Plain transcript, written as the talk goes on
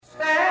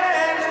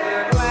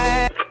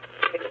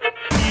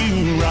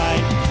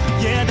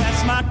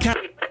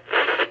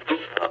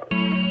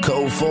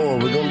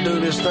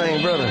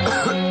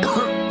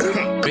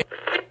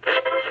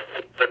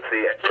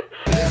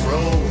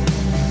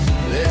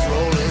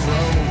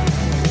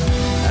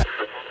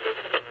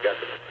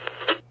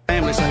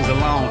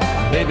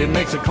baby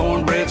makes a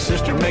cornbread,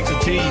 sister makes a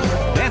tea.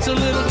 Dance a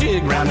little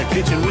jig round the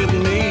kitchen with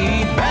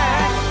me.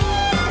 Back,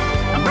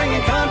 I'm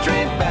bringing country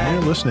back.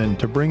 You're listening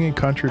to Bringing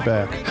Country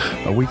Back,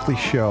 a weekly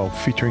show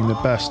featuring the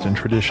best in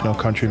traditional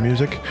country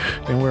music,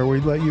 and where we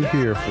let you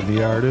hear from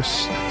the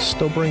artists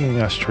still bringing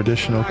us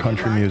traditional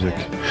country music.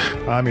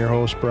 I'm your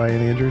host,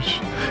 Brian Andrews.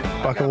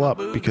 Buckle up,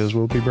 because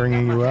we'll be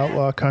bringing you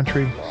outlaw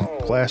country,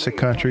 classic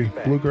country,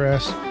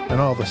 bluegrass, and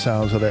all the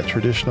sounds of that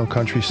traditional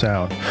country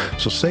sound.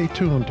 So stay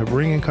tuned to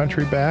Bringing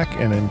Country Back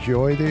and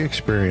enjoy the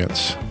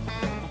experience.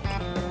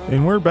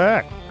 And we're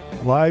back,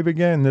 live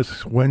again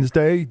this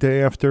Wednesday,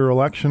 day after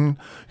election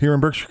here in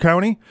Berkshire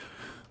County.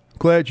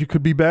 Glad you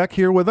could be back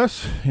here with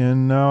us,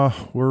 and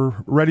we're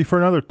ready for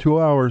another 2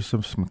 hours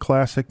of some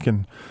classic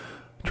and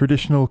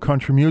traditional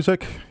country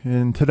music.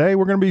 And today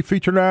we're going to be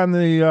featured on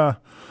the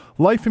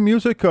life and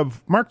music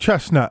of Mark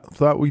Chestnut.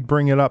 Thought we'd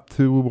bring it up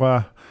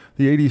to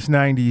the 80s,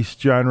 90s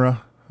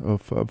genre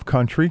of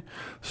country.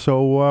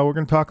 So we're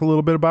going to talk a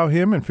little bit about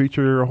him and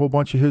feature a whole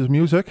bunch of his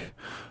music.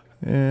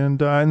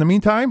 And in the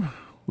meantime,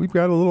 we've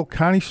got a little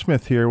Connie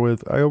Smith here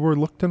with I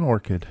Overlooked an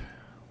Orchid.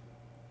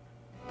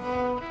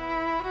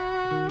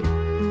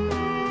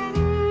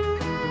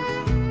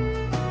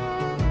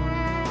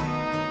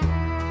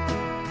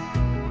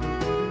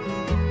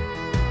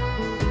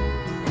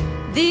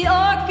 The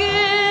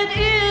orchid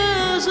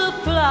is a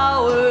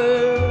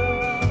flower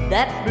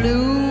that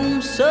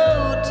blooms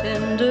so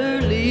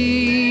tenderly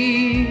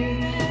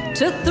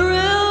to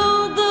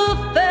thrill the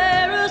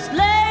fairest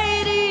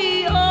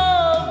lady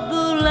of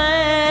the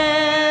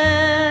land.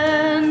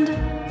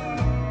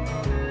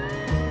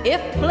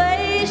 If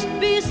placed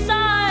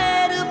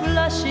beside a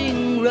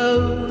blushing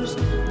rose,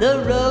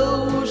 the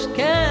rose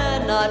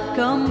cannot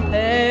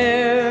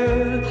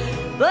compare.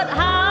 But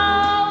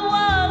how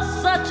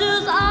was such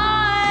as I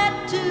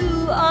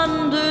to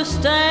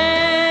understand?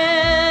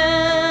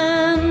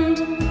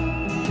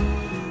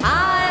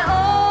 I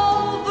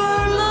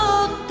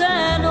overlooked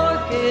an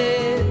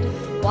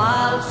orchid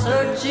while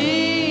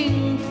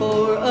searching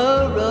for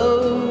a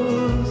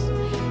rose.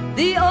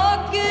 The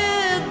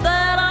orchid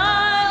that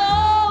I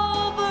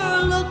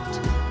overlooked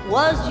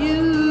was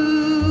you.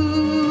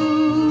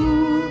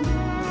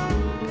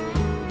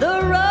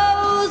 The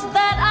rose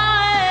that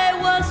I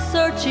was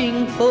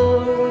searching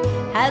for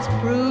has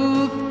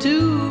proved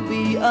to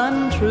be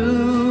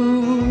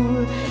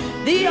untrue.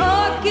 The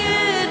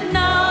orchid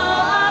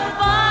now I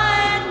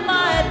find,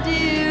 my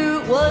dear,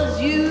 was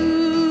you.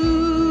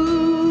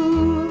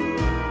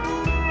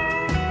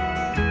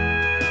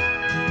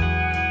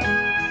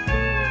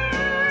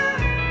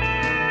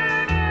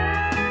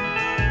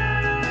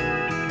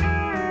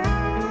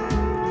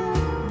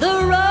 The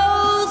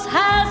rose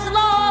has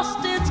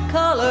lost its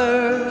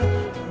color,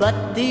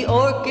 but the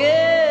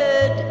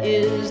orchid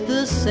is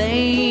the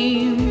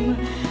same.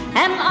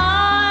 And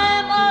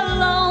I'm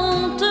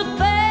alone to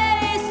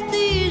face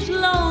these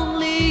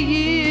lonely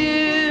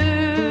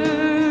years.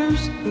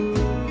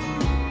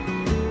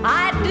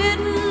 I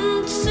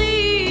didn't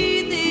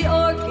see the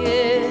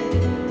orchid,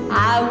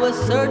 I was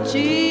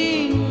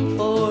searching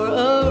for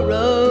a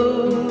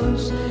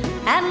rose.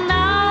 And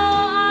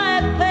now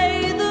I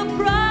pay the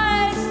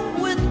price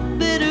with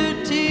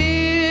bitter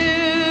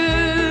tears.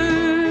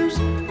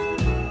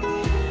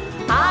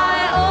 I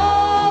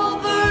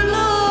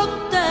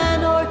overlooked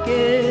an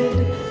orchid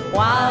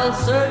while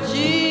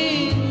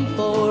searching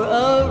for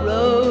a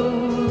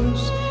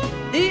rose.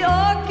 The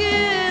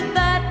orchid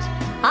that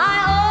I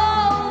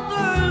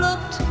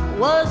overlooked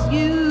was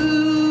you.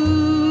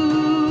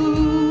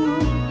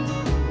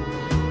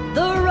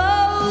 The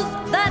rose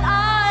that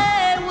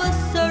I was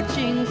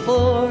searching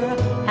for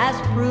has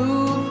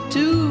proved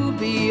to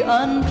be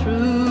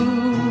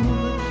untrue.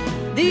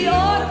 The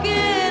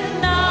orchid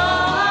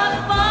now I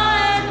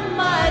find,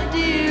 my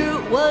dear,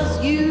 was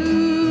you.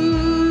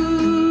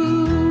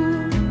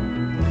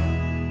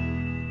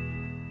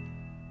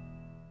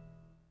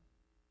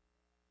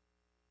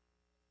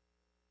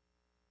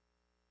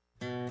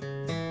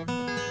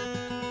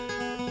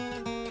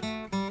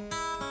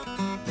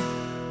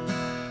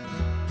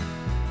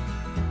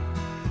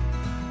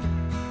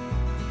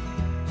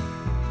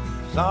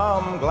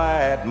 Some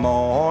glad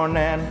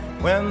morning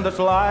when this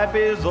life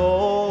is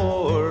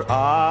o'er,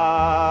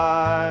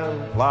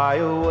 I'll fly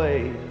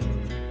away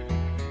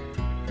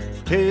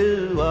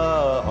to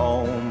a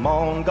home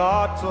on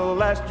God's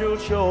celestial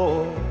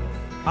shore.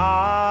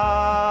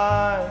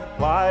 I'll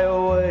fly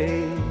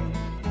away.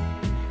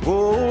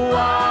 Oh,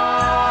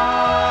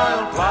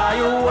 I'll fly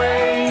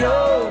away,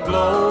 oh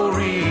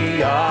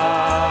glory,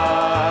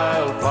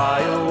 I'll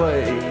fly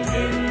away.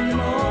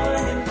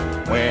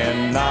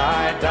 When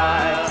I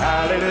die,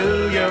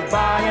 hallelujah,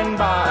 by and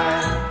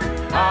by,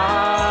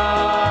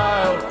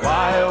 I'll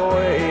fly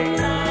away.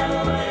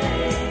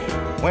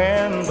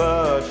 When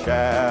the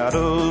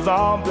shadows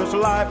of this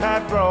life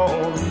have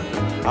grown,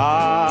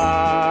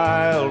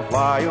 I'll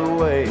fly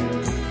away.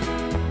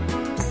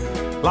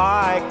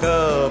 Like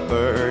a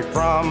bird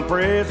from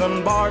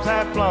prison bars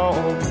have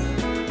flown,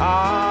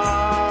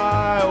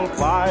 I'll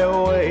fly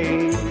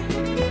away.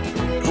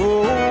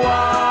 Oh,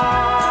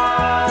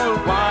 I'll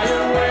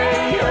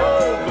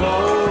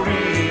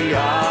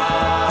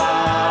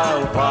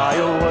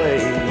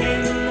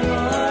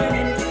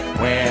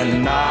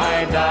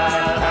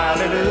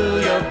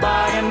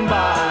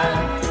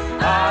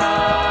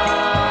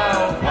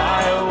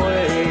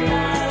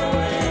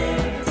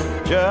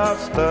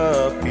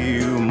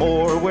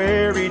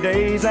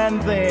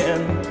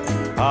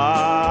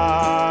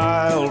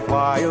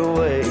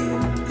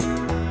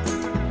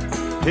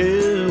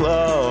to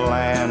a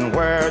land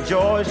where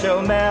joy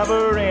shall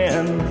never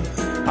end.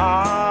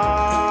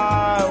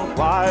 I'll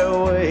fly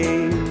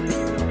away.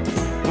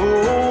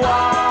 Oh,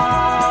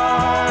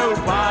 I'll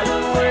fly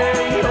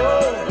away,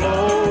 oh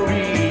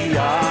glory,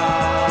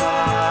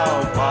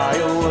 I'll fly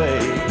away.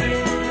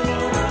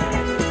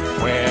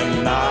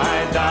 When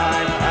I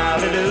die,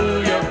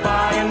 hallelujah,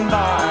 by and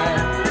by,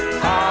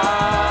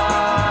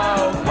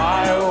 I'll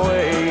fly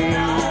away.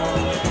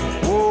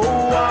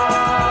 Oh,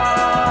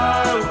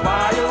 I'll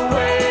fly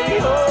away,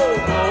 oh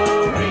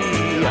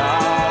glory,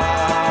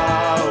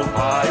 I'll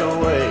fly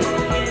away.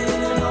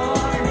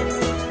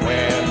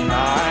 When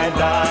I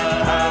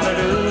die,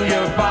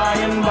 hallelujah, by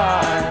and by,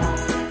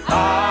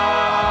 I'll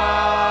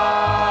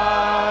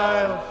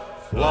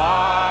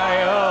fly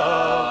away.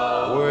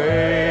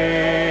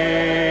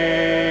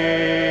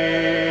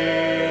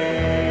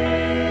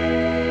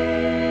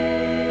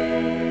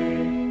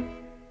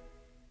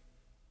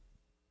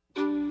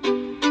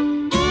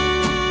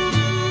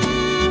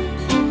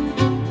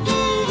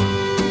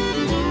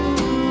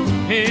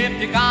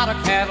 If you got a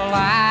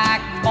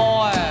Cadillac,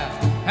 boy,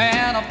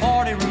 and a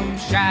 40-room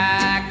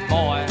shack,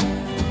 boy,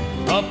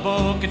 a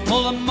bucket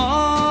full of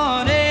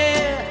money,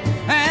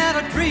 and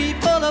a tree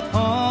full of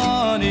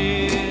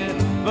honey.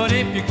 But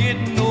if you're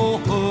getting no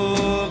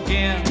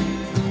hugging,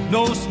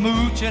 no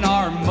smooching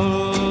or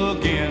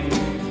mugging,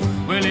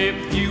 well,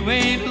 if you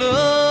ain't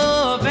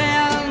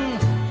loving,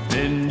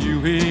 then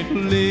you ain't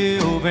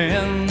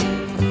living.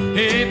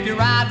 If you're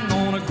riding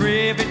on a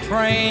gravy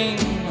train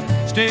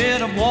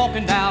instead of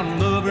walking down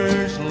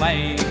Lover's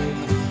Lane,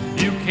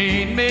 you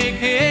can't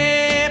make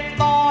it,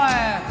 boy.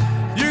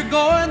 You're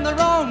going the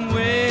wrong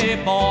way,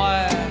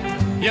 boy.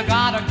 You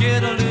gotta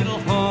get a little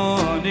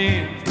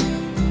honey.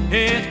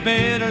 It's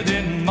better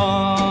than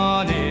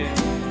money.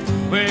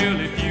 Well,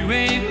 if you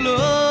ain't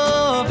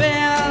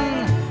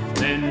loving,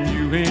 then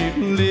you ain't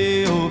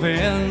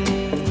living.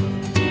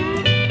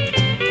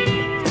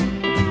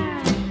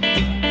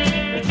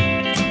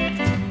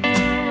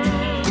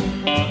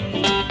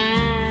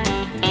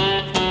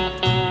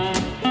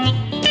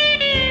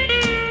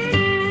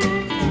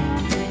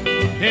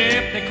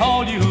 If they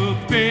call you a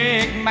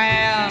big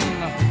man,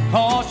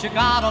 'cause you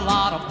got a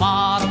lot of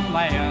bottom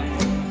land.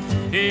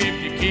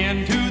 If you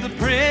kin to the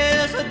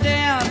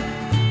president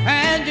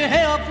and you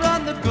help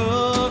run the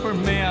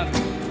government,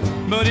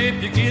 but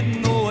if you get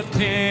no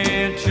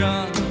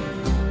attention,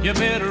 you're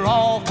better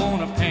off on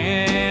a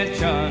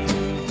pension.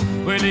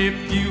 Well,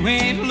 if you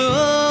ain't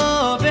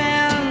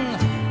loving,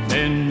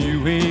 then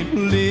you ain't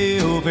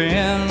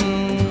living.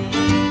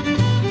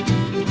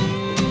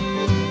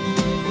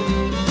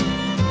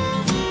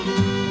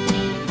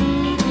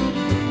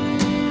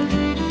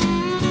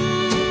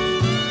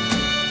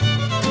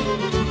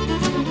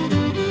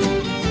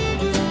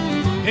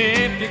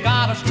 If you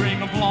got a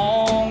string of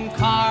long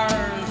cars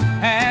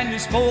and you're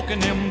smoking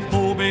them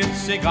 4-bit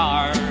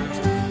cigars,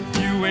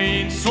 you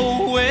ain't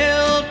so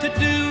well to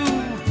do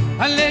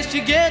unless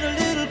you get a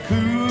little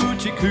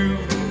coochie coo.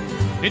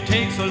 It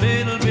takes a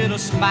little bit of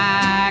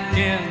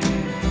smacking,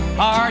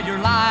 or your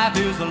life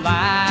is a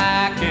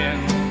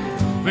lacking.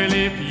 Well,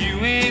 if you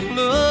ain't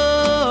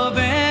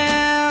loving,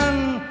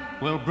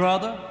 well,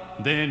 brother,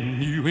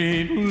 then you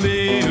ain't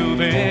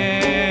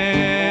living.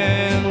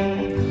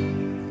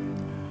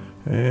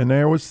 And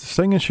there was the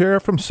singing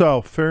sheriff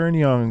himself, Faron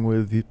Young,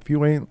 with If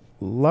You Ain't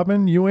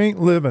Lovin', You Ain't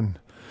Livin'.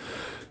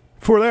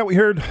 Before that, we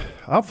heard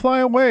I'll Fly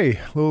Away,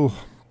 a little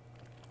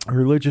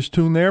religious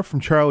tune there from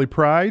Charlie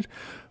Pride,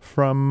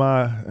 from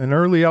an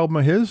early album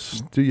of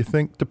his, Do You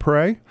Think to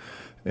Pray?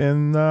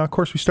 And, of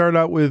course, we started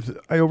out with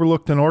I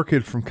Overlooked an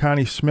Orchid from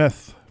Connie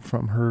Smith,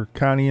 from her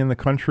Connie in the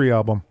Country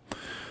album.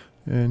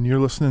 And you're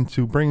listening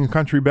to Bringing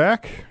Country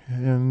Back.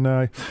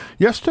 And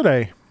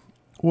yesterday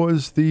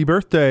was the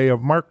birthday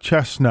of Mark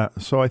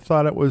Chestnut, so I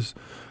thought it was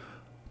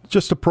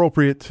just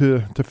appropriate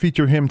to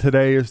feature him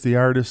today as the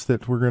artist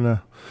that we're going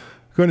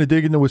to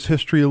dig into his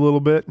history a little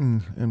bit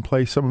and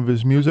play some of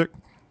his music.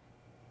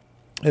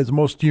 As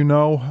most of you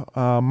know,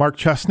 Mark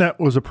Chestnut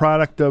was a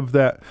product of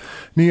that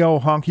neo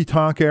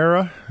honky-tonk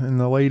era in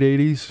the late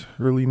 80s,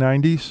 early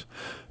 90s,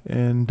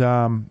 and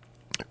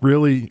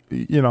really,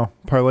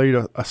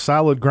 parlayed a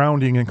solid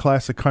grounding in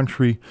classic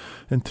country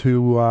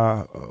into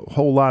a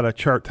whole lot of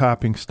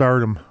chart-topping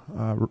stardom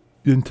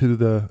into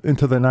the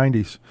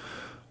 90s.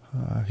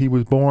 He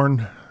was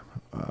born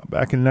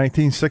back in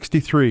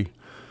 1963,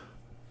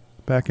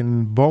 back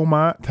in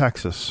Beaumont,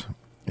 Texas.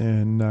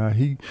 And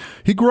he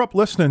grew up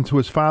listening to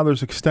his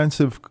father's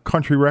extensive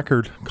country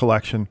record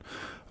collection.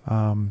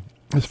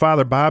 His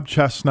father, Bob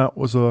Chestnut,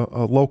 was a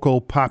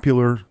local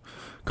popular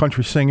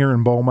country singer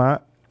in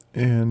Beaumont.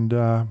 And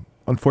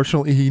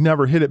unfortunately, he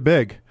never hit it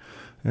big.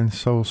 And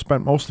so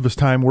spent most of his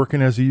time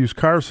working as a used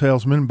car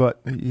salesman, but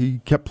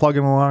he kept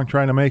plugging along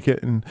trying to make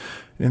it in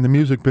the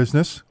music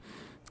business.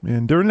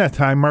 And during that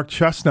time, Mark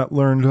Chestnut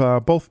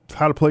learned both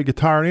how to play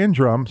guitar and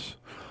drums,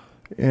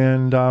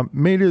 and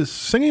made his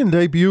singing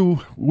debut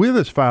with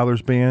his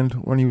father's band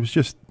when he was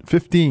just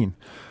 15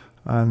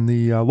 on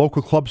the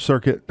local club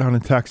circuit down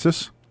in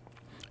Texas.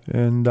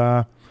 And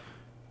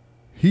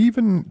He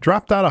even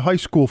dropped out of high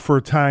school for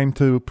a time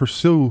to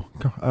pursue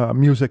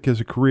music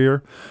as a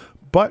career,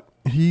 but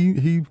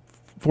he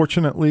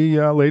fortunately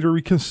later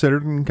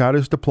reconsidered and got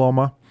his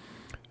diploma.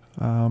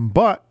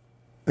 But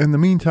in the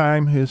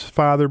meantime, his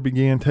father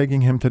began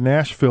taking him to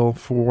Nashville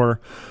for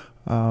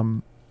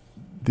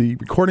the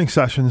recording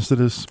sessions that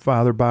his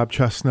father, Bob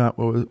Chestnut,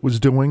 was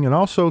doing, and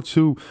also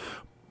to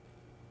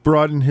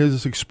broaden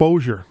his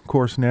exposure. Of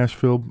course,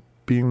 Nashville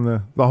being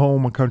the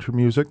home of country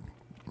music,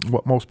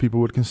 what most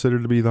people would consider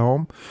to be the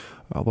home,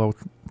 although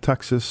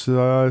Texas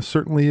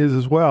certainly is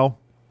as well.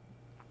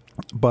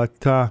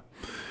 But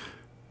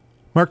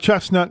Mark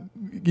Chestnut,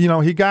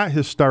 he got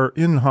his start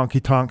in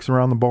honky-tonks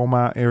around the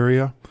Beaumont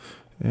area,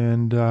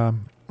 and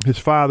his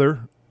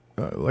father,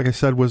 like I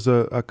said, was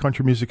a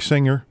country music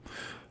singer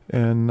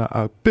and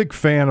a big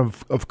fan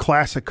of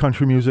classic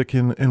country music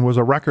and was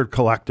a record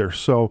collector.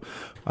 So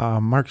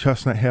Mark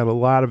Chestnut had a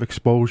lot of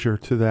exposure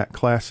to that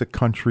classic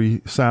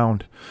country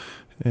sound.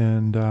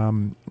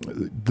 And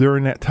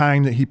during that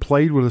time that he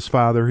played with his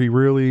father, he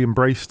really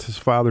embraced his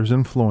father's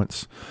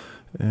influence.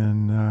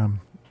 And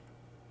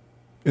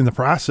in the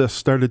process,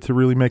 started to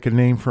really make a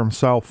name for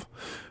himself.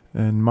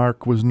 And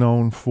Mark was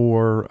known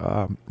for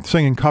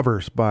singing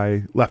covers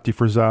by Lefty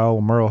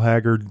Frizzell, Merle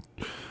Haggard,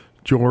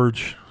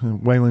 George,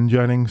 and Waylon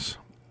Jennings.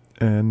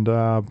 And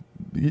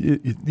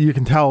you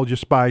can tell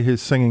just by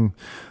his singing,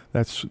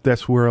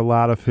 that's where a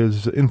lot of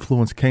his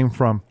influence came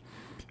from.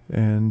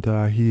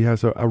 And he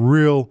has a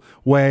real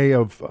way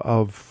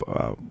of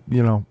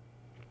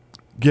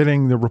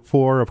getting the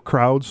rapport of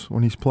crowds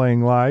when he's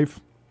playing live.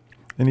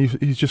 And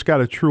he's just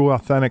got a true,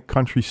 authentic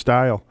country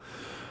style.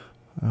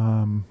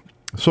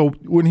 So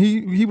when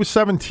he was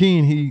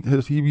 17, he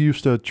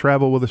used to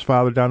travel with his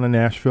father down to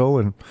Nashville,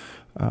 and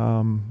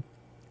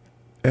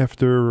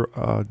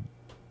after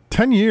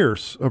 10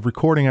 years of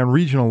recording on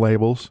regional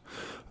labels,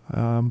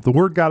 the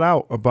word got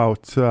out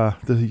about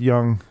the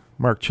young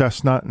Mark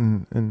Chestnut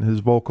and his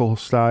vocal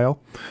style.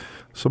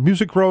 So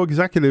Music Row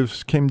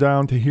executives came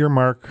down to hear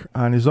Mark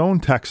on his own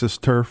Texas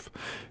turf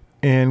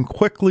and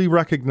quickly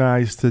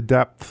recognized the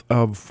depth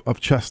of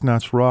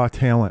Chestnut's raw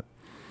talent.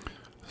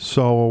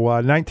 So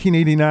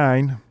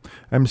 1989,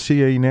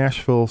 MCA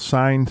Nashville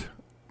signed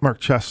Mark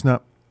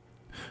Chestnut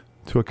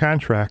to a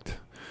contract,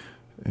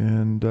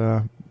 and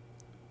the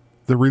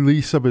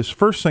release of his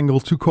first single,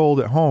 Too Cold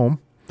at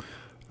Home,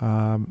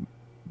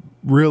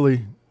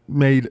 really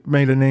made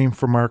a name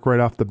for Mark right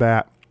off the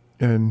bat,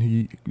 and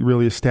he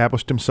really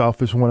established himself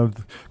as one of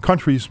the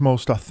country's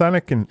most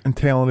authentic and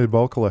talented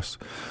vocalists.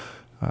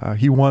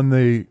 He won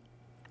the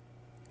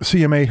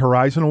CMA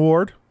Horizon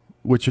Award,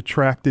 which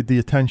attracted the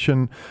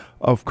attention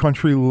of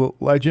country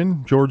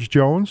legend George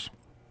Jones,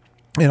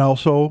 and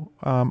also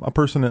a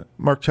person that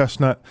Mark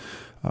Chestnut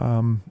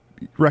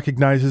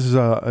recognizes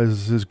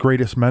as his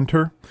greatest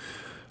mentor.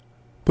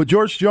 But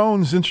George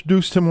Jones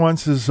introduced him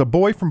once as a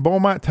boy from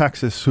Beaumont,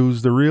 Texas,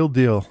 who's the real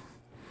deal.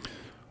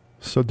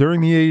 So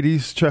during the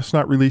 80s,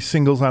 Chestnut released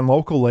singles on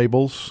local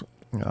labels,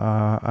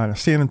 on a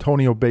San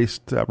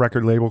Antonio-based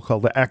record label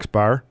called the X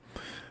Bar.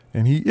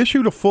 And he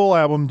issued a full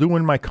album,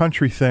 Doing My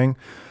Country Thing.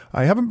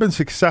 I haven't been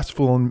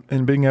successful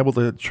in being able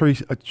to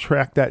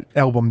track that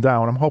album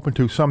down. I'm hoping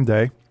to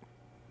someday.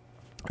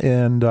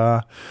 And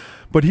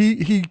but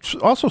he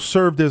also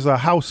served as a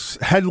house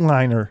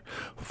headliner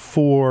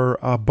for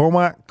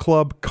Beaumont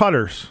Club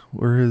Cutters,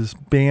 where his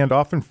band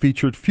often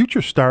featured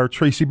future star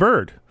Tracy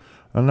Byrd,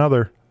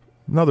 another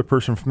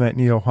person from that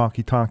neo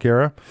honky tonk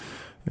era.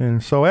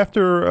 And so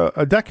after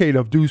a decade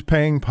of dues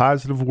paying,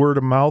 positive word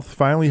of mouth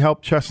finally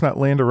helped Chestnut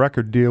land a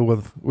record deal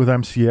with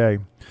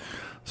MCA.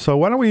 So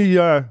why don't we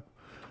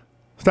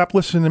stop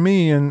listening to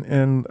me?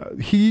 And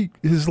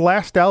his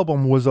last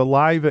album was a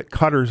Live at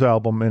Cutters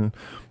album, and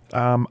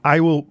I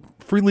will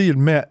freely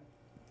admit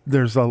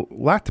there's a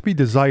lot to be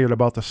desired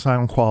about the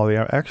sound quality.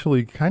 I'm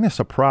actually kind of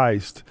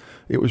surprised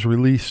it was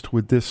released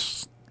with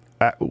this,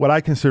 what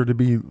I consider to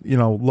be,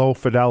 low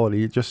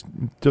fidelity. It just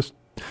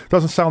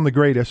doesn't sound the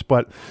greatest,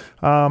 but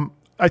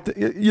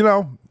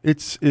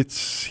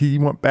it's he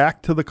went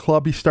back to the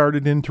club he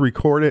started in to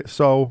record it.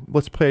 So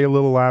let's pay a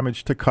little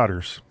homage to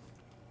Cutters.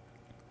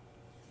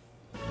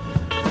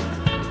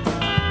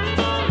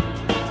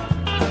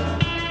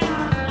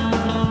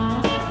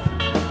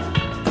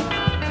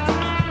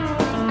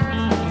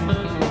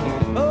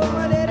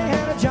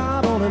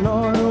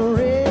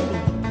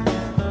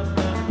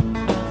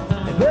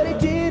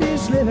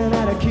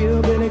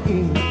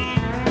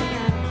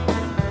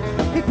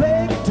 He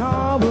played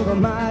guitar with a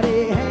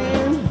mighty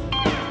hand,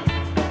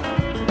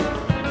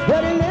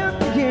 but he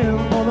left him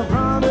for the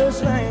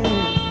promised land.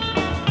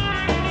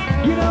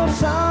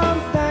 Some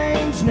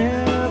things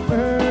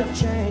never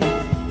change.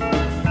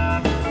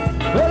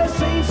 Well, it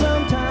seems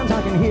sometimes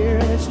I can hear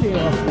it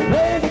still.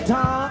 Play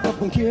guitar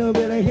up on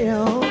Hillbilly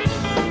Hill.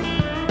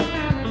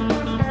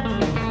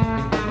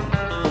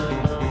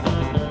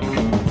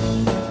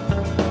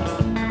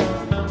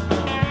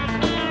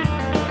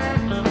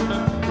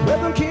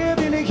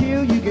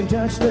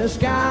 Touch the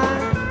sky,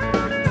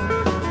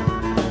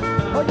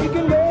 or you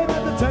can wave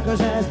at the truckers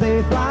as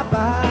they fly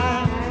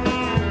by.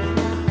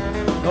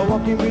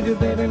 walking with you,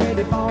 baby, made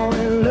me fall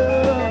in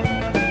love.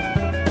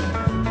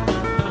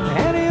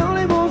 And he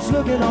only wants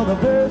looking on the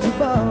birds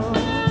above.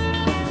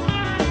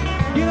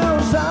 You know,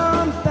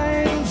 some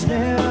things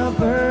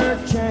never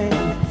change.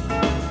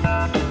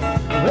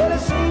 Well, it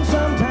seems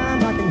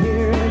sometimes I can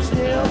hear him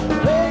still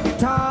play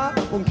guitar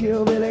on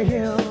Hillbilly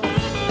Hill.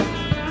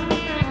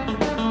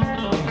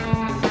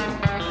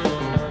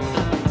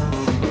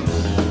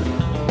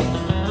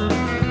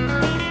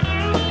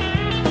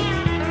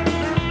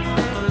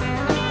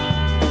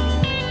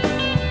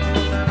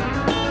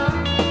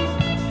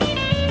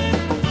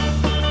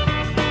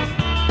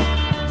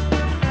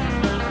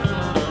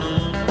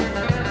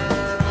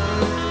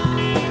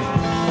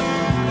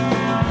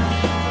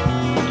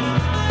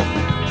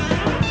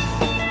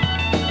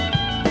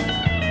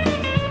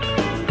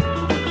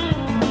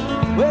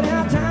 Well,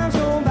 now time's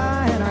gone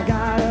by and I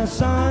got a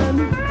son.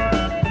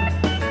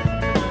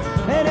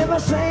 And if I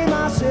say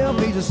myself,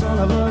 he's a son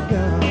of a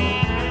gun.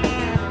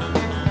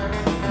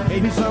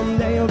 Maybe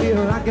someday he'll be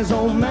like his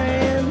old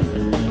man.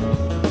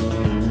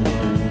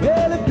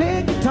 Well, he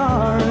picked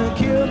guitar and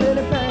killed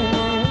Billy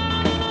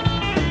Band.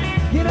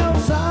 You know,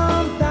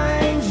 some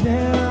things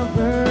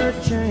never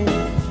change.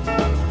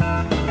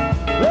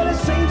 Well, it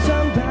seems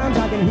sometimes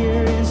I can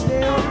hear it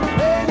still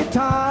play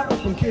guitar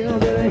from Kill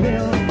Billy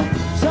Hill.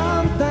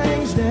 Some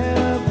things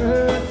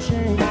never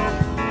change.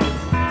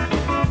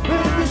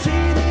 But if you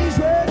see these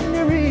words and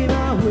you read,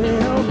 I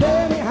will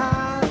play me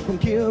high from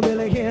Kill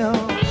Billy Hill.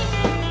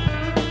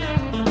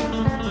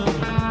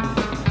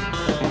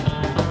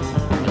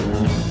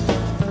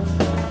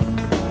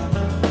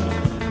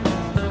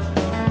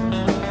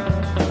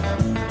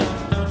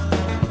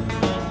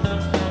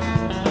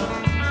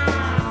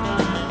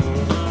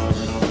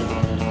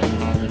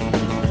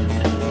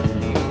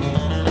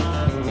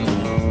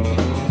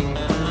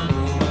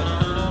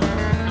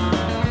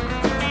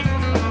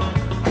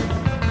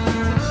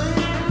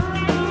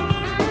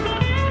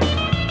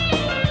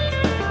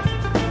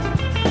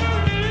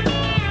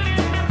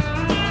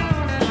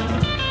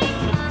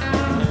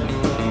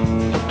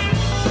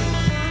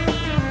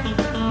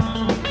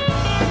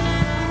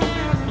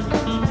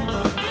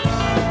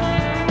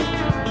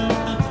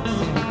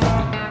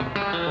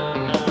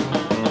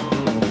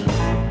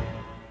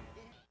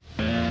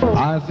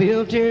 I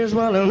feel tears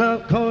welling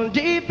up cold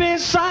deep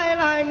inside,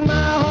 like my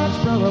heart's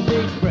from a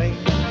big break.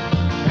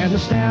 And the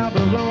stab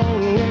of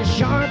loneliness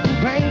sharp and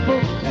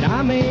painful that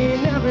I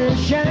may never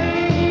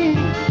shake.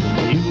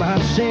 You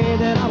might say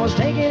that I was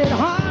taking it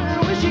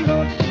hard, wishing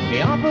on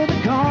me off of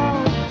the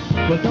call.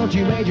 But don't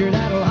you major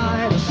that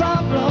lie, the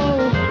soft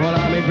blow. Well,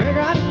 I'll be bring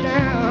right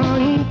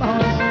down.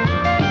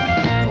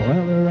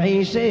 Well, the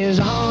race is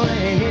on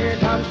and here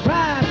comes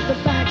pride at the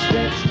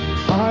backstretch.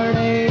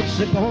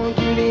 Heartaches are going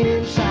through the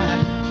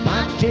inside.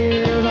 My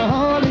tears are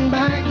holding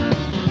back.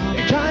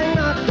 They're trying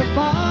not to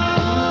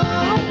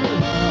fall.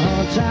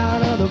 Hearts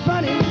out of the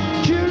running.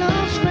 True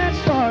love stretch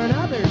for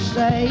another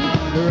say.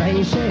 The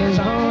race is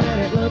on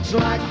and it looks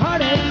like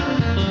heartache.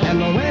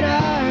 And the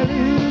winner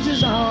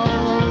loses all.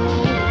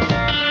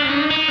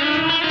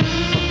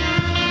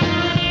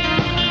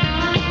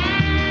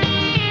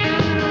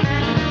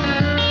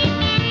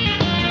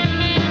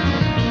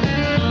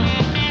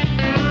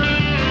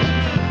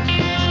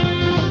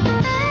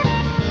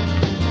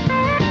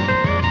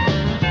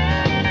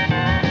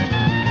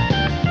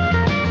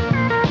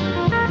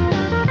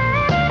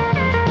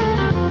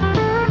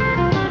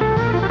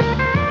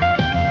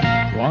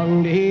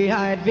 One day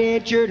I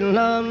adventured in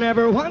love,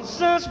 never once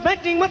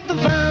suspecting what the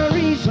final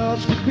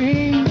results would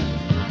be.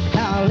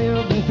 I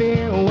lived in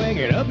fear,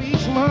 waking up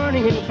each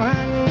morning and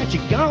finding that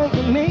you're gone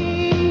from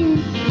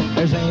me.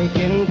 There's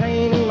aching and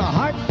pain in my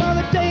heart for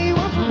the day,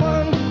 one for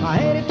one, I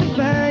hated the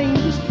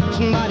things.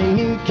 Somebody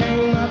new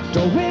came up to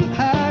win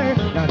her,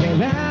 now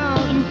came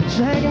out in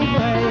second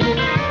place.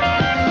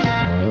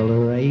 Well, the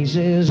race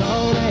is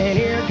on and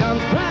here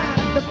comes pride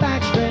at the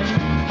backstretch.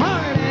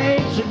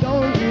 Heartaches are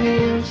going through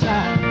the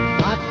inside.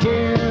 My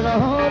tears are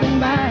holding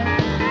back.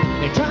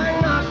 They're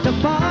trying not to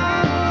fall.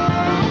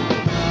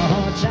 My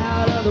heart's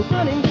out of the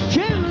running.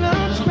 True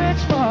love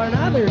spreads for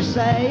another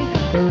say.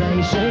 The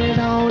race is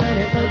on and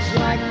it looks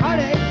like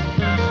heartache.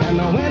 And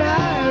the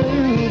winner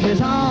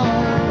loses all.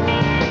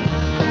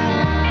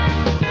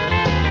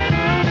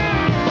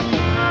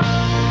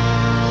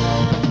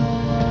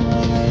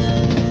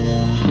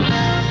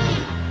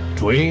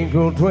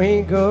 Twinkle,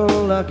 twinkle,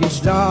 lucky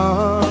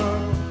star,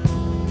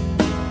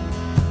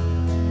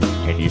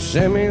 can you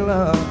send me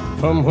love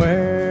from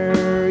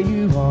where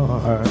you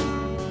are?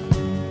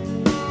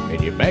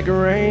 Can you make a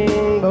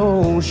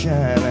rainbow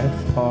shine that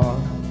far?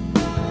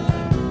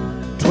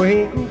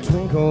 Twinkle,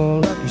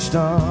 twinkle, lucky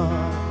star,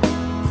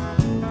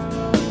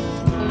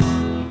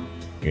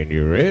 can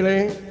you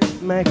really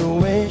make a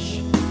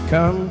wish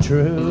come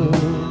true?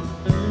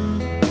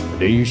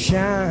 Do you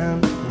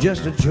shine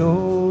just a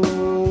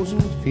chosen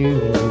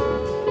few?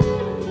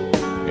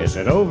 Is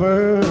it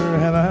over?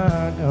 Have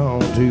I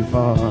gone too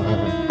far?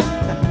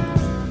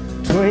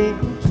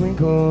 Twinkle,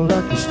 twinkle,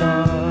 lucky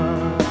star,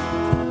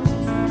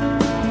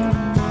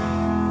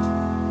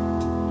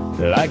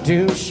 Like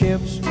two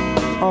ships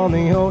on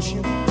the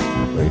ocean,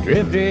 we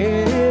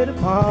drifted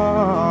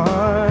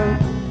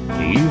apart.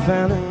 You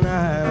found an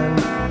island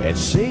at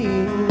sea.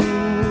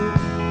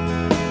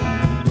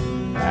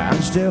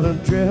 I'm still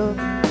adrift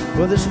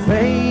with this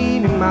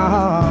pain in my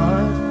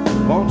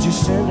heart. Won't you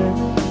send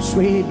her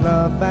sweet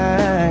love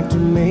back to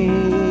me?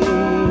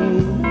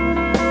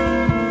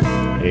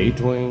 Hey,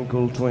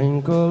 twinkle,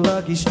 twinkle,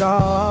 lucky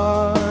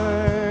star,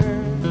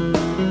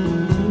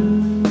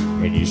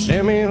 can you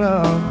send me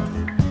love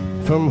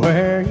from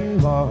where you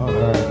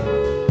are?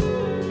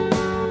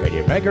 Can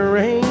you make a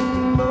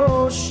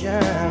rainbow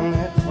shine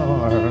that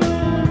far?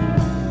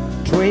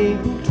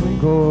 Twinkle,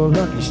 twinkle,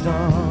 lucky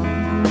star.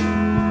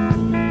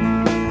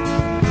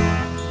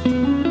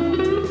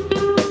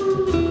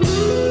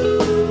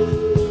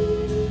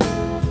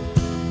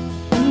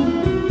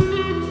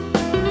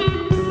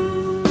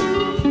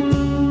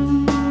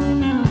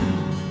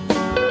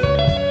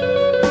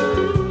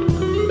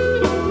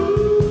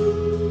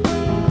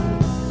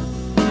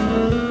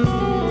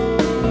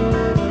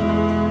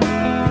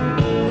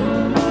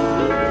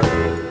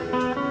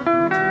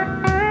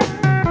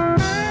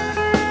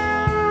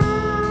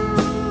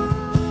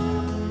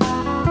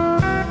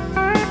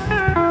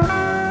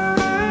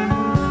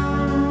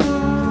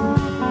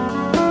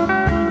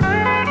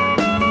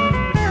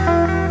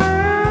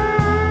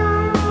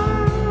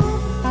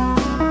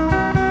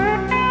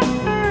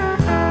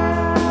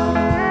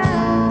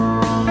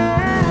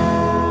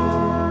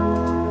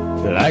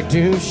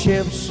 Two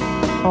ships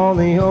on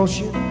the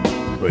ocean,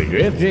 we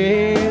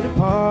drifted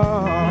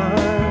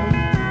apart.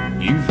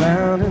 You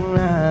found an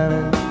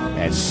island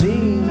at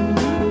sea.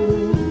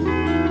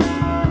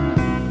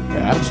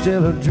 I'm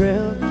still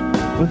adrift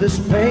with this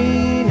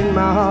pain in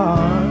my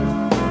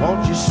heart.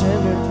 Won't you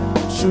send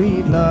her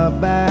sweet love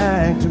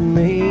back to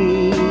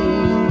me?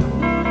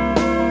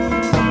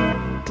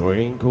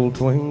 Twinkle,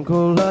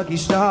 twinkle, lucky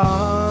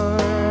star,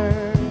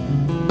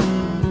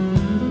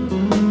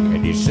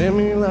 can you send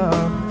me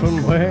love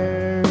from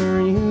where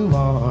you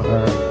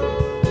are?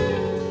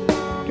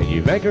 Can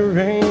you make a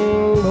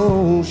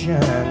rainbow shine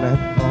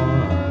that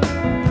far?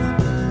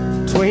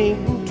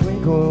 Twinkle,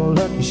 twinkle,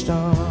 lucky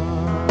star.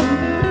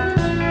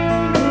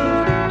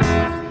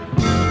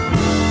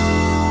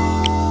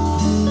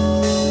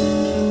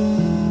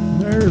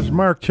 There's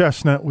Mark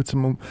Chestnut with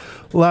some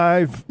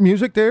live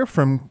music there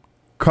from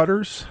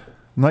Cutter's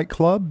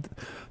Nightclub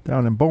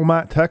down in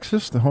Beaumont,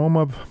 Texas, the home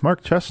of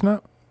Mark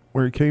Chestnut,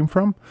 where he came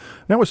from.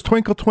 And that was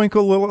Twinkle,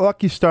 Twinkle, Little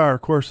Lucky Star,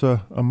 of course,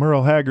 a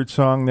Merle Haggard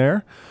song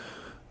there.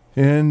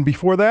 And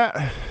before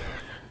that,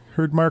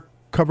 heard Mark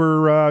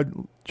cover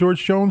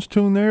George Jones'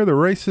 tune there, The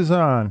Race Is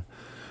On,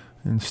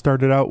 and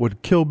started out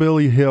with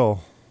Hillbilly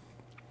Hill.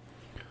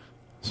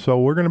 So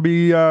we're going to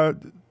be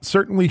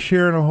certainly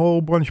sharing a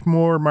whole bunch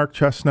more Mark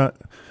Chestnut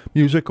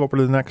music over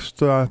the next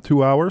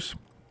 2 hours.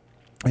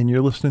 And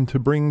you're listening to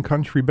Bring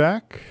Country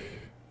Back.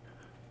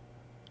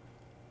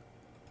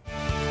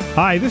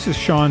 Hi, this is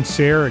Sean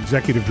Sayre,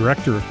 Executive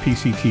Director of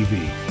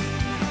PCTV.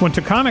 When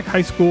Taconic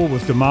High School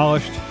was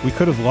demolished, we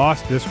could have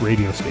lost this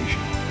radio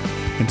station.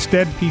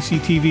 Instead,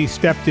 PCTV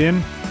stepped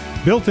in,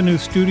 built a new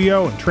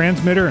studio and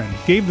transmitter, and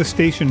gave the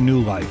station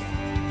new life.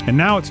 And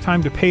now it's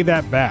time to pay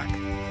that back.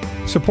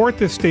 Support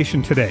this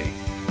station today.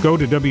 Go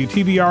to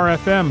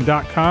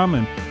WTBRFM.com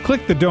and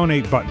click the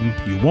donate button.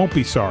 You won't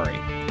be sorry.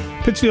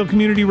 Pittsfield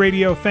Community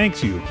Radio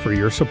thanks you for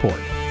your support.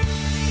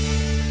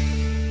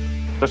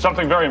 There's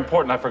something very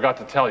important I forgot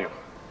to tell you.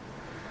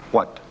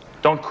 What?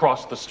 Don't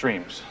cross the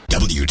streams.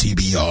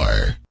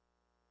 WTBR.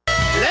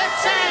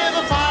 Let's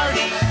have a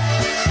party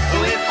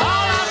with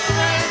all our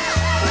friends.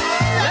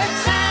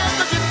 Let's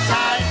have a good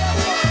time.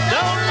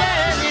 Don't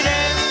let it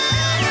end.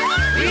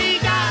 We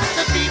got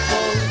the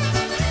people.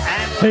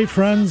 Hey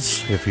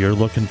friends, if you're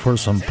looking for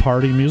some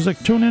party music,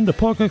 tune in to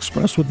Polka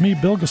Express with me,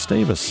 Bill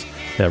Gustavus,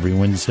 every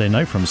Wednesday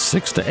night from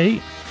 6 to 8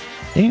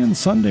 and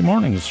Sunday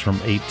mornings from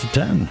 8 to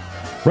 10.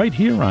 Right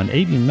here on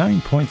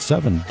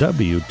 89.7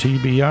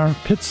 WTBR,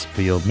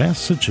 Pittsfield,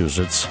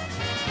 Massachusetts.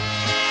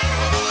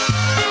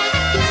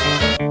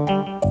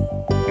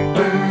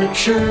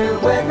 Berkshire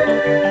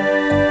weather.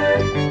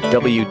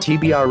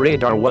 WTBR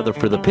radar weather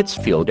for the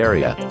Pittsfield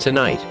area.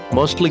 Tonight,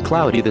 mostly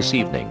cloudy this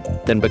evening,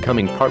 then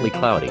becoming partly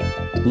cloudy.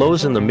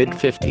 Lows in the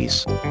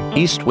mid-50s.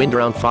 East wind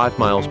around 5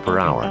 miles per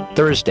hour.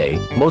 Thursday,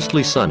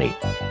 mostly sunny.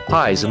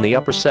 Highs in the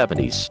upper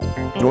 70s.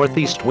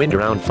 Northeast wind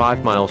around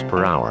 5 miles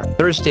per hour.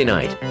 Thursday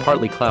night,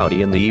 partly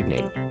cloudy in the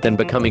evening, then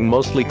becoming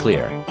mostly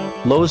clear.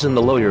 Lows in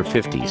the lower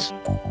 50s.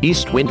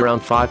 East wind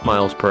around 5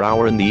 miles per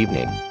hour in the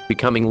evening,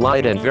 becoming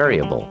light and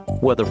variable.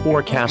 Weather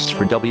forecasts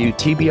for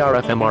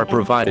WTBR-FM are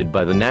provided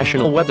by the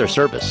National Weather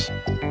Service.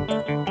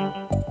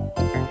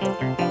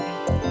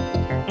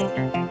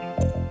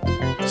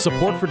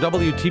 Support for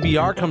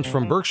WTBR comes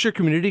from Berkshire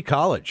Community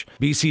College.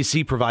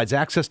 BCC provides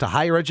access to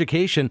higher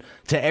education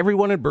to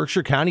everyone in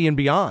Berkshire County and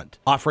beyond,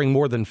 offering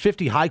more than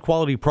 50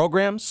 high-quality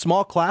programs,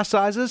 small class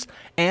sizes,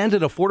 and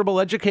an affordable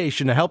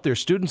education to help their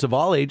students of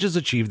all ages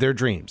achieve their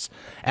dreams.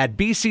 At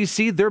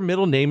BCC, their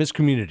middle name is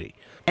Community.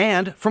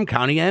 And from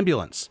County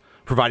Ambulance,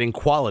 providing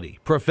quality,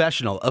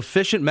 professional,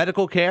 efficient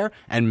medical care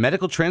and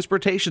medical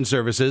transportation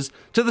services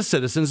to the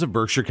citizens of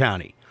Berkshire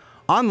County.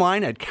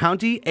 Online at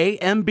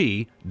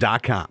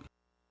countyamb.com.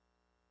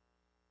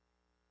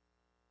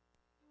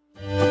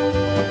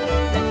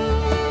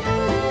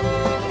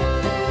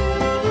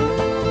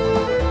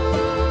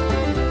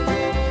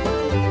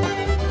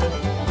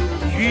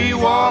 She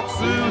walks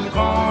through the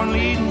corn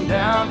leading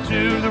down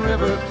to the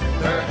river.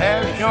 Her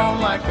hair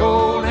shone like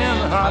gold in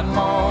the hot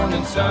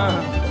morning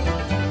sun.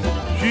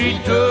 She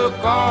took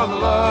all the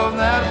love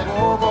that a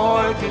poor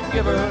boy could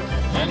give her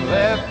and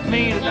left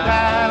me to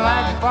die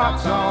like a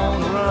fox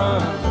on the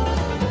run.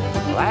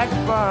 Like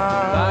a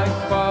fox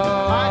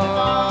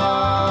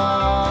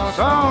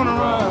on the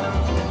run.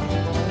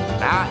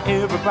 Now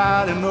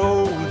everybody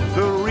knows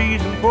the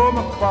reason for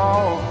my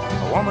fall.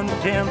 A woman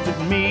tempted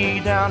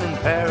me down in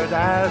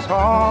Paradise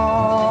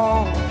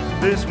Hall.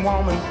 This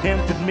woman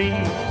tempted me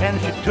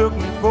and she took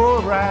me for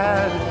a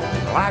ride.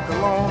 Like a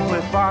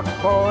lonely fox,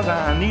 boys,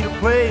 I need a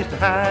place to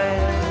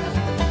hide.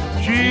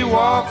 She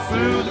walked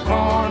through the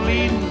corn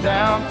leading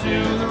down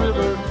to the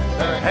river.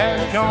 Her hair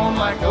shone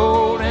like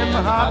gold in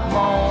the hot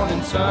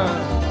morning sun.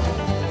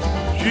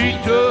 She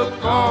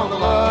took all the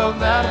love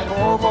that a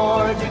poor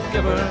boy could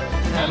give her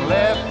and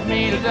left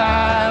me to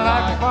die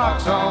like a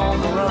fox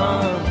on the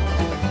run.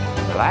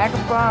 Like a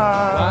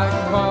fox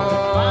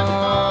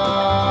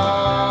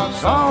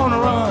on the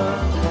run.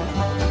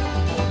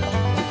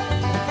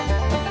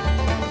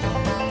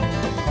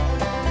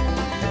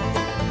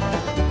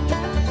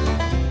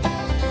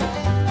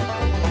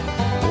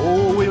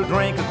 Oh, we'll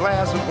drink a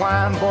glass of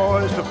wine,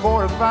 boys, to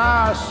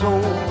fortify our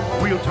soul.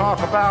 We'll talk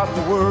about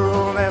the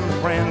world and the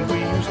friends we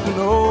used to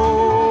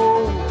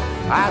know.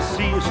 I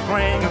see a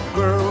string of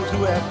girls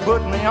who have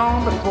put me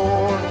on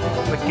before.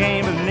 The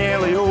game is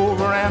nearly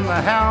over and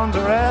the hounds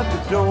are at the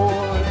door.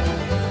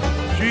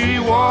 She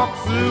walked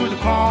through the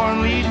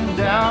corn leading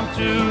down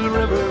to the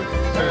river.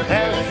 Her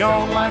hair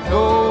shone like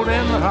gold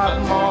in the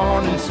hot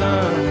morning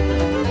sun.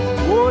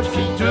 Oh,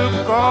 she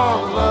took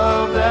all the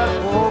love that a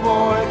poor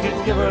boy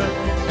could give her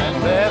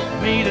and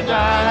left me to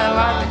die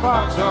like a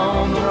fox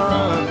on the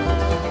run.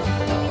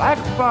 Like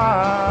a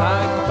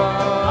fox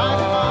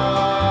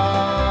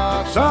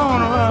on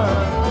the run.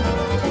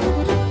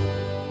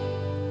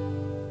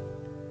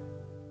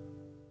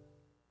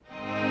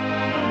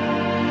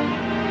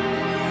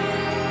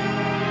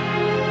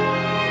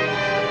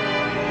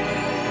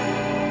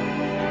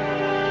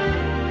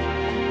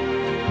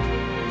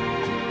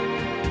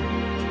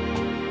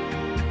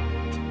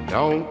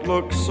 Don't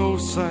look so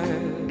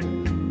sad.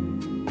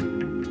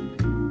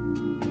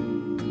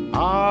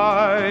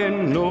 I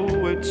know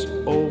it's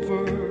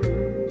over,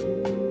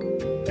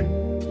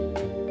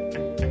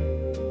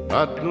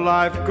 but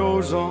life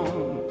goes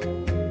on,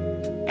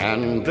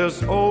 and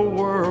this old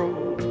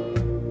world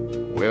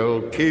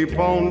will keep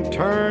on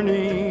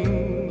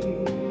turning.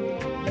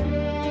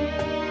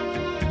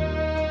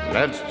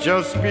 Let's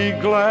just be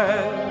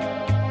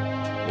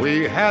glad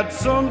we had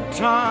some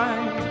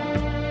time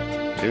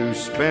to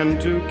spend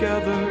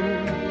together.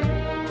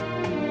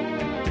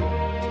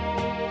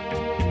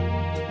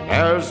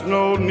 There's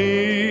no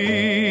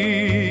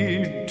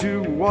need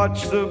to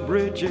watch the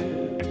bridges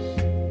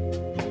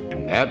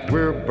that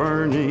we're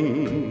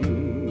burning.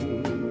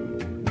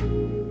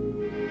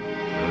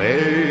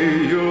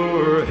 Lay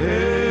your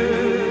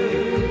head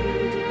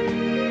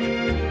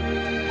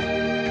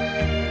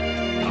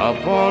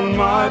upon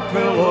my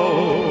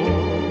pillow.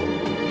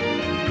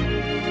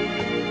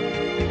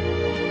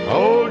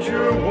 Hold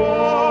your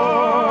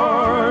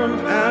warm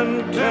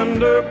and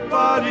tender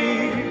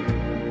body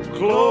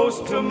close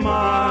to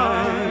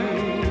mine.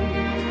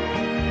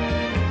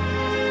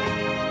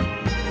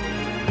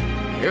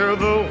 Hear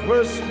the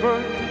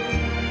whisper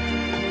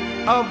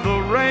of the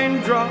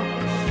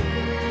raindrops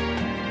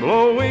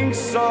blowing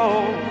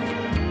soft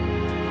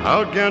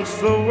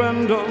against the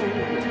window,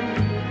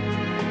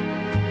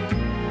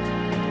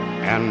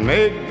 and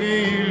make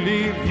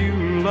believe you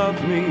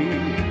love me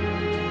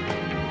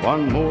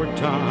one more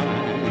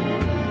time.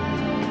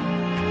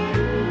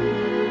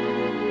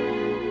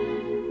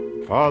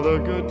 For the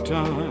good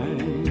time.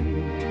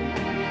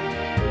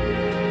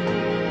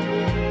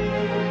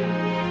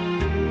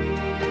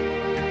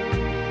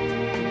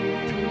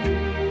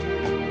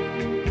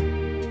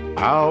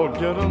 I'll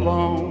get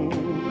along.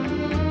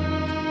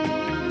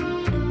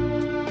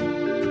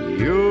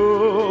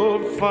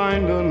 You'll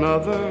find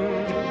another,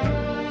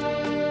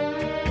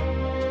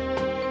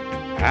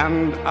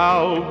 and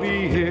I'll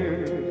be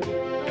here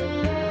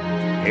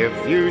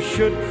if you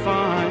should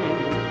find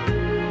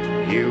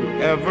you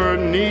ever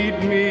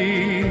need me.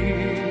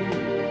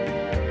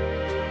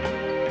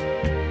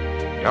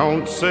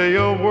 Don't say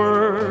a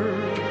word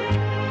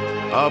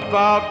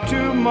about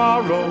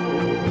tomorrow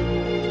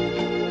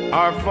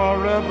or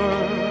forever.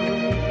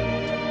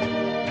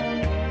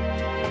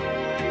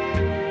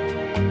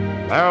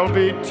 There'll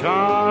be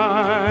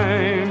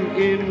time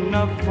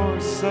enough for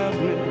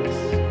sadness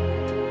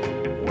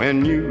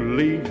when you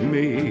leave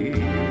me.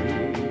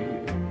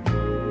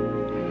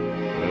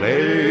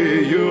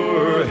 Lay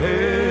your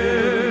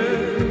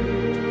head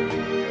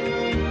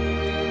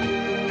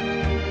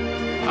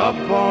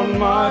up on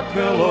my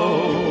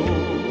pillow.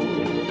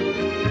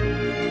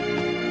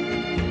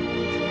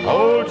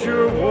 Hold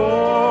your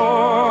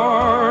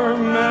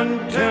warm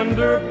and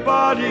tender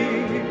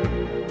body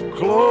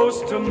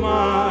close to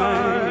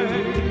mine.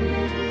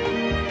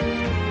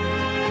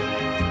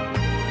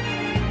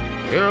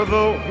 Hear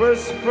the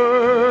whisper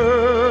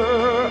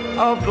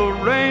of the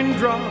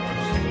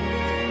raindrops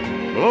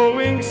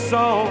blowing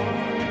soft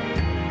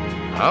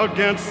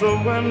against the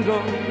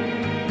window,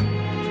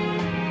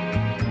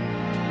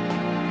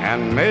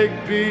 and make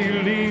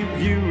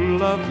believe you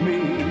love me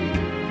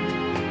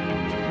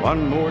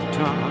one more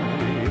time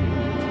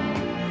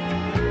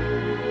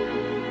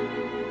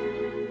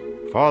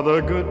for the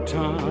good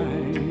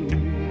time.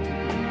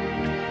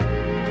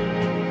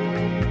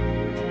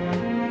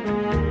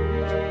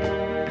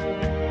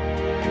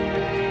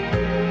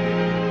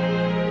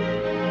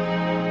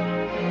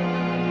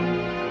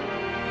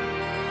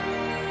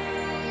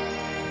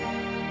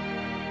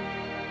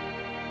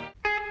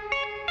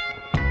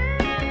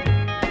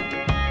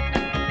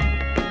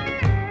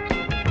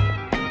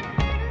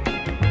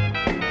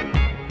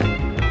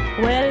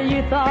 Well,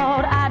 you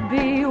thought I'd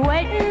be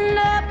waiting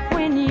up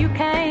when you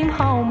came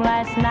home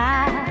last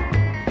night.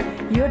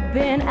 You'd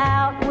been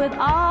out with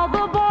all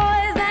the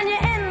boys and you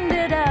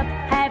ended up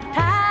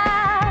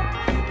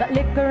half-tied. But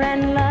liquor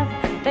and love,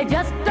 they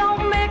just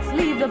don't mix.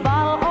 Leave the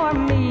bottle or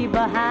me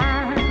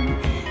behind.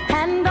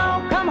 And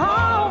don't come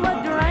home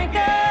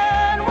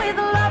a-drinking with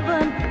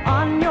lovin'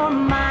 on your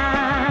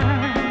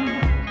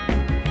mind.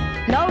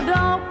 No,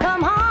 don't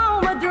come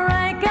home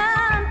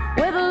a-drinking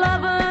with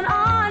lovin'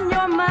 on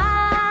your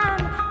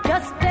mind.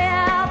 Just stay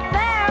out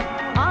there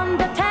on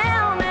the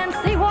town and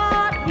see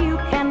what you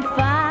can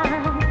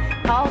find.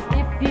 'Cause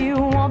if you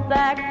want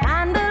that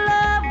kind of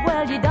love,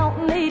 well, you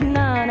don't need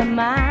none of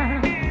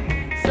mine.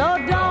 So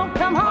don't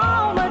come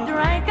home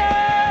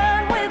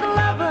a-drinking with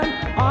lovin'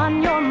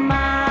 on your mind.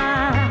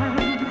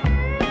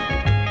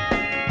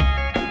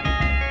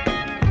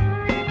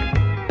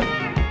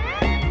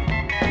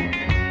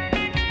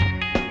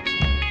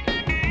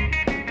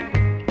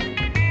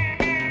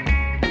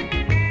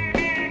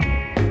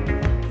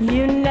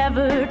 You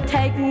never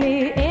take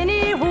me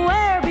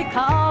anywhere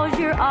because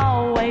you're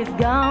always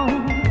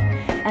gone.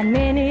 And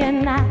many a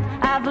night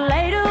I've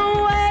laid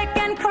awake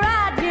and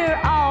cried here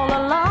all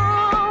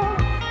alone.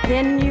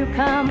 Then you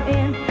come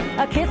in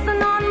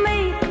a-kissing on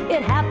me,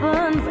 it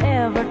happens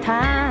every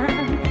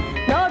time.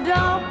 No,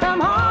 don't come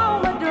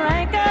home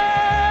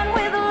a-drinking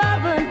with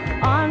lovin'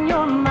 on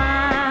your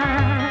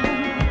mind.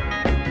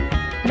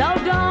 No,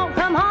 don't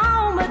come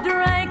home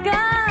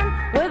a-drinking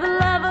with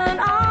lovin'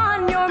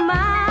 on your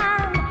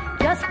mind.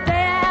 Just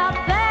stay out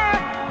there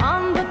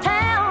on the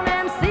town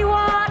and see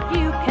what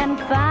you can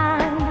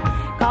find.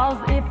 'Cause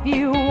if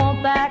you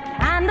want that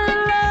kind of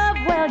love,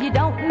 well, you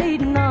don't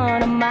need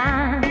none of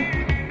mine.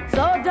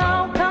 So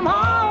don't come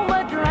home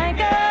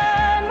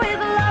a-drinking with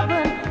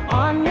lovin'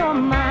 on your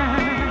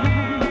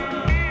mind.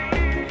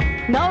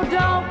 No,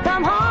 don't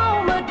come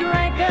home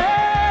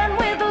a-drinking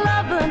with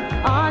lovin'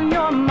 on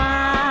your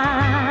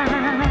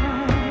mind.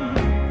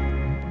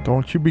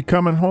 Don't you be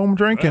coming home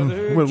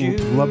drinking with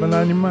loving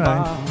on your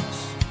mind.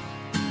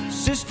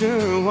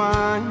 Sister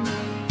wine.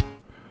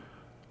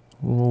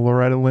 A little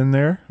Loretta Lynn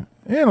there.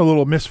 And a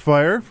little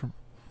Misfire.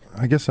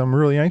 I guess I'm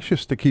really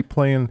anxious to keep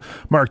playing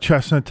Mark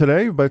Chestnut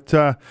today. But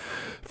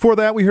for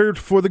that, we heard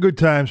For the Good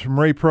Times from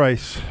Ray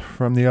Price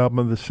from the album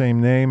of the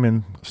same name.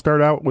 And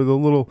start out with a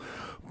little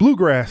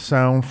bluegrass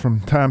sound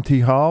from Tom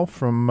T. Hall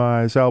from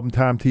his album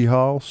Tom T.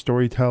 Hall,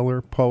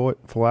 storyteller, poet,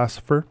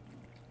 philosopher.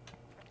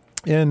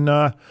 In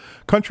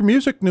country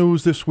music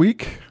news this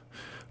week,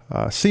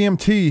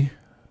 CMT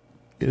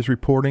is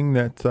reporting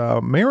that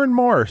Maren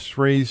Morris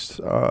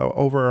raised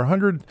over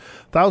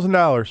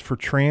 $100,000 for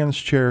trans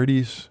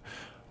charities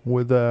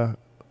with a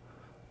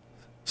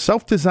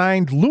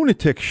self-designed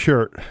lunatic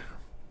shirt.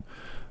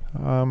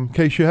 In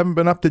case you haven't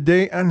been up to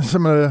date on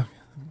some of the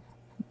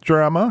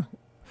drama,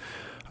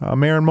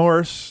 Maren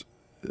Morris,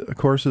 of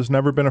course, has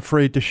never been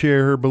afraid to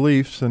share her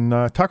beliefs, and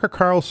Tucker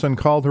Carlson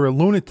called her a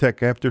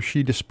lunatic after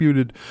she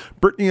disputed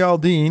Brittany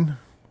Aldean,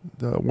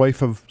 the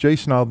wife of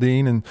Jason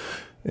Aldean,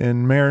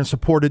 and Maren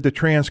supported the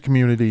trans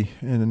community,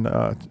 and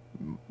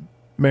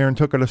Maren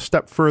took it a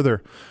step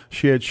further.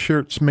 She had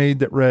shirts made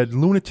that read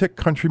 "Lunatic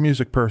Country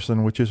Music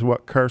Person," which is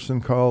what Carson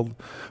called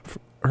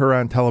her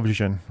on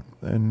television.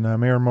 And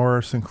Maren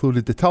Morris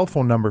included the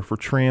telephone number for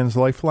Trans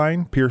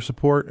Lifeline, peer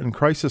support, and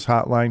crisis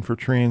hotline for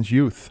trans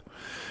youth.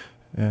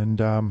 And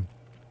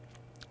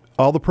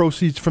all the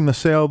proceeds from the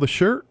sale of the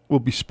shirt will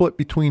be split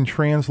between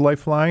Trans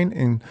Lifeline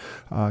and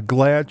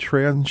GLAAD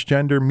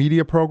Transgender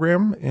Media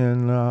Program.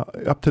 And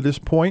up to this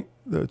point,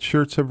 the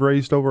shirts have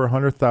raised over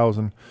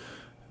 $100,000.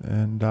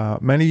 And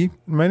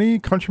many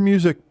country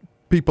music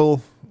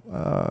people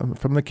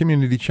from the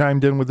community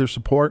chimed in with their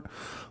support.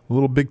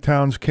 Little Big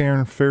Town's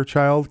Karen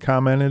Fairchild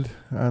commented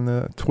on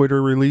the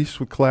Twitter release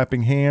with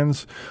clapping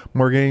hands.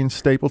 Morgane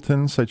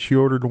Stapleton said she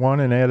ordered one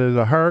and added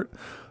a heart.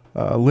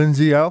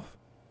 Lindsay Elf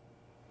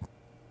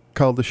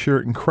called the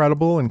shirt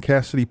incredible, and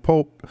Cassidy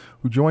Pope,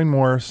 who joined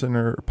Morris in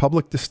her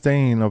public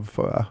disdain of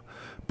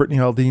Brittany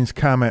Aldean's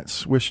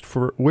comments, wished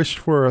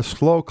for a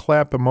slow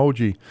clap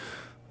emoji.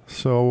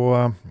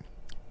 So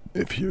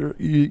if you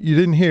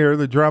didn't hear,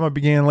 the drama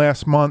began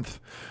last month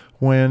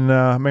when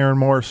Maren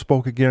Morris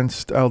spoke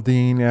against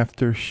Aldean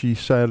after she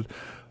said,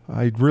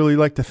 "I'd really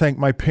like to thank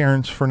my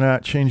parents for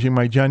not changing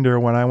my gender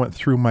when I went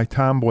through my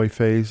tomboy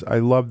phase. I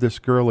love this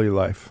girly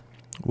life."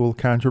 A little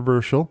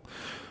controversial.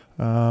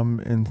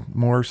 And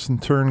Morris in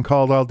turn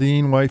called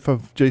Aldean, wife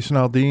of Jason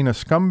Aldean, a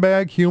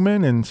scumbag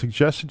human and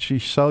suggested she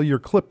sell your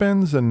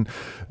clip-ins and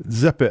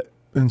zip it,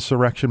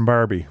 Insurrection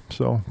Barbie.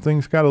 So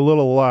things got a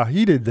little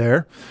heated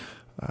there.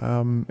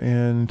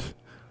 And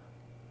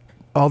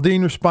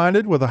Aldean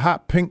responded with a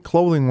hot pink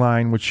clothing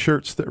line with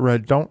shirts that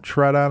read, "Don't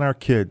tread on our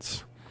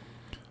kids."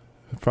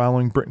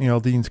 Following Brittany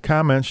Aldean's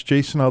comments,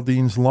 Jason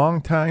Aldean's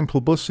longtime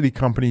publicity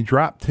company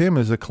dropped him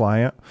as a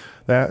client.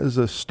 That is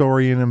a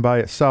story in and by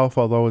itself,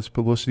 although his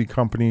publicity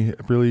company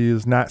really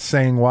is not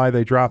saying why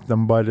they dropped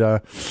him, but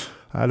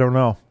I don't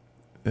know.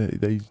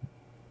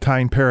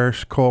 Tyne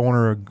Parrish,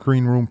 co-owner of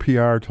Green Room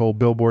PR, told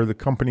Billboard the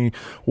company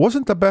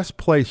wasn't the best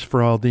place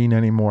for Aldean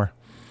anymore.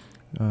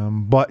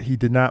 But he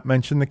did not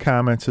mention the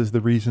comments as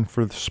the reason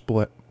for the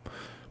split.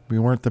 "We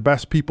weren't the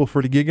best people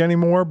for the gig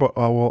anymore, but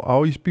I will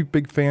always be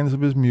big fans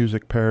of his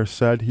music," Parrish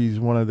said.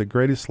 "He's one of the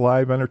greatest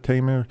live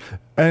entertainers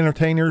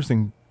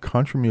in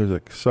country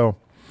music." So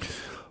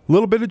a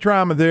little bit of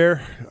drama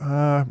there.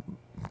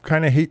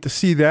 Kind of hate to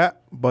see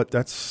that, but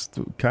that's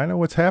kind of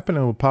what's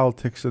happening with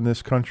politics in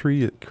this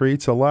country. It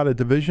creates a lot of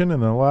division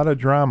and a lot of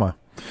drama.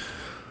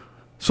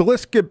 So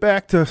let's get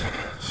back to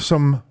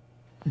some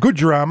good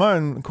drama,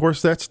 and of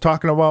course that's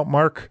talking about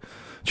Mark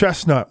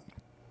Chesnutt.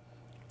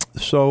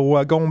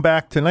 So going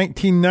back to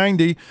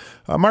 1990,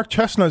 Mark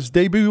Chesnutt's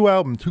debut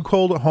album, Too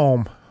Cold at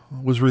Home,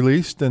 was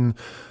released, and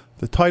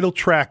the title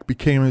track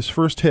became his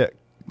first hit,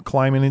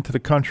 climbing into the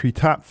country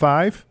top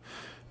 5.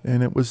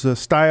 And it was a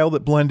style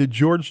that blended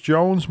George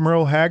Jones,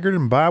 Merle Haggard,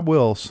 and Bob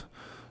Wills.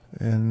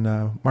 And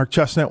Mark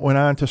Chesnutt went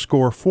on to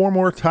score 4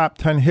 more top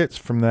 10 hits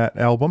from that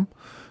album.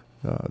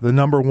 The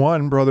number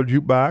 1, Brother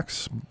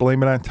Jukebox,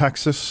 Blame It on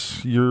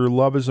Texas, Your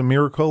Love is a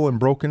Miracle, and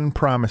Broken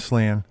Promised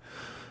Land.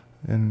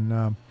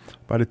 And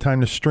by the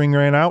time the string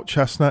ran out,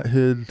 Chesnutt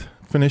had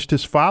finished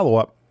his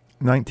follow-up,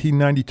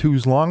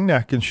 1992's Long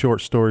Neck and Short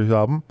Stories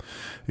album.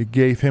 It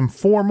gave him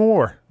 4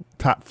 more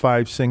top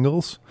 5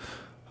 singles,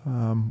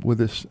 with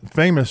his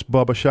famous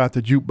Bubba Shot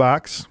the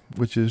Jukebox,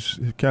 which is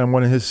kind of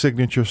one of his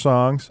signature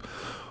songs.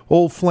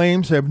 Old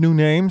Flames Have New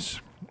Names.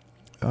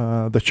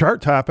 The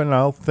chart-topping,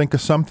 I'll Think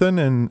of Something,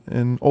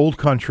 and Old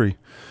Country.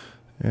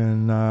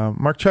 And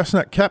Mark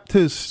Chesnutt kept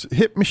his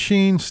hit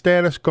machine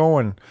status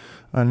going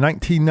on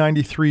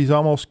 1993's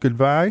Almost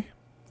Goodbye,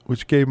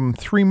 which gave him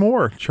 3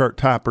 more chart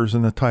toppers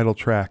in the title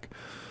track,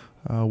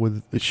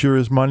 with It Sure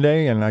Is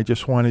Monday and I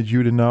Just Wanted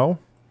You to Know.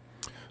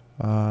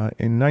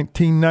 In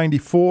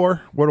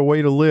 1994, What a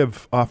Way to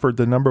Live offered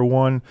the number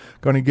 1,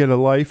 Gonna Get a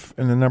Life,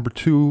 and the number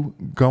 2,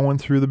 Going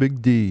Through the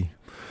Big D.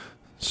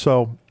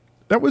 So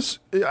that was,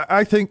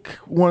 I think,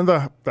 one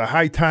of the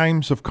high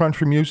times of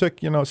country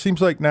music. You know, it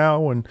seems like now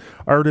when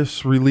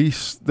artists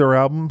release their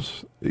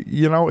albums,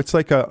 you know, it's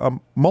like a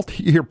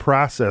multi-year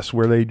process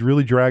where they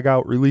really drag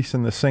out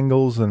releasing the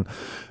singles, and,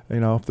 you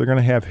know, if they're going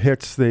to have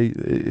hits,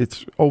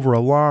 it's over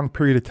a long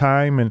period of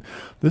time. And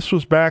this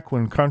was back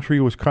when country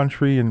was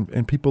country,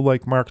 and people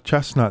like Mark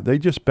Chesnutt, they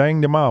just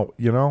banged him out,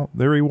 you know.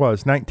 There he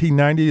was.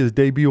 1990, his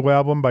debut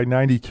album. By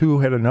 92,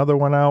 had another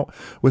one out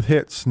with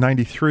hits.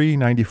 93,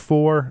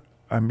 94.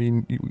 I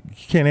mean, you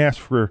can't ask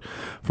for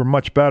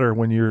much better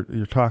when you're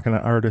talking to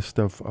an artist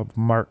of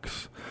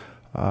Mark's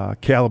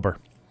caliber.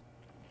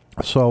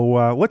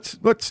 So let's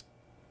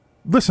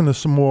listen to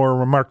some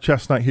more Mark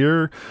Chesnutt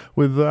here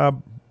with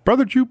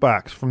Brother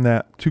Jukebox from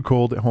that Too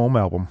Cold at Home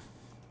album.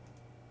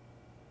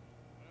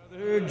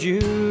 Brother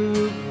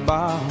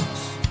Jukebox,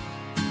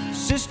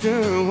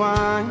 Sister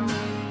Wine,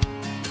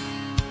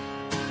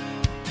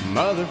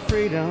 Mother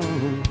Freedom,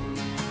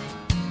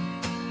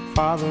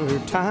 Father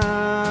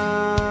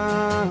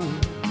Time.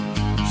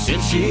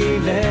 Since she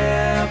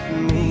left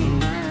me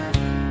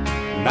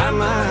by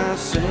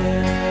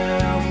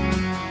myself,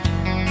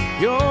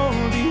 you're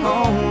the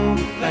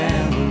only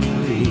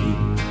family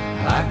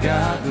I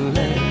got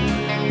left.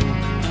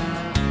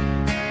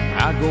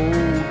 I go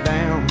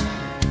down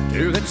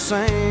to that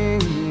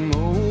same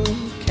old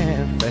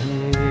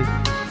cafe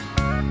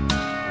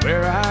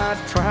where I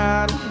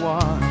try to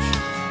wash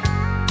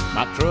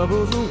my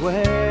troubles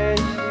away.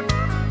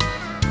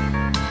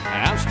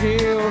 I'm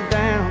still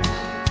down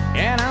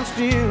and I'm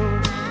still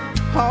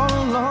all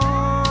alone,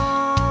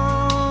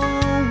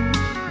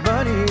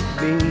 but it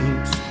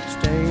beats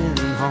staying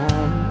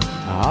home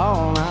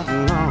all night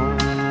long.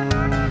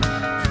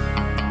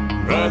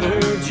 Brother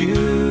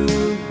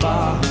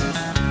Jukebox,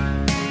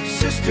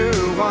 Sister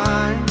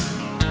Wine,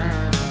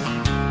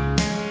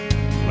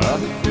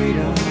 Mother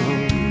Freedom,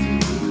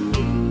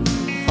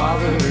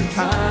 Father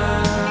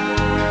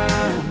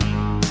Time.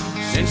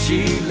 Since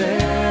she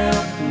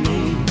left me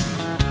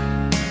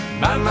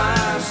by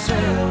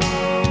myself.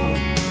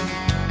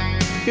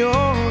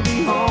 You're the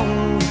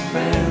only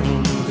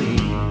family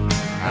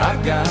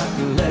I've got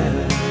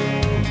left.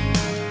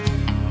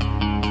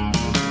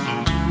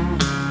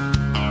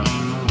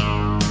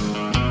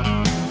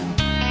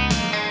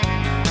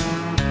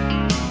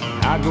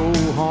 I go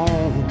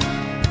home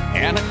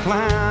and I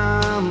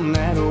climb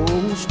that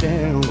old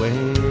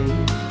stairway,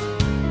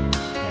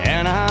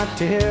 and I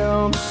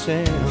tell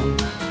myself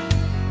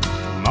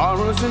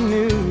tomorrow's a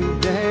new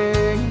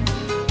day.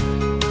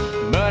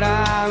 But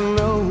I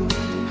know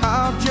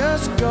I'll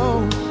just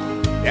go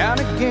down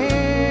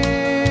again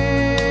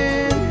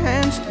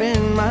and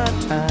spend my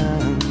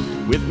time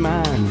with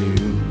my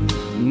new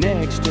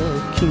next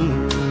of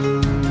kin.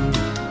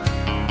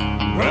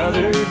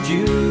 Brother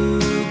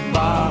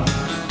Jukebox,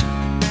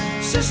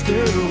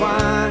 Sister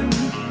Wine,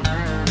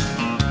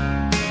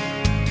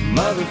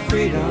 Mother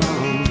Freedom,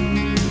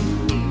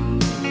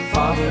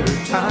 Father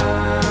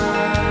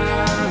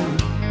Time.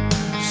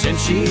 Since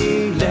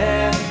she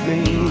left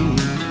me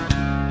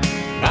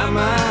by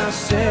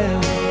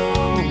myself,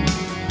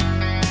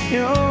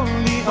 you're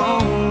the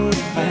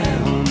only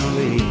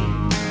family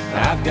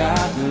I've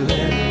got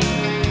left.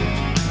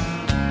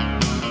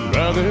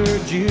 Brother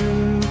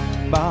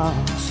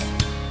Jukebox,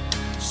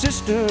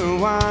 Sister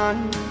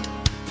Wine,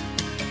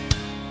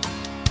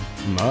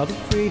 Mother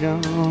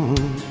Freedom,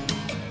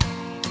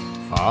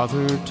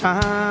 Father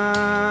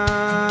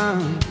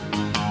Time.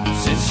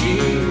 Since she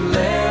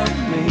left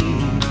me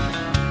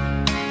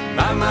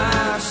by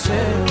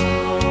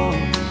myself,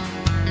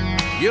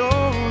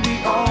 you're the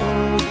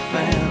only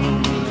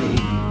family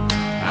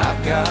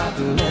I've got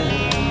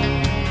left.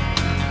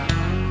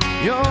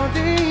 You're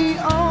the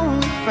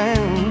only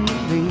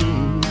family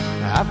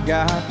I've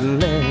got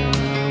left.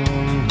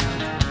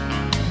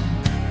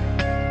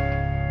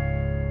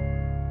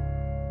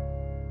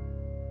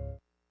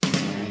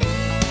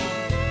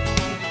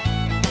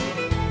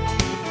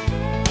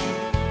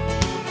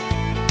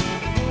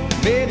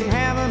 Been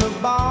having a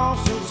ball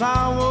since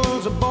I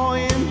was a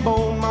boy in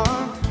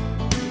Beaumont.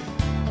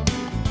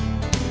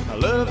 I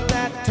love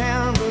that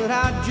town, but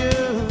I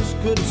just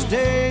couldn't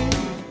stay.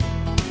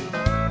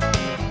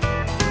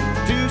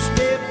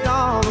 Two-stepped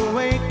all the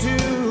way to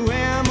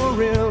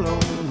Amarillo,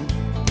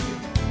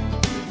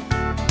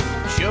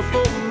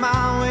 shuffled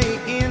my way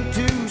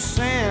into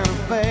Santa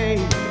Fe.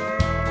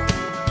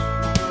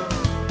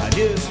 I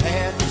just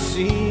had to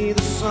see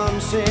the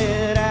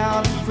sunset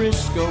out in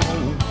Frisco.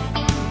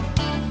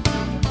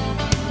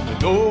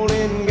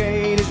 Golden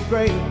Gate is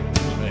great,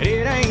 but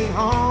it ain't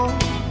home.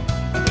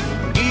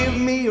 Give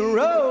me a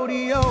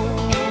rodeo,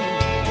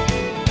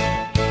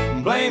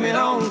 blame it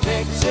on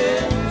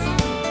Texas,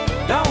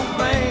 don't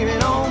blame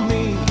it on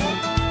me.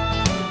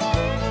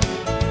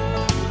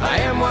 I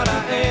am what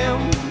I am,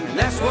 and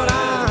that's what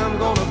I'm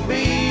gonna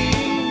be.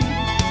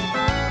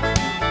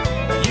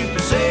 You can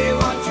say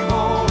what you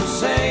wanna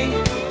say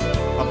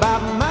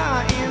about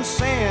my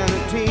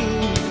insanity.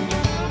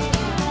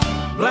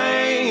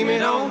 Blame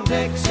it on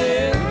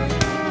Texas,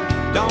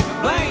 don't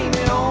blame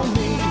it on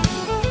me.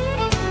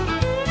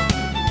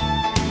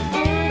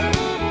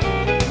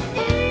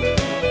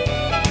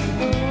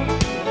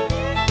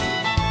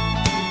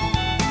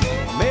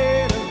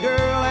 Met a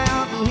girl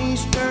out in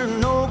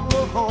eastern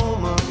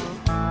Oklahoma.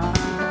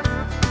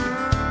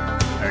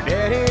 Her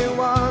daddy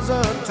was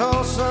a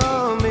Tulsa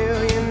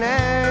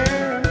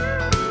millionaire.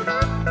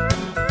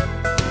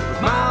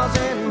 With miles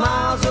and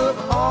miles of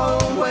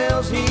oil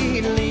wells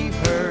he'd leave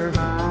her.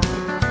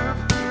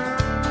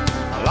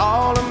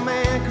 All a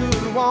man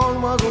could want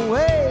was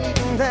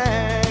waiting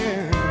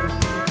there.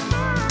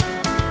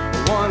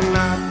 One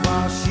night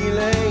while she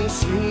lay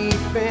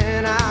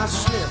sleeping, I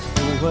slipped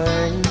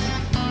away,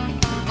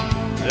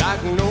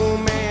 like no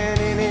man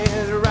in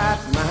his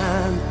right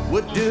mind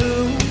would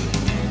do.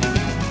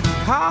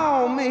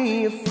 Call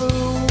me a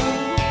fool,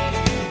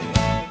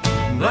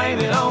 blame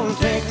it on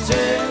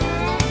Texas,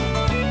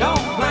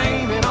 don't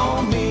blame it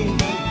on me.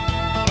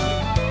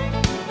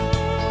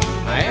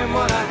 I am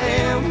what I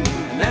am,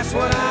 that's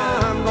what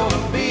I'm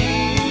gonna be.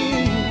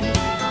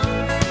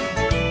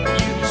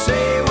 You can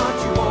say what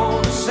you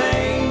want to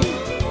say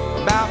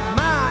about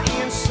my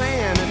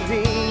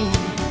insanity.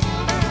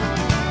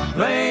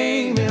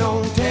 Blame it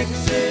on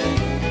Texas,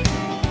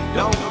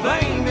 don't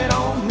blame it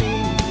on me.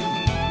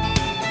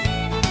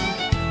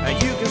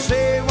 You can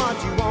say what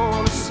you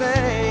want to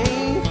say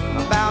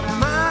about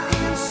my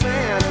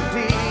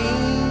insanity.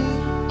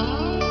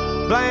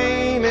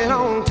 Blame it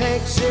on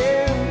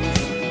Texas,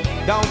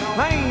 don't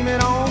blame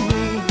it on me.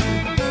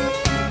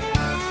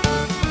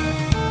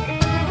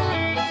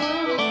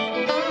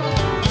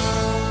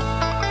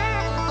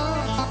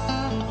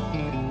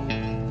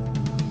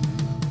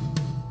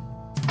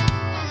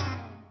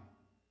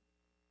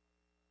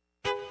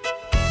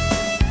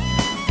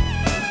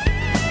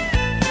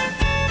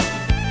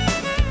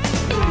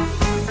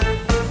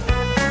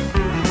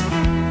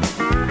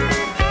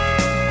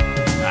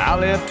 I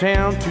left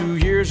town 2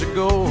 years years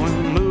ago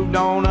and moved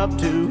on up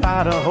to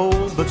Idaho,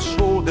 but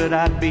swore that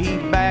I'd be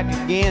back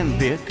again,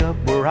 pick up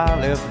where I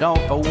left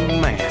off. Old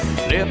man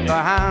left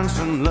behind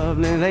some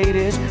lovely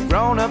ladies,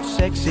 grown-up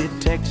sexy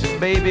Texas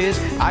babies.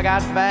 I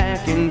got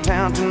back in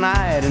town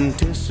tonight,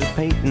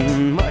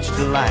 anticipating much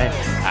delight.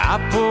 I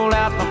pulled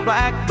out my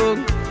black book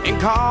and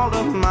called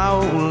up my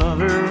old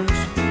lovers.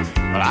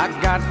 Well, I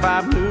got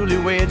 5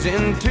 newlyweds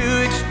and 2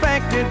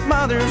 expected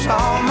mothers.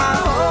 All my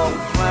old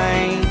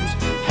flames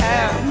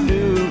have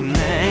new names.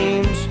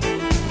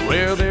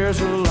 Well,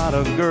 there's a lot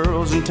of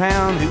girls in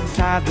town who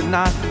tied the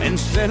knot and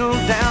settled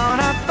down.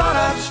 I thought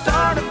I'd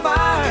start a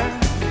fire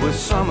with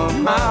some of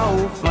my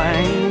old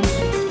flames,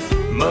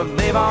 but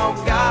they've all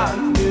got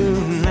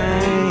new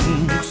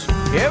names.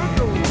 Here we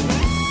go.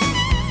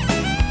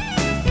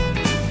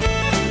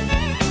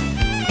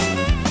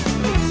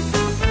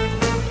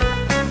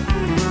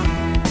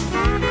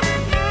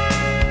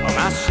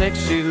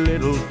 Sexy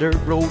little dirt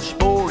road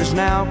sport is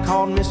now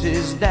called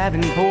Mrs.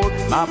 Davenport.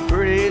 My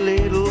pretty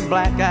little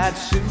black-eyed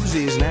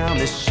Susie's now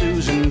Miss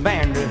Susan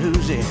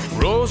Vanderhoosie.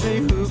 Rosie,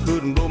 who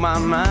couldn't blow my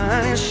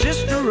mind, is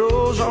Sister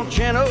Rose on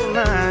Channel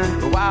 9.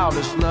 The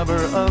wildest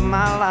lover of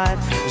my life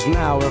is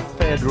now a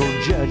federal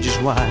judge's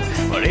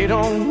wife. But they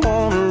don't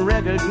want to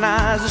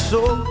recognize a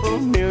so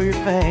familiar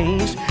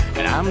face,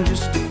 and I'm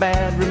just a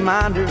bad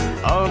reminder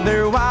of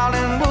their wild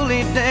and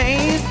woolly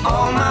days.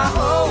 All my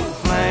old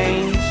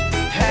flames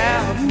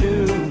have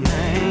new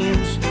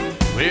names.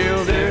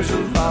 Well, there's a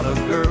lot of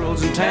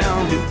girls in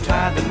town who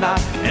tied the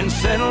knot and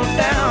settled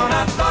down.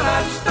 I thought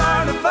I'd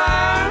start a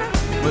fire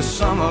with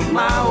some of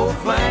my old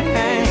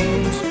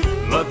flames,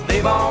 but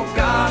they've all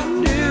got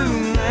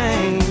new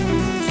names.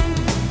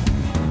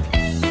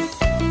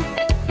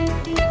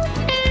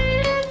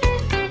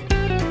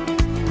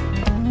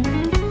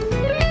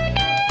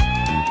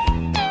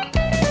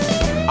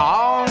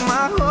 All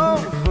my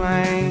old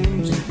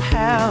flames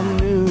have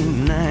new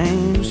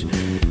names.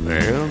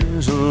 Well,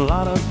 there's a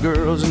lot of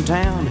girls in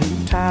town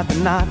who tied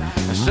the knot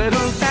and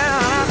settled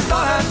down. I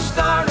thought I'd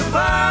start a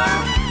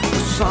fire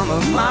with some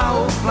of my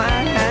old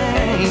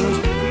flames,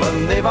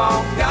 but they've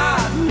all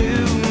got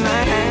new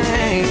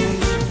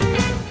names.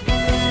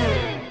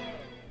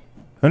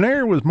 And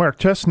there was Mark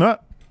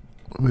Chestnut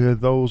with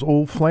those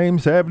Old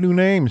Flames Have New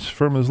Names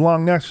from his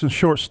Long Necks and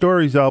Short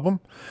Stories album.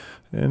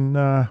 And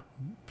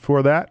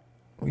before that,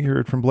 we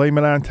heard from Blame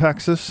It On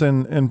Texas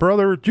and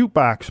Brother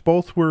Jukebox.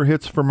 Both were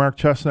hits for Mark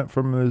Chestnut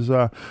from his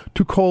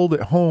Too Cold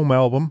at Home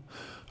album.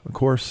 Of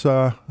course,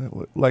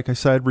 like I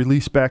said,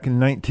 released back in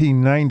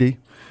 1990.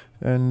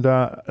 And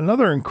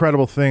another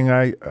incredible thing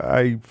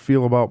I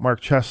feel about Mark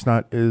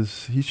Chestnut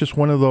is he's just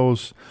one of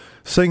those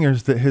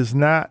singers that has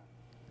not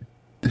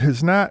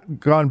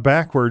gone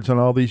backwards in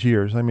all these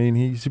years. I mean,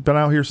 he's been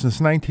out here since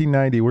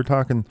 1990. We're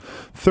talking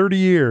 30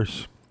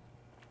 years.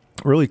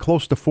 Really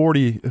close to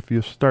 40 if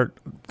you start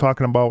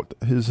talking about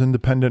his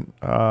independent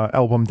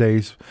album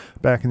days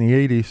back in the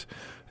 80s.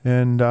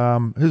 And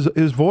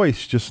his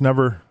voice just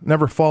never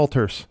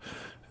falters.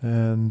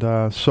 And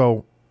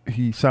so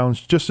he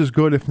sounds just as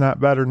good, if not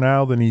better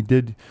now than he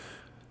did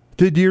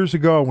years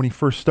ago when he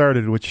first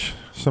started, which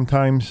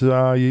sometimes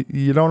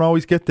you don't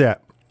always get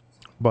that.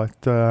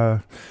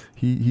 But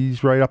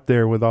he's right up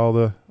there with all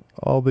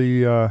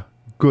the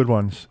good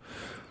ones.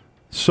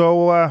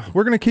 So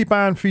we're going to keep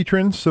on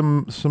featuring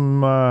some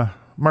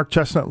Mark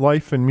Chestnut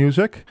life and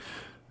music.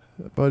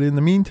 But in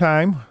the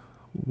meantime,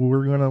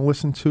 we're going to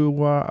listen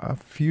to a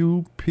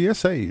few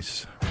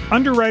PSAs.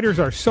 Underwriters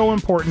are so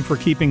important for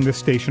keeping this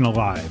station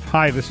alive.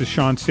 Hi, this is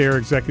Sean Sayre,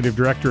 Executive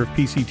Director of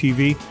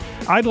PCTV.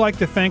 I'd like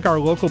to thank our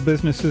local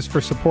businesses for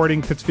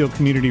supporting Pittsfield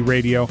Community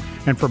Radio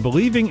and for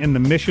believing in the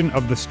mission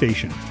of the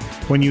station.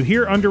 When you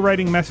hear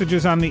underwriting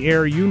messages on the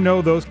air, you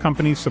know those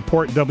companies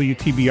support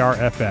WTBR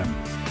FM.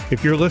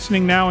 If you're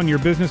listening now and your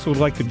business would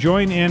like to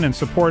join in and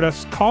support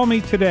us, call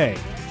me today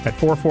at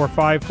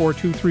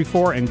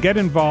 445-4234 and get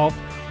involved,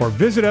 or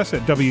visit us at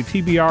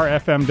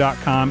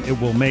WTBRFM.com. It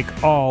will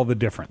make all the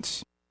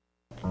difference.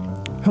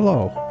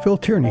 Hello, Phil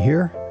Tierney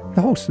here,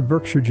 the host of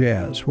Berkshire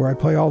Jazz, where I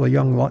play all the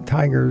young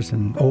tigers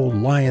and old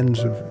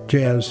lions of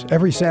jazz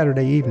every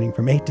Saturday evening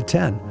from 8 to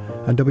 10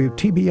 on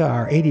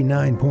WTBR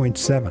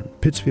 89.7,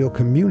 Pittsfield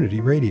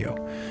Community Radio.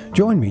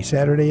 Join me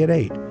Saturday at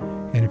 8.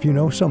 And if you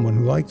know someone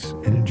who likes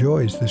and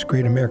enjoys this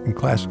great American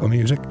classical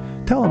music,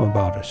 tell them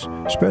about us.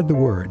 Spread the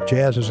word.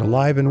 Jazz is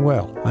alive and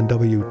well on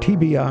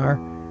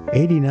WTBR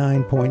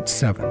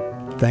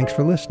 89.7. Thanks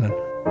for listening.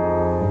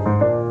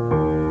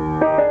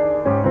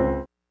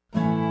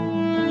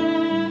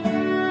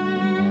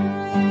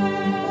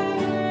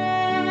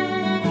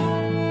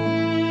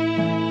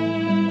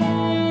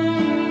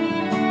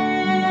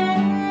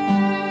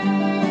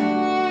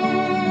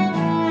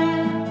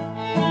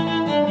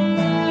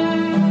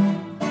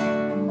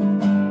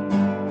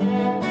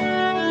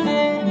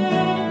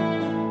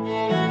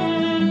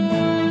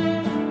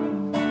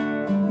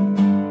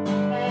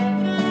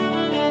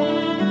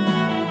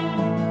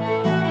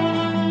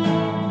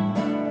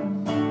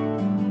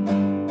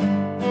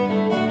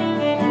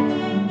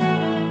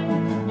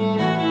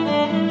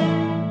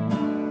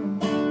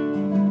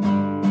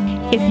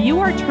 If you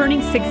are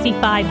turning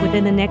 65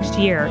 within the next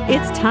year,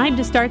 it's time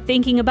to start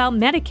thinking about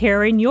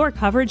Medicare and your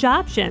coverage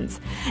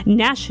options.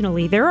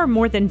 Nationally, there are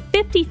more than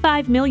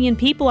 55 million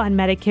people on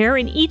Medicare,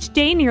 and each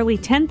day nearly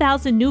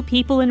 10,000 new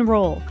people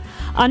enroll.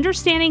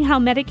 Understanding how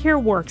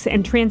Medicare works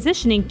and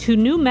transitioning to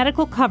new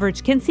medical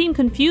coverage can seem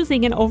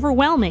confusing and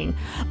overwhelming,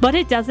 but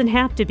it doesn't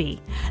have to be.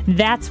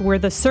 That's where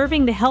the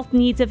Serving the Health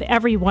Needs of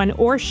Everyone,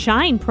 or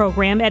SHINE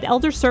program at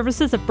Elder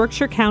Services of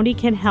Berkshire County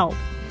can help.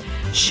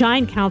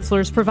 SHINE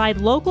counselors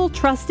provide local,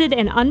 trusted,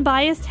 and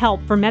unbiased help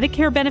for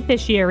Medicare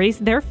beneficiaries,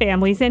 their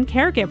families, and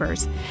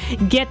caregivers.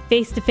 Get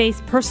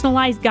face-to-face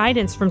personalized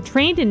guidance from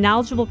trained and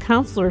knowledgeable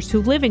counselors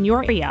who live in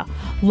your area.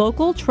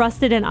 Local,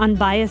 trusted, and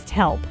unbiased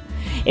help.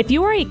 If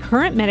you are a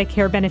current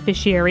Medicare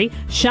beneficiary,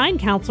 SHINE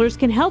counselors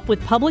can help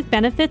with public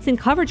benefits and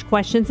coverage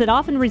questions that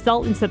often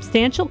result in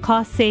substantial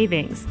cost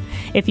savings.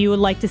 If you would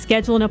like to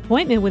schedule an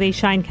appointment with a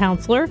SHINE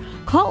counselor,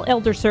 call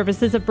Elder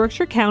Services of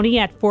Berkshire County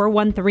at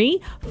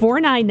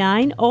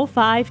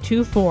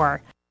 413-499-0524.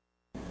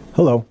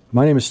 Hello,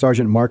 my name is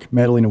Sergeant Mark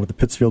Madalena with the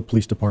Pittsfield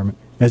Police Department.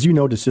 As you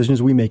know,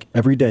 decisions we make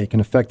every day can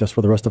affect us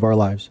for the rest of our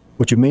lives.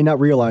 What you may not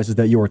realize is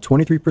that you are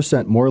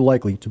 23% more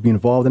likely to be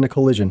involved in a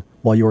collision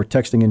while you are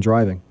texting and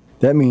driving.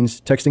 That means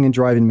texting and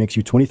driving makes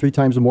you 23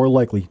 times more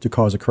likely to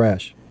cause a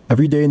crash.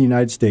 Every day in the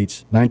United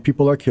States, 9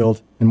 people are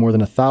killed and more than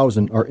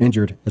 1,000 are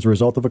injured as a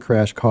result of a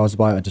crash caused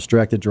by a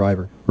distracted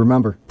driver.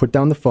 Remember, put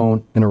down the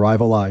phone and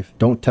arrive alive.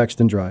 Don't text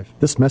and drive.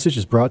 This message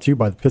is brought to you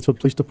by the Pittsfield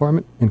Police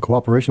Department in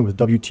cooperation with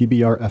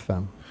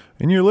WTBR-FM.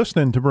 And you're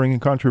listening to Bringing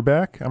Country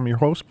Back. I'm your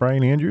host,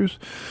 Brian Andrews.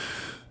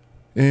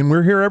 And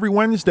we're here every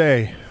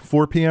Wednesday,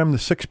 4 p.m. to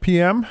 6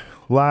 p.m.,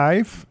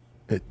 live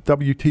at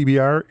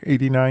WTBR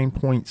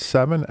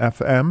 89.7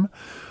 FM,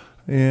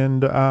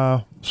 and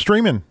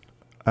streaming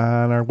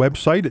on our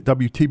website at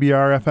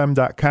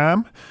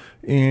WTBRFM.com.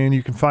 And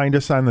you can find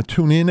us on the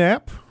TuneIn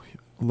app.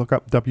 Look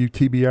up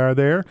WTBR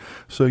there.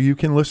 So you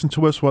can listen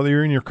to us whether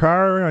you're in your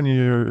car, on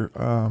your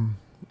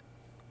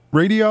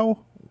radio,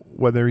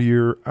 whether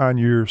you're on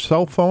your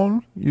cell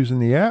phone using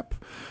the app.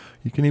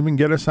 You can even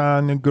get us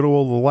on good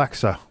old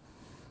Alexa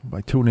by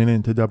tuning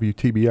into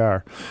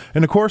WTBR.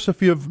 And, of course,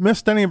 if you've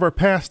missed any of our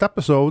past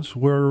episodes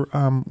where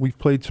we've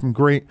played some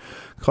great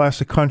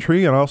classic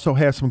country and also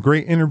had some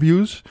great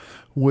interviews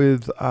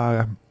with,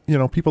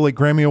 people like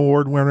Grammy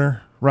Award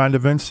winner Rhonda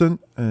Vincent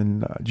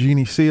and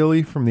Jeannie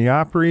Seely from the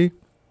Opry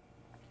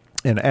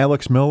and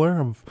Alex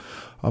Miller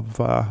of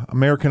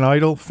American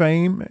Idol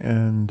fame.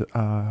 And,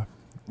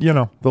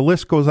 the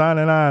list goes on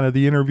of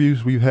the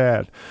interviews we've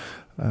had.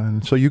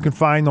 And so you can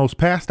find those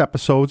past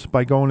episodes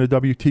by going to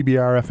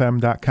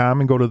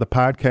WTBRFM.com and go to the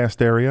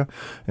podcast area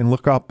and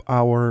look up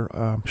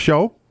our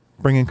show,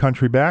 Bringing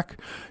Country Back.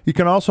 You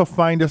can also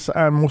find us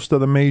on most of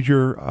the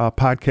major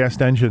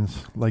podcast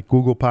engines like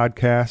Google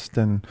Podcast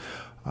and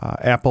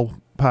Apple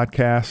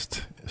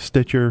Podcast,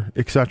 Stitcher,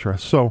 etc.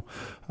 So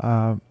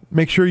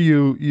make sure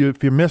you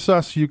if you miss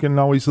us, you can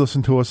always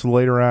listen to us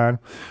later on.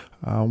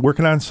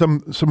 Working on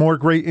some more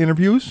great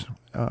interviews.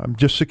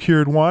 Just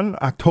secured one,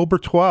 October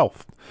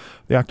 12th.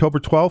 The October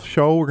 12th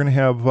show, we're going to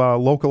have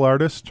local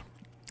artist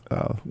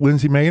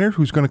Lindsay Maynard,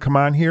 who's going to come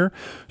on here.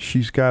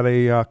 She's got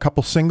a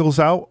couple singles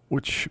out,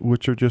 which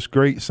are just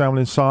great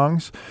sounding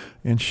songs,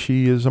 and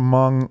she is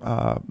among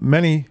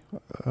many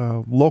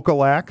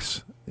local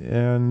acts,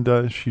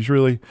 and she's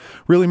really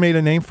made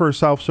a name for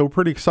herself. So we're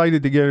pretty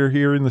excited to get her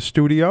here in the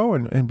studio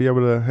and be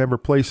able to have her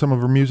play some of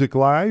her music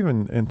live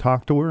and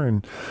talk to her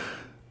and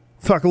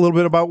talk a little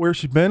bit about where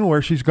she's been,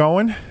 where she's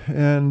going,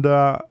 and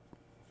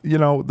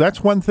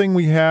that's one thing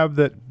we have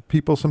that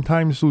people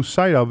sometimes lose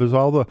sight of is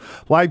all the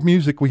live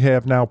music we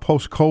have now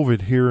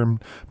post-COVID here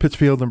in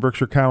Pittsfield and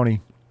Berkshire County.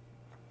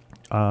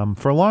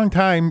 For a long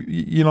time,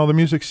 the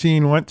music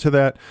scene went to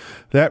that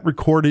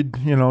recorded,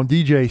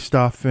 DJ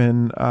stuff,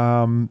 and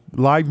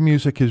live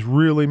music has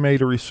really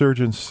made a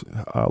resurgence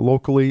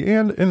locally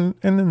and in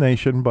the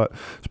nation, but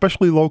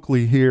especially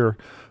locally here.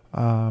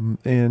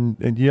 And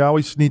you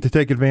always need to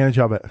take advantage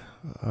of it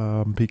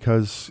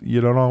because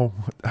you don't know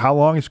how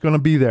long it's going to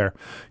be there.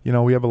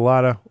 We have a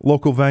lot of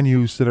local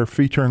venues that are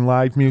featuring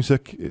live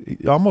music.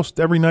 Almost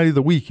every night of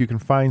the week you can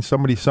find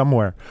somebody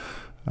somewhere.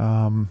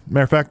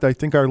 Matter of fact, I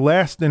think our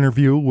last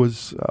interview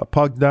was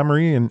Pug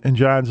Demery and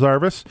John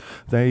Zarvis.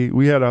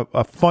 We had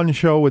a fun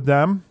show with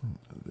them,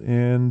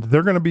 and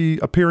they're going to be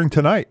appearing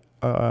tonight,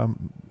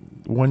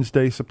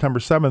 Wednesday, September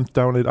 7th,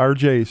 down at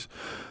RJ's.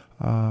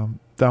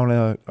 Down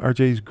at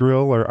RJ's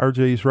Grill or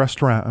RJ's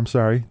Restaurant,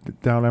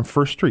 down on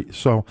First Street.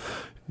 So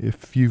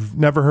if you've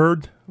never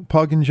heard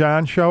Pug and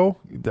John show,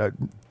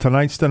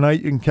 tonight's the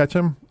night you can catch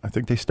them. I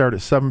think they start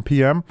at 7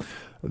 p.m.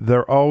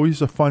 They're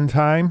always a fun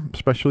time,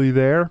 especially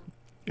there.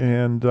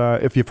 And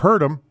if you've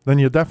heard them, then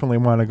you definitely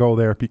want to go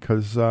there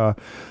because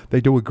they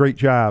do a great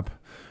job.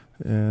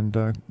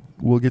 And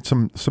we'll get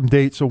some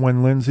dates of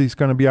when Lindsay's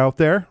going to be out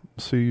there.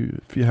 So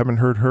if you haven't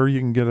heard her, you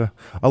can get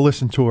a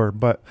listen to her.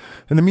 But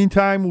in the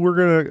meantime, we're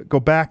going to go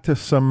back to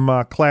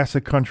some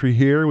classic country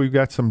here. We've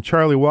got some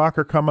Charlie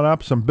Walker coming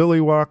up, some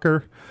Billy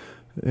Walker.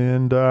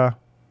 And right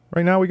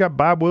now we got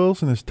Bob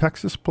Wills and his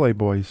Texas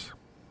Playboys.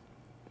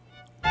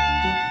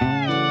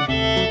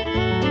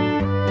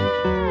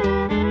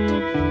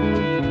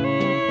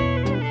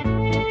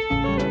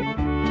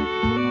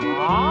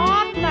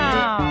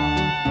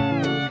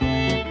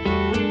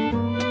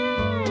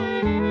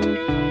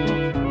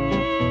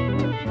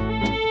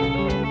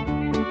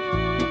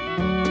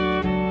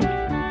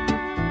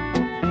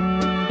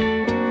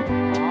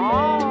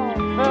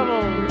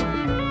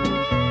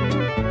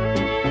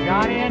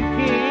 Johnny and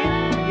Keith,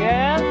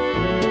 yes?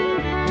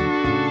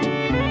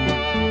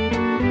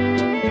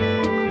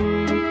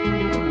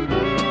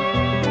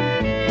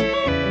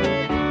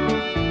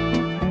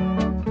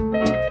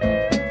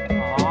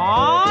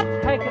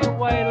 Take it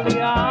away,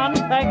 Leon.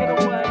 Take it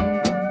away.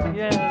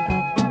 Yes.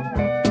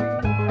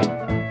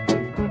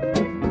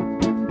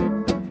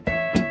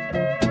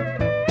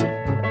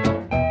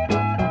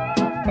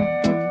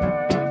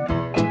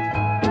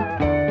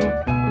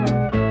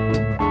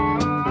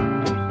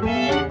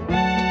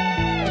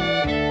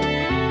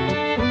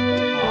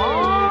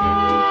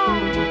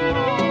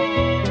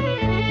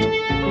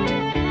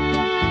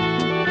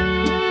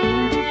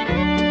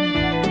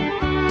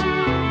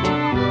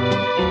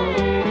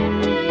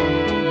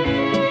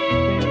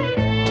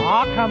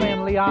 Come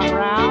in, Leon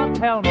Brown.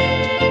 Tell me.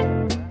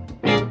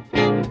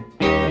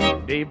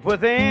 Deep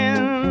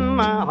within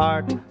my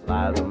heart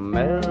lies a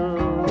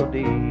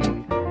melody,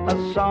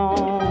 a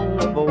song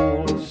of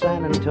old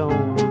San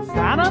Antone.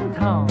 San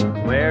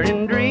Antone. Where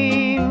in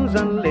dreams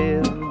I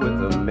live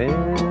with a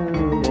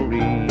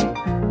memory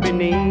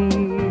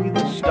beneath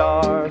the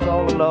stars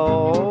all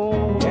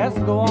alone. Yes,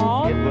 go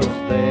on. It was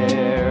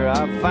there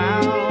I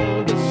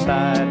found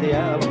beside the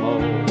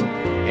Alamo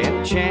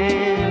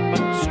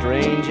enchantment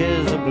strange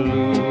as a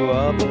blue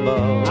up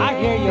above. I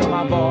hear you,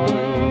 my boy.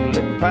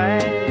 Moonlit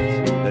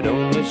paths that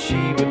only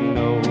she would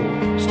know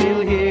still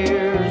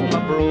hears my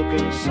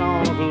broken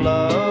song of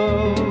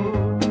love.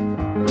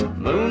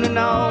 Moon in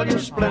all your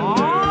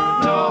splendor,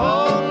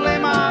 only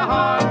my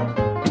heart.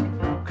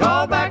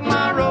 Call back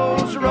my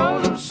rose,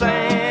 rose of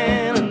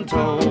San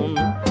Antone.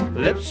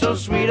 Lips so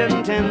sweet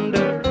and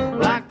tender,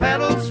 like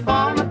petals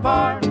falling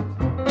apart.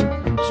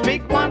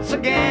 Speak once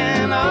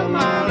again of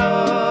my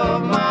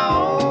love, my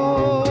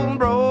own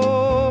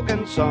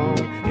broken song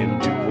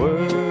into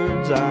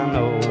words I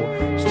know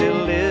still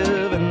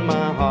live in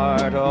my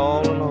heart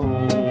all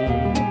alone.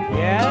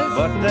 Yes.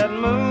 But that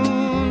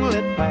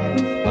moonlit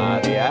path by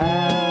the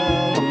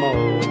Alamo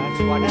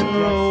and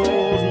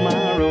rose,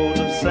 my rose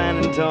of San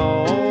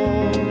Antone.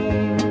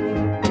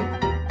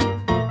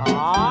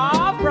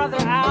 Ah, Brother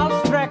Al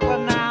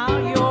Strickland now,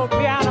 you old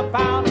piano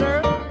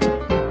pounder.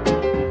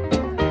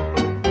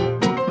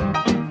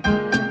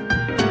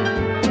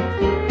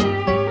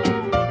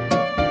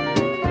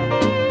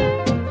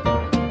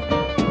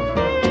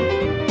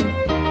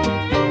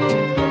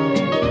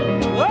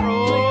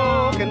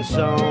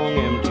 Song,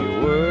 empty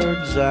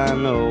words I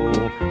know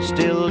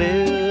still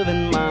live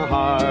in my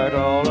heart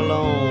all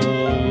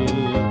alone.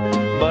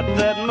 But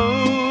that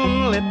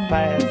moonlit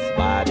path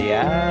by the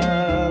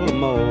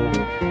Alamo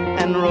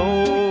and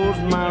rose,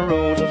 my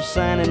rose of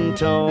San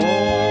Antone.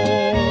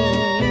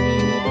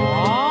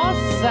 Oh,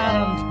 San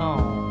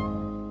Antone.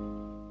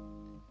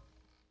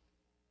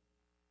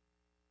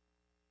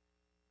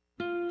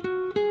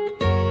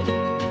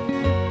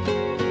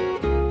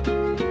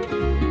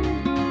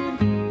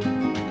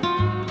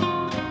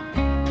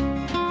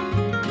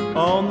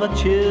 On the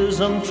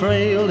Chisholm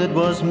Trail it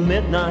was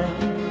midnight.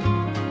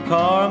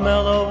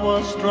 Carmela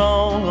was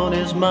strong on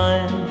his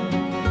mind.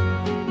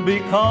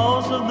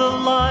 Because of the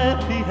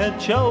life he had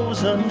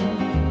chosen,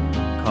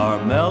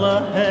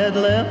 Carmela had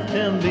left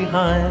him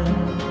behind.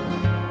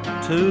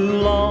 Too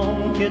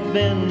long he'd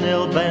been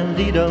El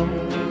Bandito.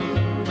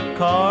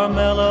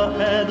 Carmela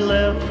had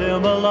left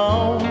him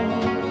alone.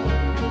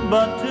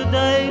 But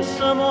today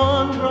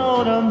someone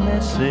brought a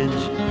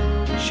message.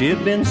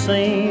 She'd been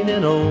seen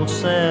in old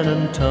San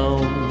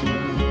Antone.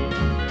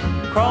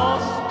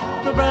 Cross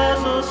the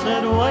Brazos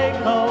at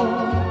Waco,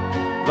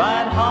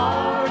 ride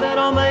hard and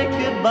I'll make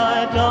it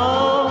by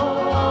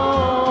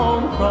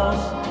dawn.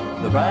 Cross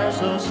the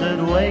Brazos at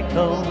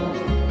Waco,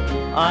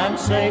 I'm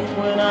safe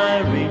when I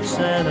reach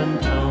San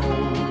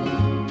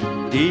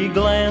Antone. He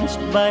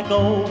glanced back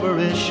over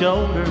his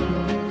shoulder.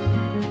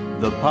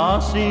 The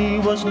posse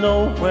was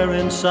nowhere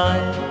in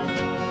sight.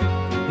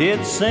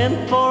 He'd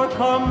sent for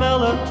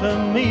Carmela to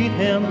meet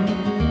him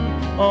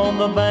on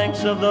the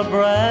banks of the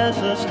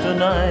Brazos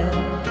tonight.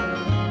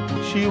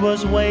 She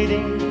was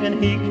waiting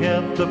and he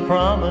kept the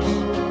promise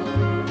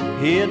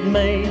he had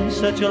made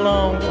such a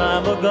long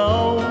time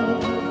ago.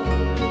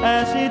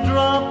 As he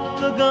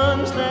dropped the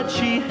guns that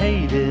she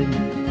hated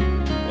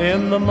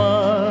in the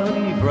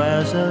muddy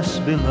Brazos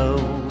below.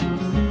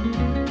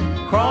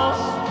 Cross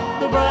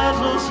the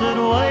Brazos at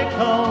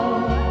Waco,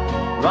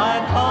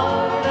 ride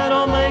hard and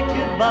I'll make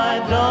it by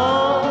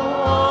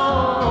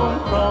dawn.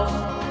 Cross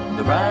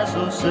the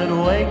Brazos at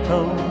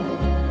Waco,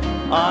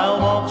 I'll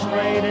walk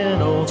straight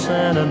in old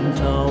San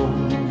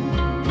Antone.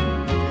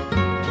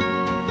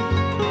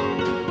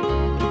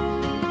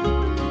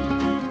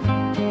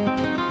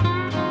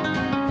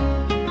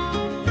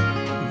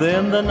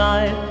 Then the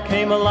night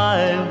came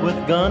alive with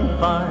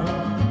gunfire.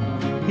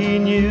 He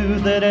knew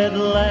that at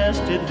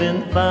last it'd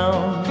been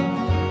found.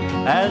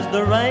 As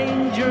the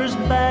ranger's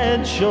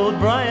badge showed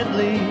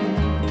brightly,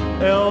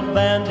 El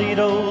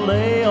Bandito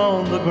lay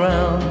on the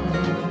ground.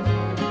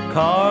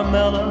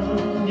 Carmela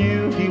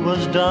knew he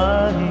was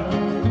dying,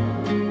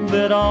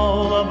 that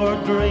all of her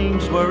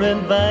dreams were in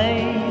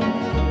vain.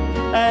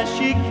 As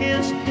she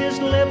kissed his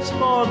lips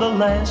for the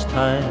last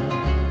time,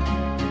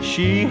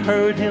 she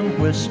heard him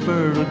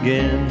whisper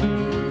again,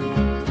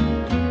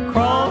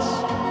 cross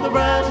the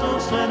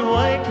Brazos and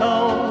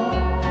Waco,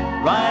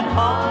 ride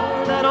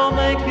hard and I'll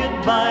make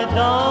it by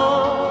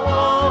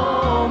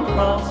dawn.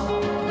 Cross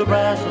the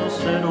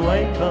Brazos and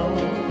Waco,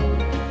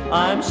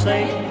 I'm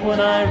safe when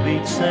I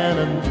reach San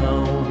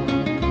Antone.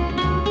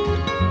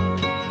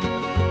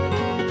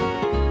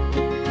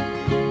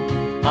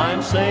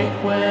 I'm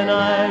safe when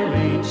I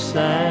reach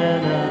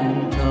San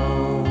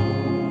Antone.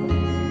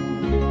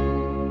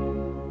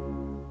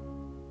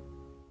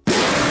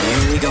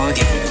 Here we go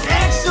again.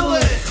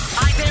 Excellent!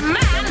 I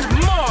demand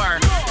more!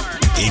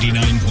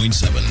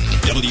 89.7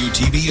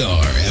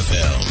 WTBR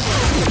FM.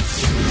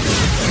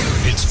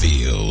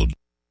 Pittsfield.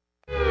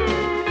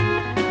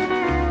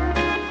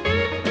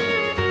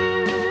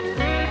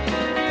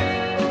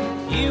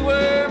 You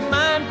were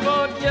mine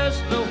for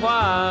just a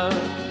while.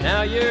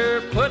 Now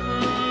you're putting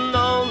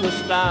on the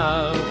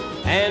style,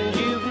 and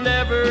you've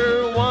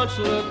never once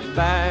looked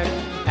back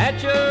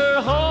at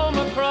your home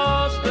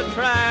across the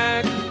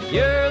track.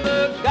 You're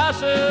the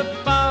gossip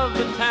of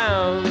the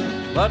town,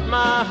 but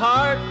my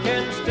heart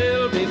can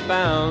still be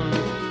found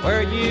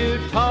where you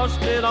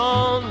tossed it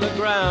on the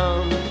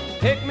ground.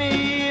 Pick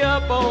me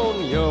up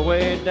on your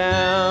way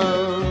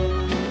down.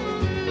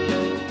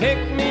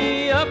 Pick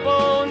me up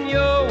on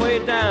your way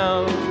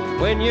down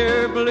when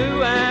you're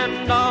blue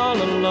and all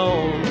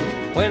alone.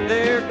 When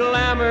their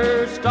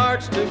glamour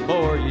starts to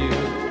bore you,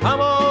 come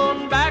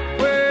on back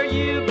where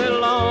you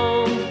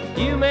belong.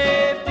 You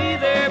may be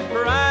their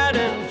pride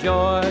and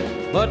joy,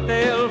 but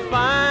they'll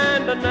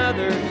find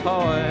another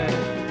toy.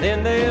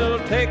 Then they'll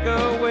take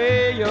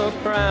away your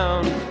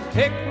crown.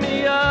 Pick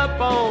me up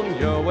on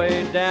your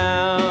way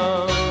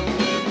down.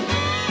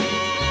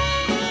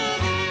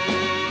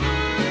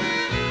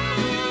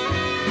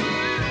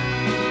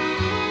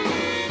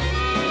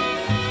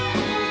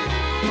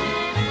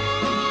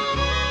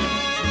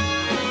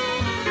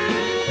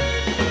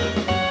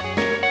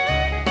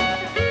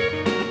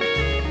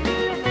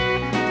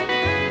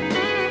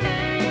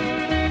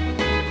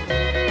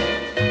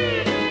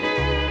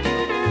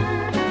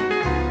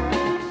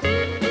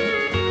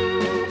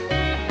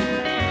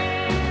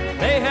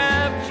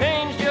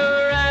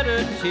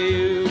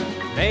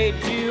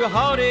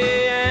 Haughty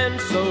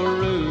and so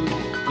rude,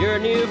 your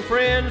new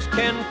friends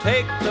can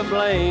take the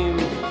blame.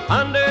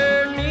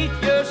 Underneath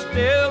you're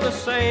still the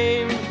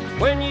same.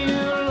 When you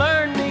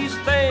learn these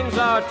things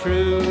are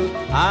true,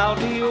 I'll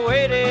be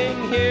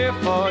waiting here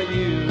for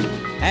you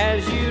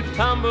as you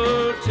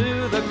tumble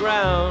to the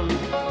ground.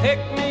 Pick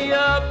me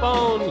up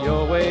on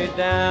your way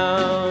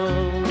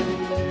down.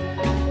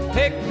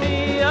 Pick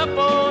me up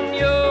on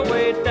your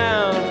way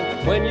down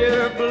when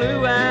you're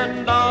blue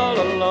and all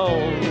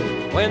alone.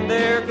 When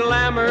their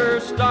glamour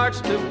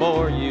starts to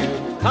bore you,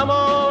 come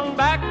on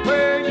back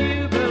where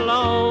you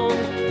belong.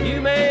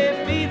 You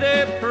may be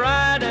their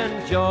pride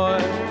and joy,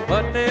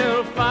 but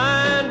they'll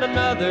find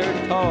another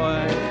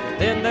toy.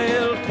 Then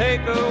they'll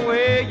take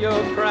away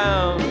your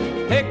crown.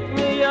 Pick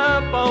me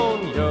up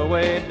on your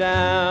way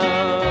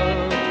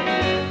down.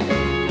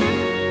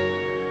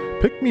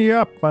 Pick me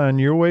up on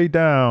your way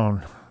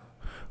down.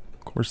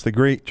 Of course, the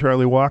great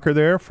Charlie Walker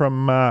there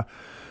from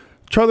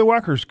Charlie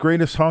Walker's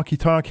greatest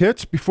honky-tonk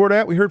hits. Before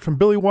that, we heard from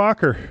Billy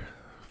Walker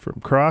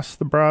from Cross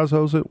the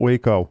Brazos at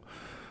Waco.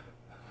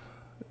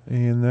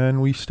 And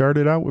then we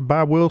started out with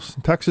Bob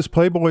Wilson, Texas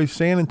Playboy's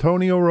San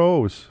Antonio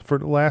Rose for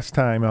the Last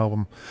Time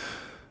album.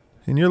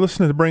 And you're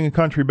listening to Bringing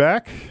Country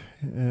Back.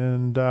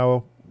 And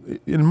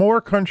in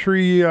more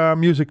country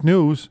music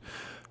news,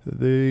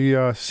 the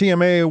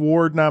CMA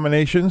Award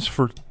nominations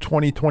for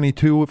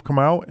 2022 have come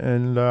out,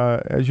 and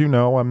as you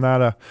know, I'm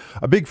not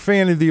a big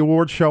fan of the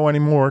award show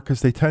anymore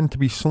because they tend to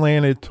be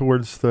slanted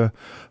towards the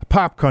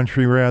pop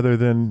country rather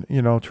than,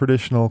 you know,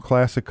 traditional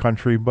classic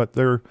country. But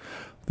there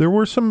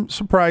were some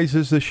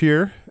surprises this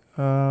year,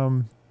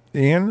 and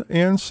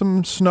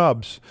some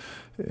snubs,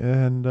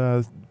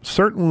 and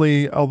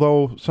certainly,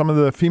 although some of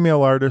the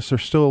female artists are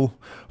still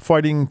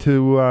fighting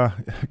to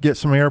get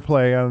some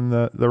airplay on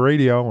the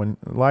radio and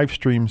live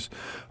streams,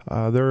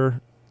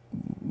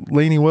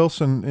 Lainey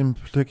Wilson in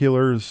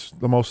particular is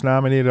the most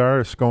nominated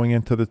artist going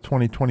into the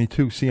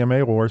 2022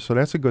 CMA Awards, so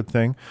that's a good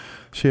thing.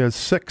 She has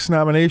 6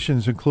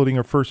 nominations, including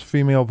her first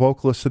Female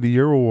Vocalist of the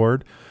Year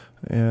award,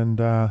 and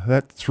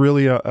that's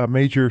really a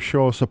major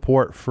show of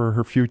support for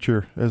her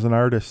future as an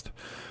artist.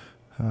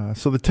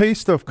 So the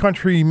Taste of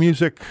Country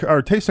Music,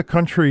 or Taste of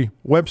Country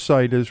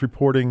website is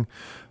reporting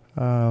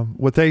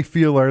what they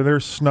feel are their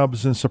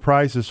snubs and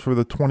surprises for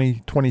the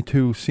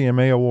 2022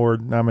 CMA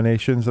Award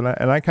nominations, and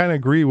I kind of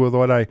agree with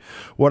what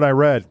I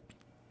read.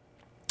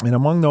 And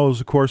among those,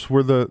 of course,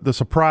 were the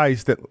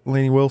surprise that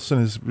Lainey Wilson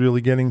is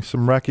really getting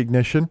some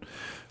recognition.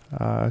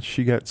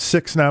 She got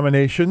 6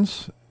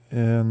 nominations,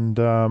 and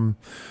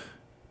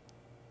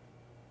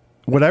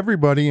what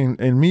everybody,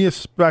 and me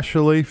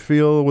especially,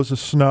 feel was a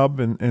snub,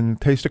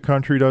 and Taste of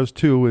Country does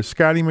too, is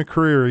Scotty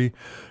McCreery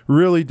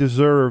really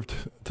deserved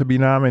to be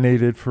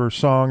nominated for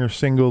Song or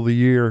Single of the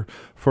Year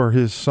for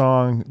his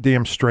song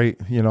Damn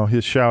Straight,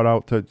 his shout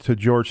out to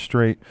George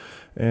Strait.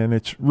 And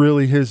it's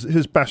really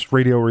his best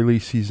radio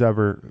release he's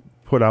ever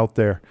put out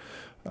there.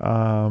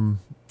 And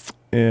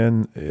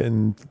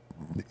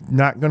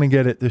not going to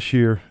get it this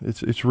year.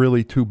 It's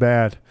really too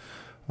bad.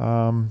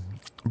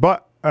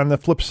 But on the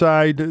flip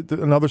side,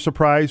 another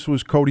surprise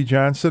was Cody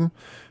Johnson.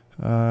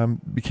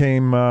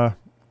 Became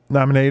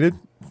nominated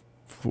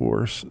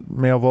for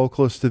Male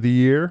Vocalist of the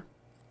Year.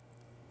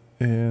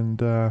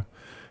 And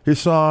his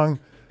song,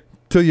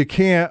 Till You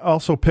Can't,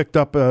 also picked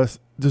up a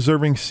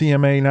deserving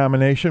CMA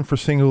nomination for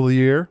Single of the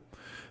Year.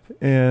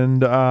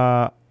 And,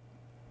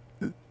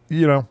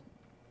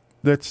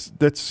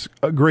 that's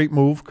a great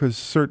move, because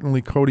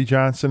certainly Cody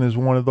Johnson is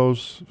one of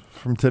those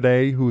from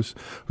today who's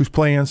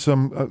playing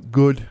some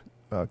good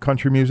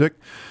country music.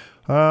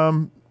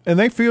 And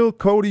they feel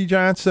Cody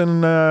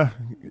Johnson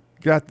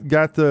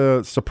got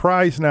the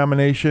surprise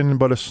nomination,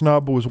 but a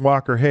snub was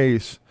Walker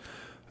Hayes.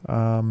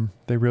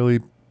 They really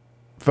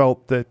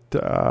felt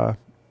that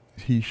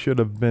he should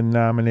have been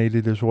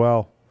nominated as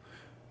well.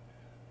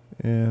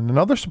 And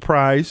another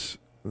surprise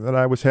that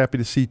I was happy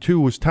to see too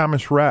was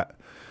Thomas Rhett.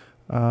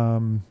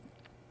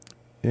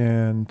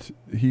 And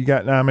he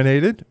got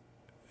nominated,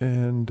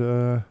 and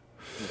I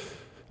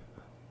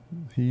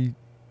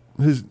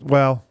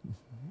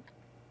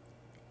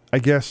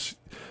guess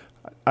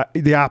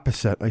the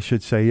opposite, I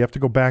should say. You have to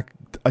go back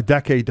a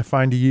decade to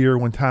find a year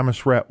when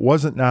Thomas Rhett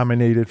wasn't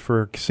nominated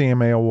for a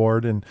CMA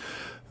award, and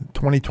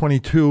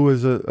 2022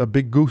 is a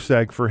big goose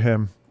egg for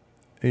him,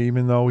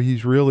 even though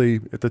he's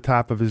really at the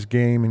top of his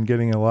game and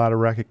getting a lot of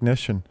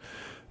recognition.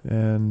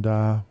 And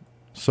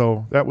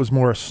so that was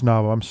more a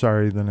snub, I'm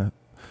sorry,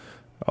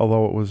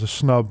 although it was a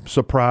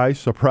surprise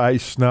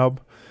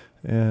snub.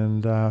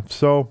 And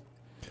so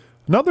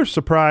another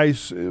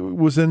surprise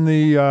was in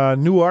the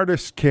new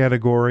artist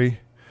category,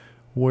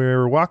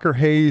 where Walker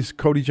Hayes,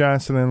 Cody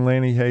Johnson, and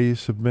Lanny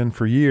Hayes have been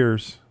for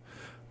years.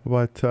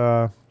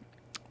 But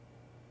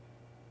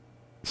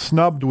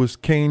snubbed was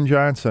Kane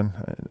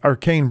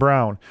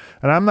Brown.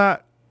 And I'm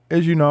not,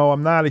 as you know,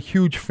 I'm not a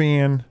huge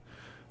fan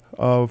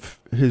of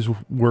his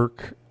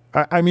work.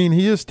 I mean,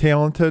 he is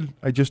talented.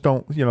 I just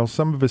don't,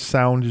 some of his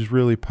sound is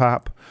really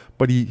pop,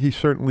 but he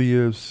certainly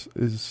is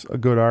a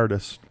good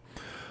artist.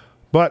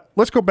 But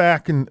let's go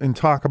back and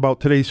talk about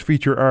today's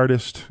feature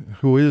artist,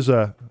 who is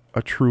a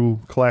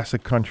true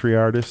classic country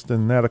artist,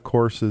 and that, of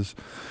course, is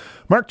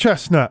Mark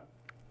Chesnutt.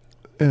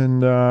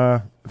 And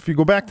if you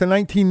go back to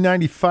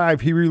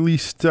 1995, he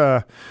released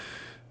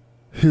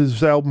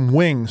his album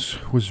Wings,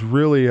 was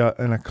really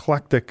an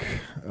eclectic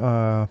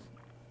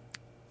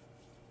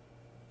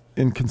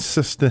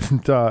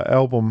inconsistent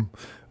album,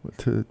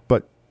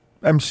 but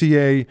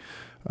MCA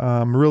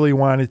really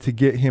wanted to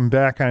get him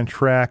back on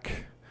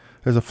track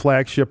as a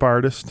flagship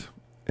artist,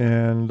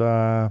 and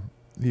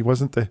he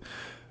wasn't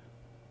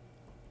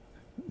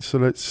so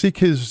to seek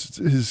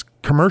his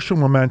commercial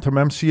momentum,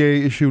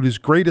 MCA issued his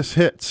greatest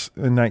hits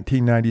in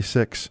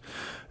 1996,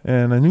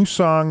 and a new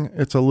song,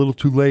 It's a Little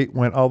Too Late,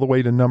 went all the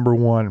way to number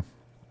 1.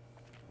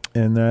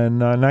 And then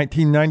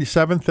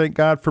 1997, Thank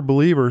God for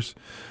Believers,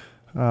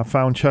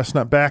 found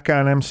Chesnutt back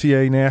on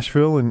MCA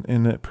Nashville,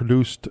 and it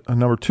produced a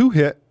number 2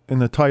 hit in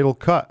the title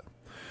cut.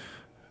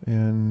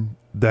 And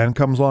then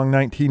comes along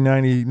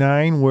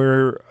 1999,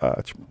 where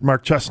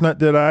Mark Chesnutt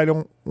did I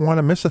Don't Want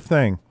to Miss a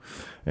Thing.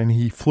 And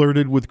he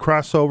flirted with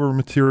crossover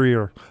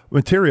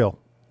material.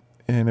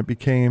 And it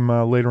became,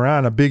 later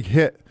on, a big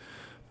hit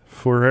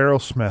for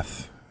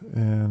Aerosmith.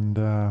 And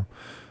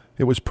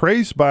it was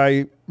praised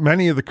by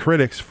many of the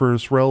critics for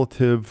its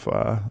relative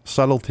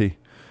subtlety.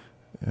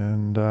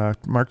 And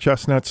Mark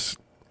Chesnutt's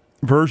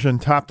version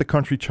topped the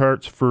country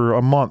charts for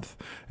a month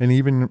and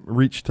even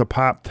reached the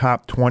pop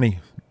top 20.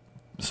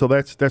 So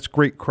that's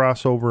great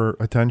crossover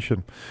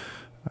attention.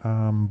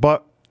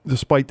 But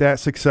despite that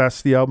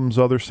success, the album's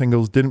other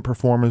singles didn't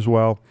perform as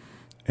well.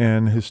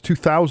 And his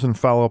 2000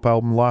 follow-up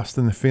album, Lost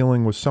in the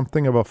Feeling, was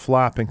something of a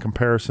flop in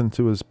comparison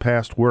to his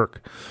past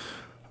work.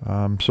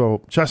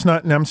 So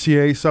Chesnutt and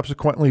MCA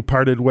subsequently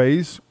parted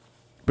ways.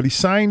 But he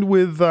signed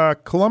with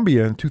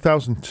Columbia in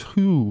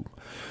 2002,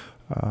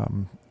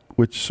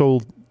 which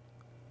sold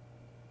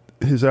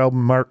his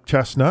album Mark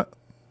Chesnutt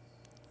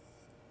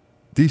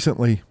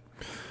decently,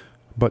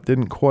 but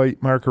didn't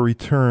quite mark a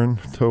return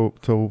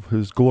to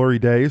his glory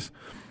days.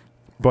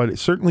 But it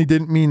certainly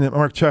didn't mean that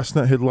Mark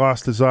Chesnutt had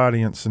lost his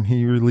audience, and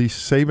he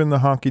released Savin' the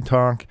Honky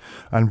Tonk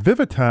on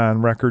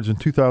Viviton Records in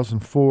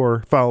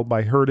 2004, followed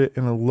by Heard It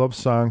in a Love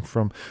Song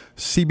from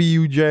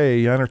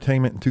CBUJ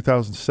Entertainment in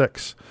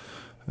 2006.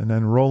 And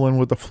then Rollin'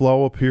 with the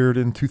Flow appeared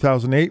in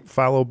 2008,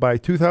 followed by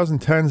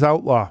 2010's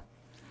Outlaw,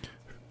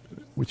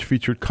 which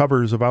featured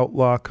covers of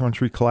outlaw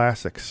country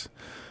classics.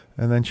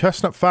 And then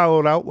Chesnutt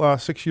followed Outlaw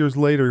 6 years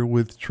later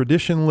with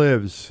Tradition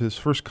Lives, his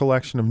first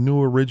collection of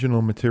new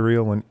original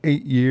material in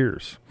 8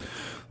 years.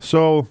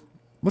 So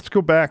let's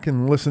go back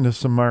and listen to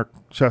some Mark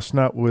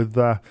Chestnut with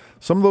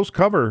some of those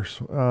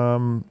covers,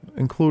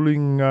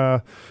 including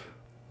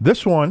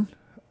this one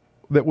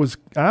that was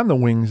on the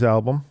Wings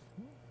album,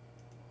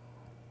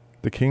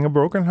 The King of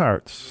Broken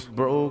Hearts.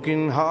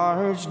 Broken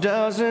Hearts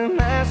doesn't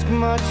ask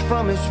much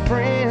from his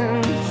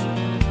friends,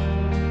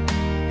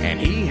 and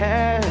he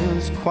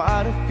has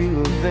quite a few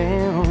of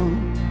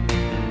them.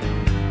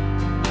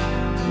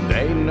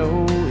 They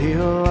know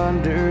he'll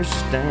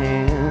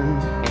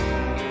understand,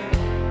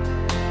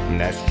 and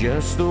that's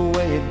just the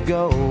way it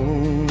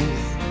goes.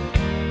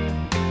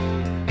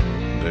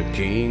 The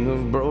King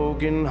of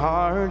Broken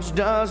Hearts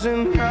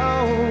doesn't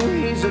know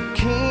he's a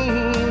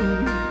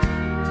king.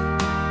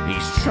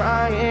 He's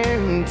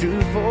trying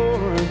to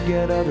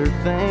forget other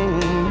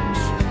things,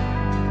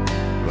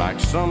 like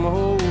some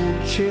old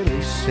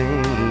Chile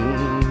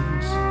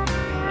sings.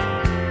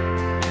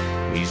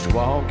 He's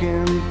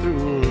walking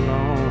through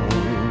alone.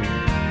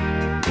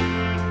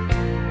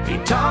 He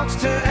talks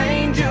to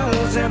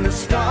angels and the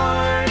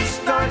stars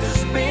start to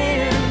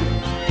spin.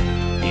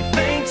 He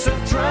thinks of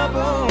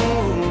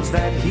troubles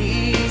that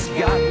he's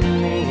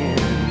gotten in.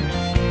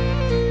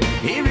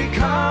 He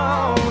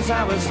recalls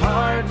how his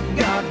heart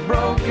got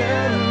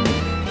broken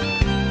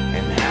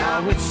and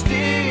how it's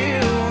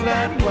still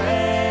that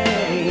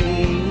way.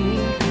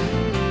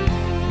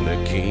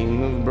 The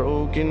King of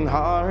Broken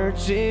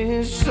Hearts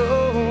is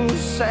so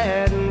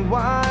sad and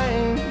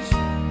wise.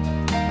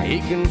 He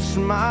can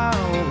smile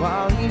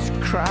while he's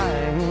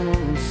crying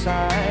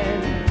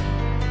inside.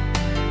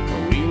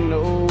 We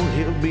know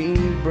he'll be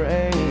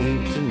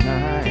brave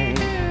tonight,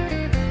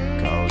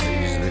 'cause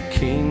he's the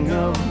King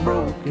of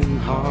Broken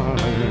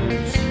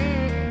Hearts.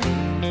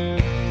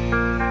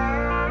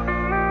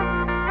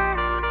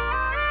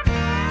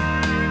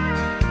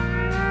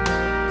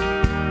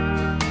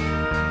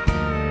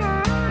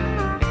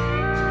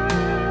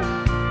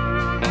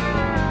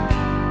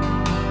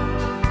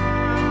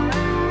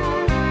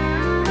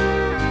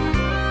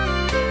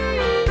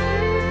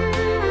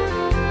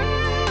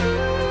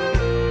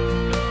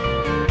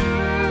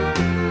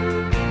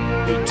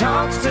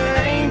 Talks to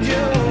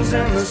angels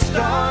and the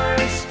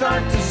stars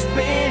start to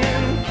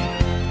spin.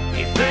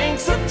 He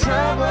thinks of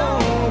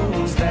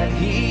troubles that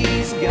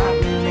he's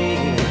gotten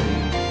in.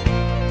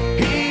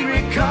 He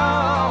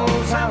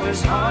recalls how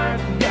his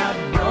heart got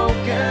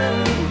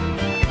broken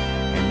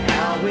and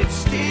how it's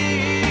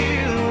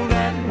still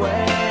that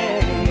way.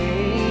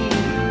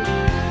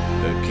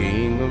 The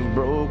King of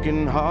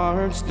Broken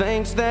Hearts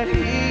thinks that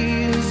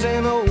he's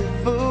an old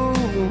fool.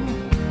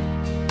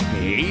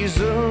 He's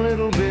a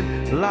little bit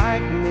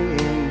like me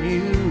and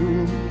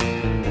you.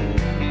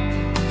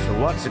 So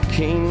what's a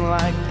king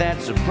like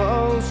that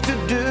supposed to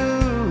do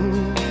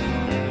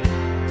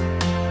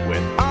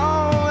with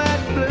all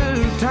that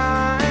blue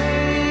time?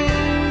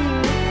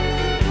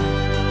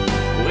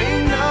 We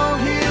know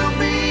he'll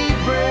be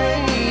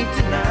brave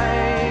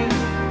tonight,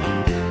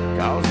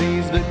 'cause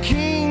he's the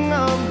King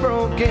of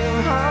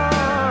Broken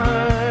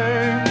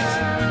Hearts.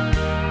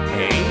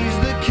 He's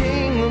the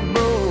King of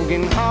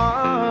Broken Hearts.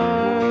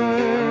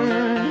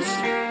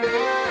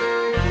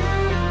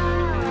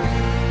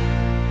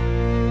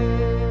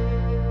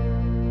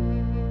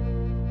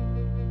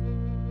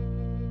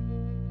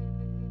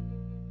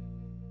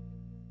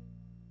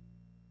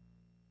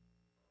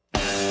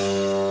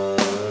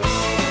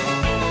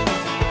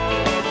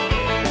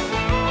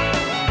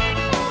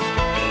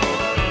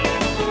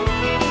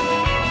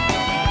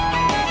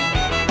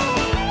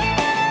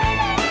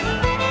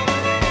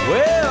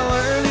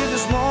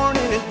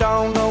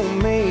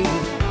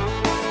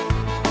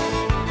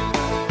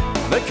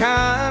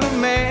 Kind of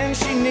man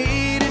she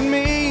needed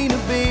me to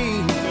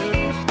be.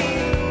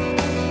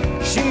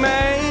 She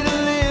made a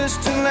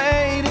list and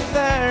laid it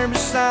there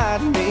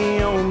beside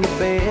me on the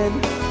bed.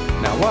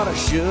 Now what I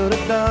should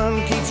have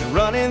done keeps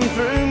running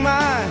through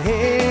my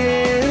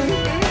head.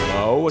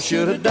 Oh, I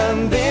should have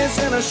done this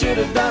and I should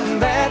have done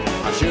that.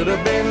 I should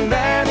have been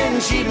there and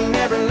she'd have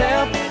never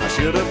left. I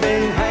should have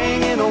been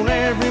hanging on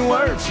every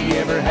word she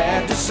ever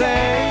had to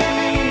say.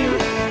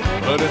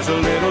 But it's a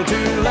little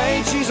too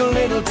late, she's a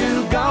little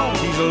too gone.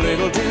 She's a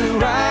little too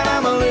right,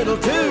 I'm a little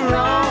too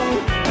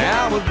wrong.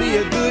 Now would be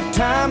a good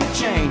time to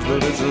change,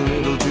 but it's a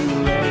little too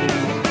late.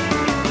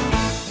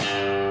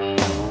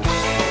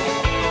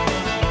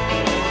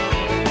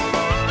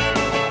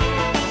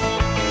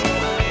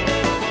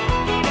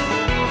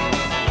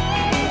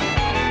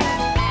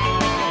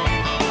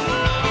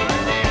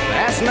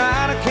 Last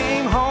night I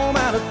came home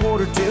at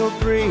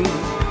 2:45.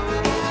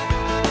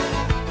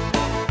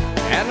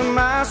 And to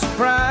my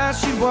surprise,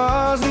 she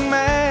wasn't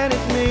mad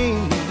at me.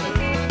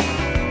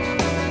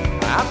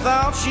 I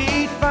thought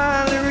she'd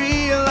finally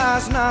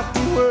realize not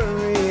to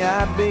worry,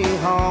 I'd be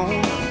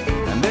home.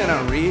 And then I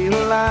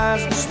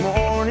realized this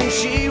morning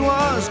she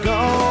was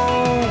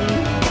gone.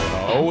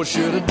 Oh, I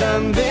should have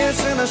done this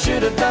and I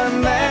should have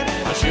done that.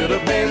 I should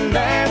have been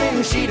there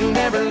and she'd have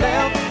never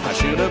left. I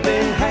should have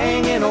been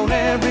hanging on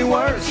every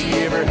word she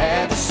ever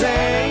had to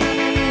say.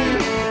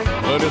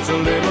 But it's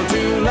a little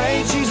too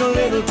late, she's a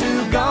little too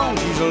gone.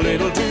 She's a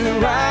little too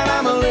right,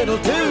 I'm a little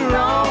too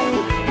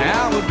wrong.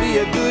 Now would be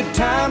a good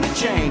time to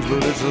change,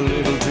 but it's a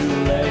little too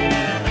late.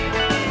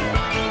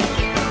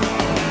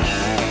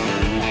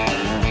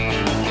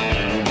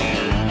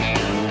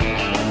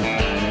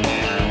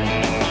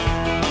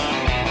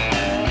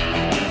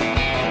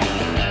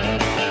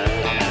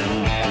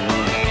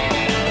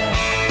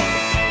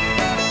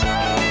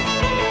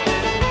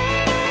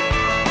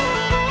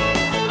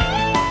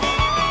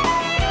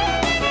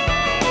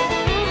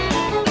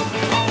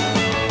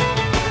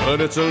 But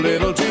it's a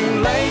little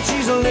too late,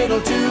 she's a little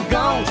too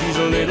gone. She's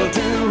a little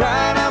too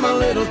right, I'm a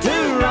little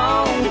too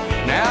wrong.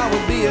 Now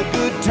would be a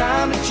good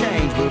time to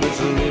change, but it's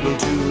a little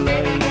too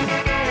late.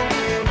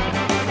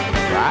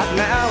 Right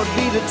now would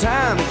be the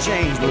time to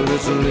change, but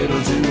it's a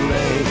little too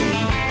late.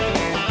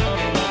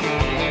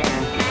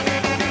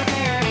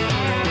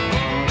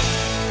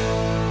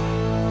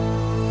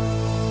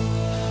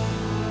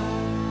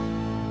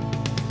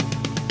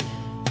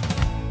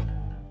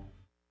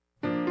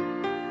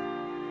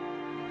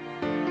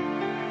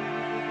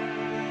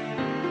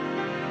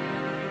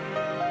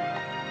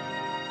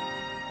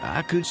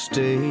 I could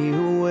stay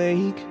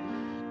awake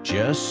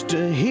just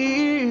to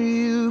hear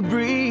you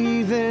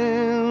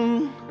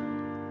breathing,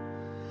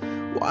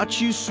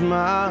 watch you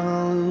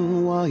smile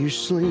while you're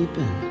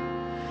sleeping,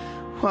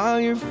 while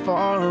you're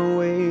far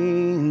away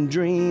and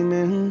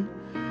dreaming.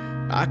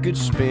 I could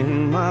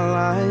spend my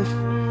life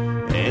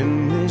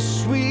in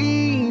this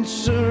sweet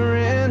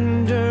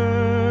surrender.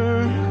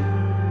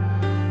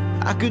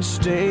 I could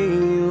stay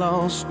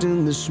lost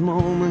in this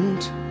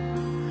moment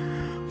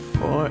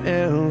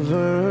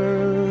forever.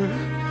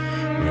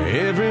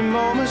 Every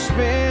moment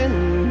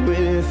spent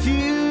with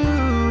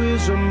you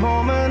is a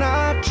moment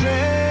I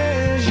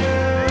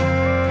treasure.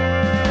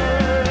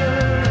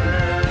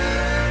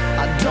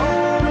 I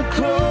don't want to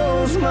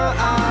close my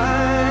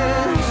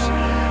eyes,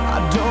 I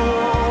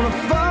don't want to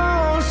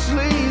fall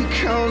asleep,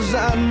 'cause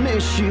I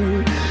miss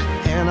you.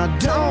 And I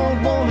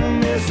don't want to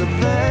miss a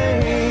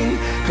thing,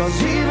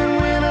 'cause even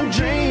when I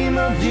dream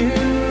of you,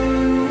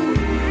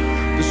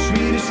 the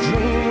sweetest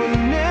dream will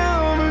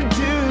never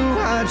do.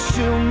 I'd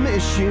still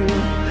miss you,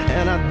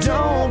 and I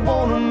don't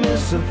want to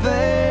miss a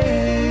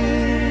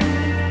thing.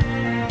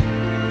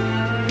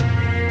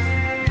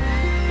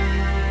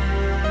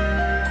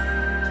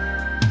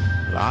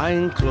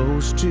 Lying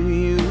close to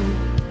you,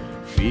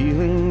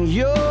 feeling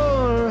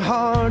your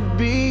heart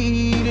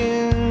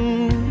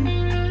beating,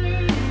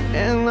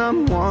 and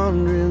I'm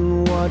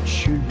wondering what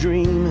you're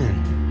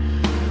dreaming,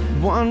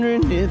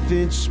 wondering if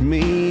it's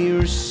me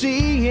you're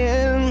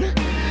seeing.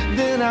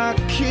 Then I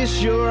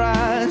kiss your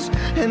eyes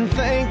and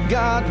thank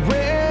God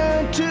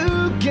we're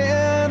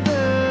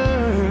together.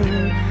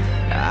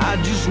 I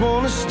just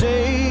want to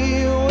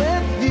stay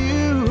with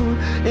you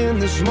in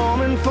this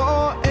moment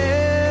forever.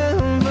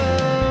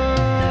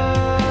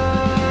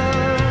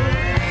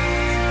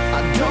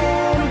 I don't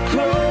want to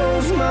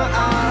close my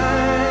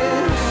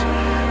eyes,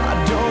 I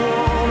don't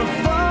want to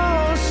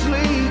fall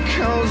asleep,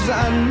 'cause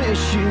I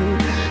miss you.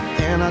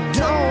 And I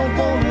don't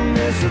want to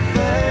miss a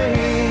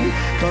thing,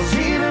 'cause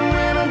even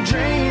when I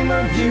dream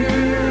of you,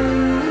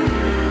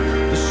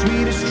 the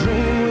sweetest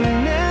dream will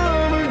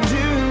never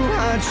do.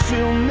 I'd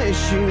still miss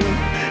you,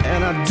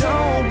 and I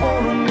don't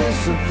want to miss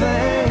a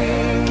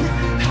thing.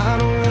 I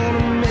don't want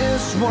to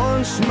miss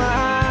one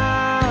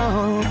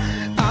smile,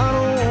 I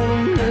don't want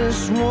to miss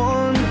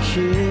one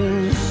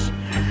kiss.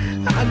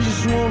 I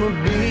just want to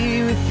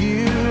be with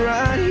you,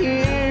 right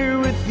here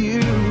with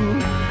you,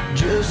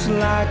 just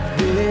like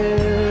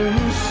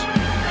this.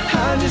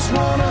 I just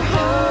want to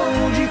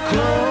hold you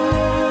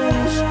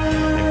close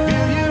and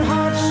feel your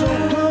heart so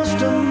close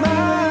to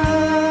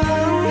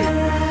mine,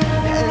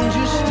 and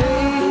just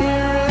stay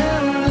here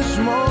in this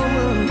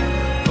moment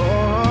for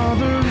all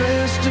the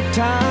rest of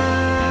time.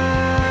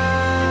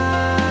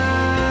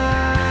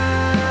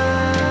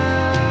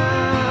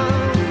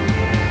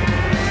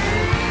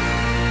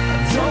 I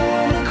don't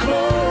want to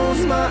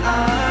close my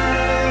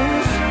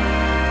eyes,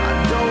 I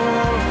don't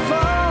want to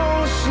fall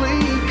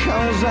asleep,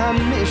 'cause I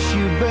miss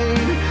you,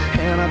 baby.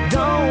 And I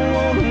don't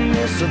want to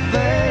miss a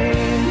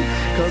thing,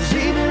 'cause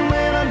even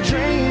when I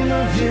dream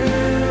of you,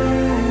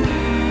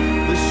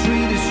 the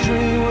sweetest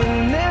dream would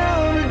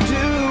never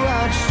do.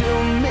 I'd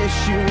still miss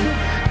you,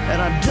 and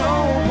I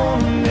don't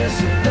want to miss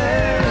a thing.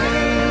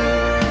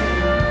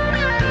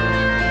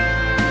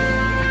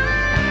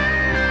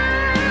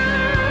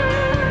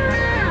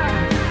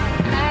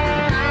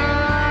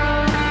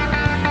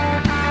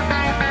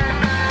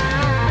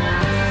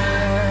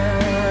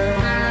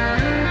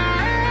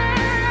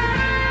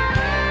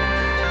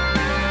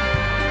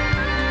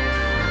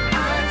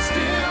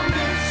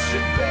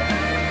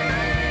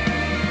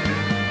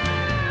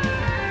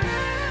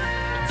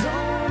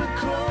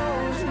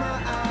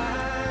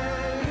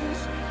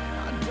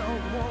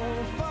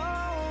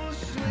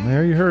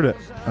 There you heard it.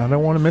 I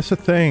Don't Want to Miss a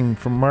Thing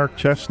from Mark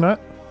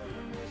Chestnut.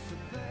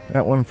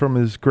 That one from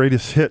his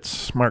Greatest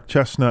Hits Mark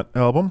Chestnut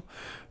album.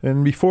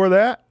 And before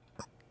that,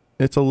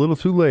 It's a Little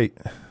Too Late,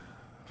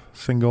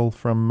 single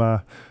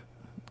from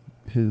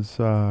his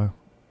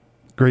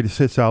greatest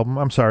hits album.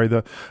 I'm sorry,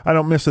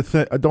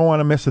 I don't want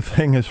to miss a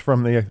thing is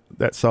from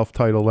that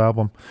self-titled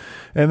album.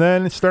 And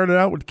then it started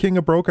out with King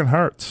of Broken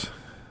Hearts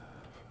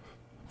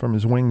from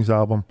his Wings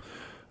album.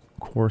 Of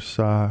course,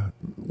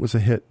 was a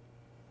hit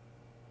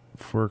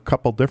for a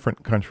couple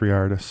different country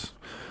artists.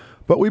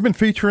 But we've been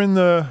featuring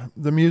the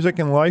music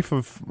and life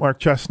of Mark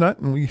Chestnut,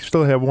 and we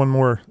still have one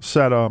more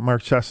set of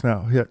Mark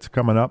Chestnut hits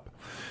coming up.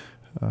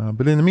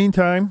 But in the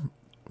meantime,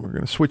 we're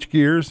going to switch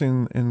gears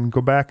and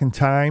go back in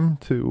time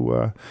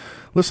to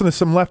listen to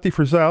some Lefty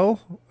Frizzell,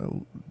 a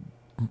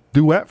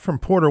duet from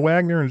Porter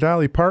Wagner and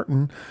Dolly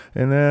Parton,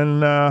 and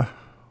then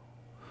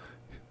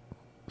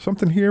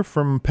something here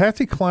from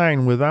Patsy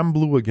Cline with I'm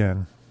Blue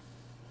Again.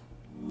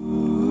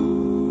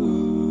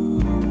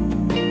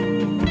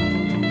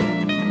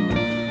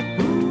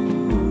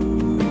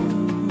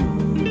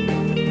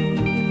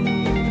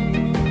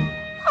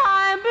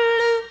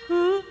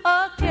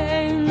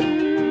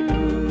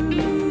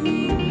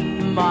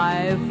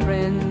 My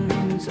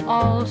friends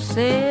all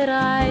said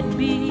I'd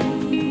be.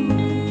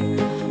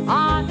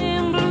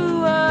 I'm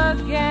blue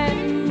again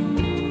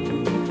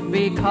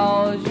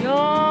because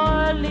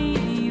you're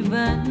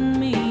leaving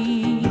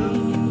me.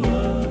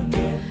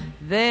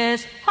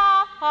 This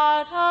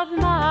heart of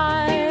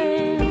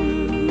mine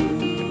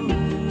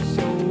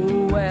so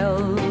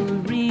well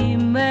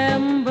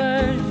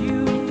remembers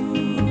you.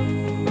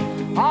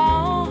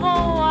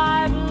 Although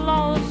I've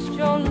lost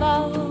your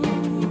love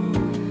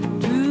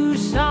to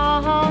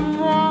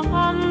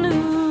someone new.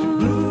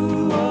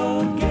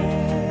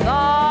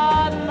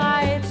 The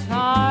nights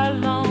are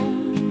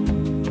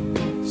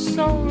long,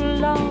 so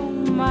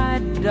long, my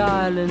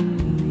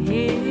darling,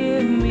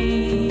 hear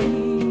me.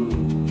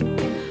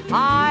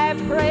 I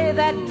pray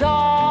that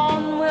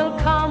dawn will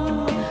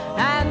come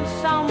and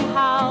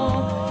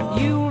somehow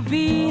you'll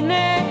be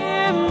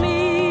near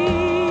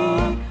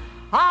me.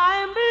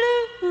 I'm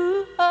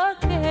blue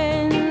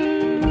again.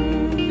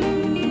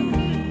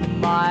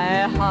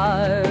 My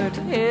heart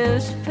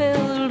is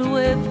filled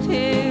with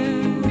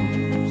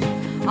tears.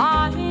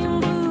 I'm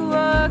blue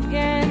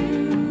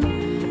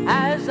again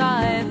as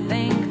I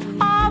think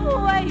of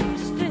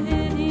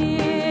wasted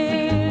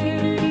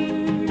years.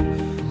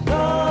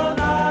 The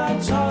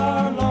nights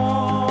are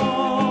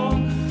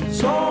long,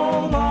 so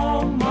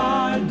long,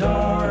 my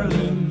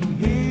darling,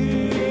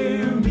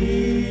 hear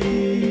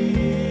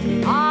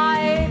me.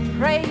 I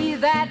pray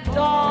that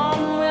dawn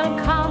will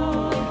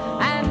come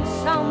and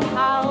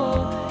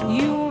somehow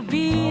you'll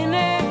be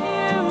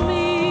near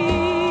me.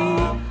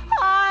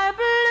 I'm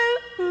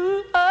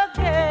blue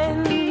again.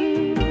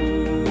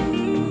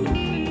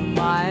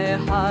 My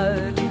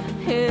heart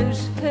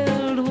is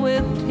filled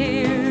with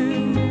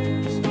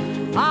tears.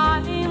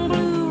 I'm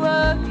blue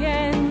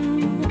again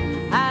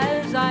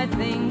as I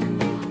think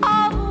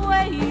of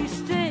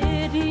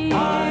wasted years.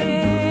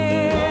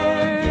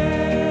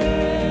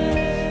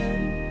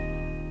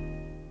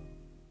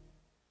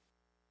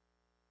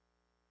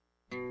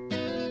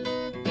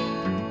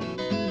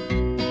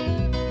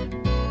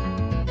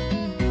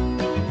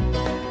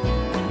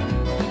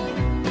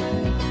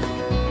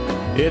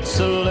 It's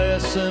a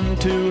lesson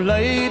too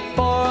late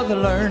for the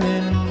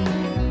learning,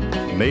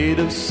 made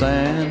of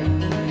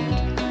sand,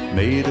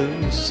 made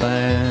of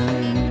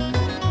sand.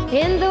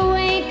 In the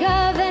wake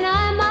of an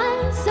eye,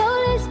 my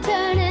soul is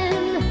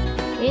turning.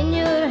 In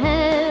your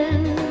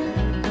hand,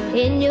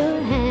 in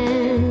your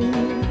hand.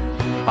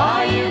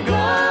 Are you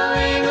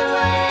going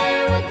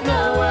away with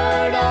no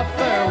word of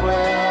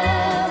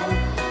farewell?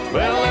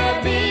 Will there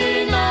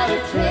be not a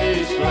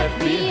trace left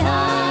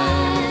behind?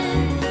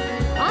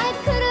 I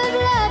could have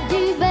loved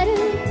you better,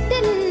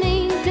 didn't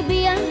mean to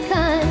be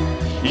unkind.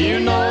 You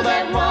know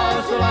that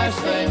was the last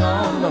thing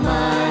on my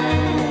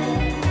mind.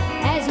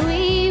 As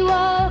we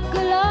walk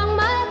along,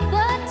 my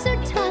thoughts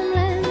are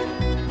tumbling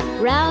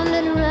round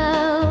and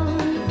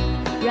round,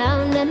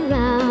 round and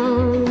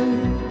round.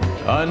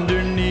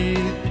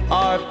 Underneath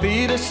our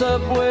feet a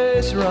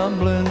subway's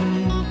rumbling,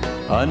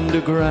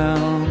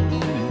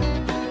 underground,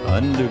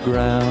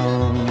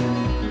 underground.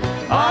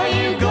 Are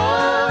you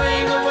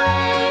going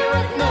away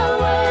with no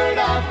word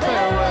of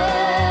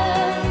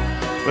farewell?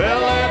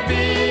 Will there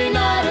be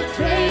not a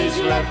trace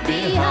left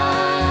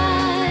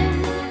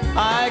behind?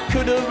 I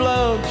could have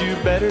loved you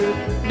better,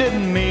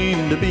 didn't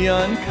mean to be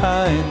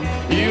unkind.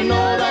 You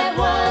know that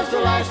was the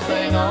last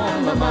thing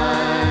on my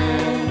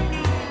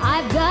mind.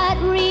 I've got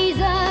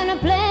reason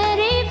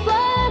aplenty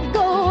for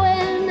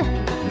going.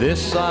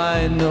 This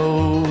I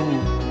know,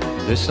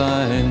 this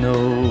I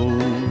know.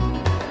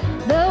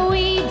 The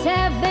weeds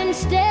have been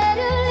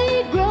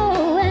steadily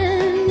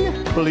growing.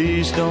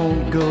 Please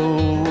don't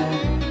go,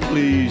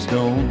 please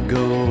don't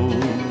go.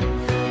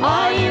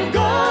 Are you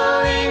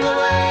going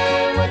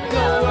away with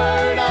no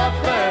word of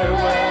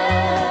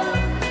farewell?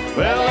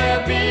 Will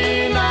there be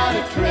not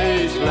a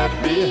trace left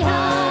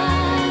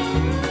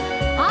behind?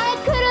 I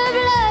could have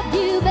loved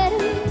you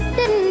better,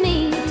 didn't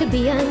mean to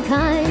be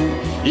unkind.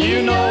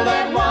 You know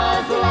that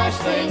was the last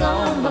thing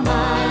on my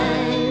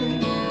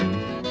mind.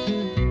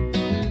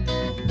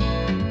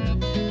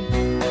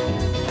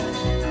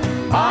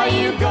 Are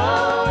you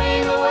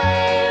going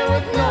away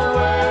with no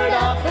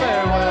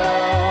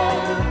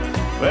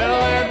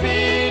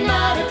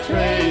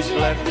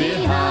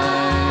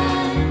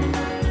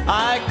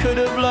I could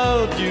have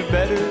loved you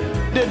better,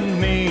 didn't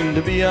mean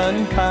to be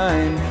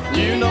unkind.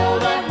 You know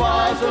that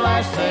was the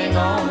last thing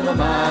on my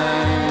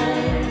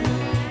mind.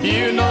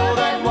 You know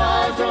that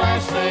was the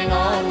last thing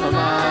on my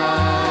mind.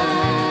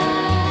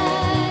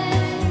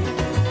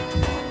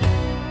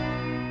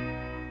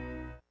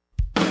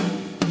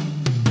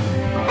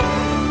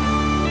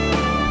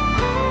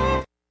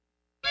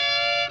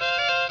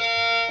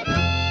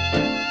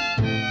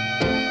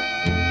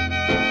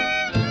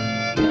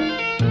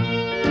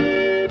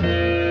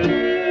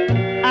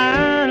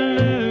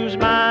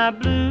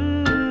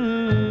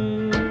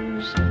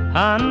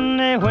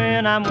 Honey,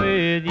 when I'm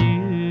with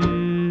you,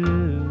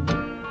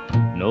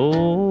 no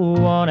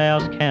one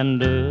else can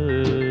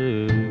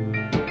do.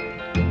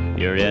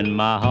 You're in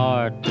my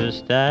heart to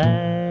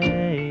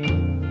stay.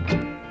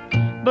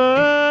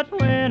 But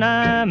when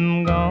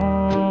I'm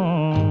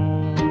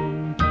gone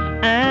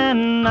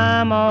and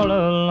I'm all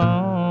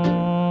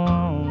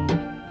alone,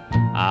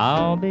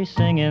 I'll be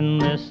singing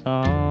this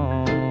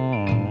song.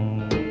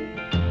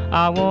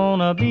 I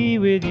wanna be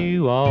with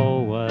you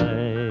always.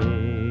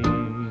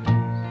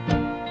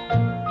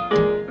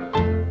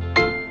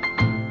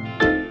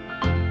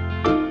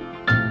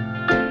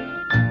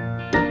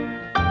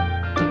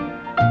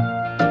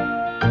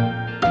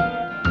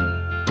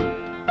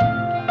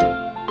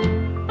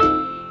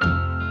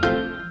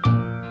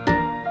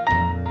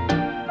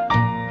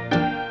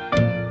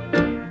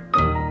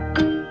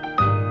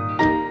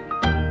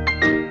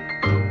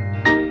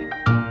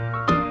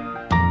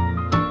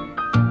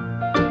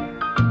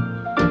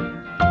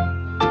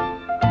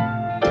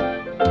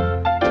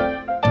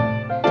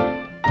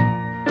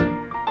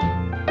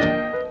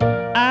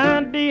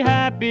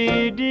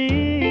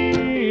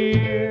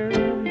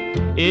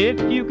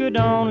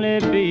 Only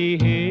be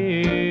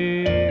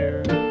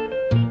here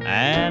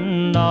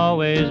and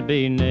always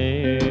be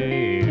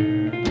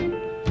near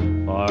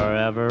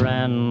forever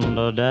and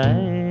a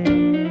day.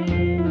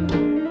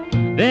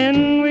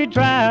 Then we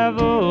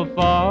travel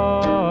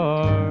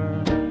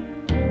far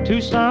to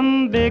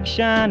some big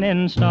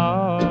shining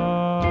star,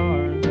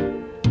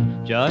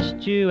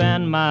 just you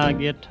and my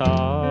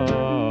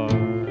guitar,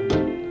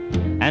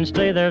 and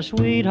stay there,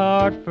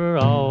 sweetheart, for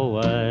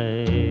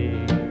always.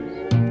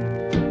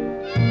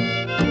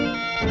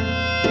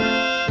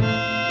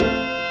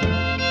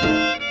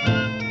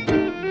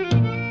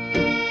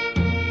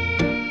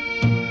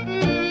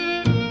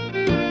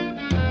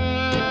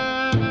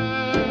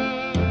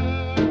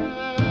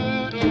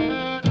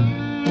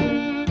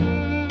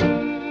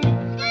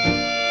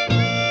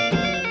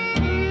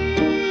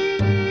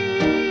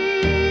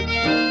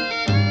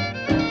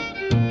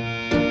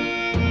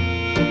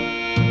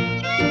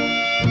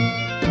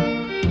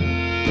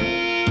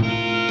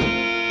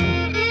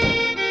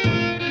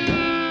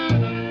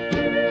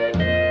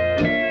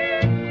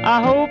 I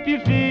hope you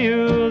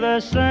feel the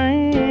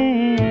same.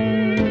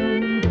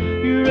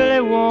 You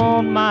really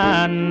want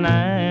my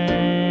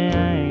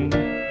name.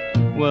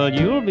 Well,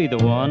 you'll be the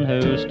one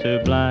who's to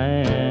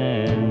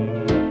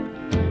blame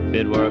if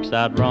it works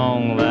out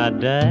wrong that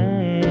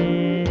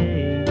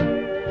day.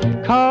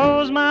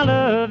 'Cause my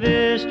love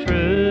is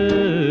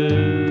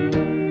true.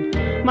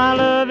 My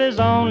love is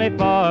only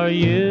for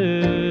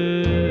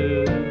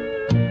you.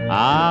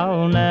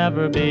 I'll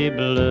never be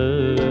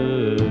blue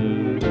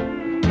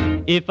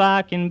if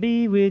I can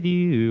be with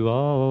you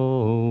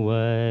always.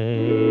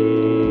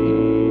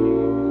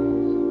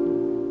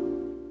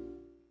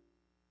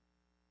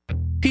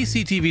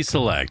 PCTV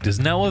Select is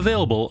now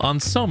available on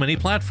so many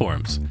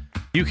platforms.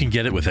 You can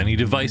get it with any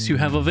device you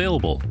have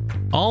available,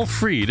 all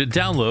free to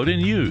download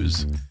and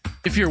use.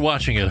 If you're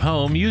watching at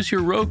home, use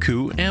your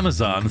Roku,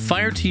 Amazon,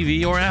 Fire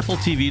TV, or Apple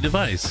TV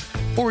device,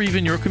 or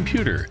even your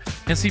computer,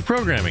 and see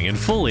programming in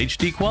full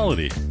HD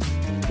quality.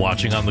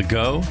 Watching on the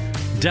go?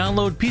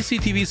 Download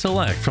PCTV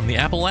Select from the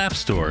Apple App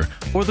Store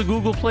or the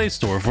Google Play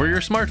Store for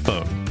your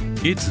smartphone.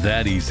 It's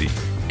that easy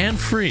and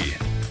free.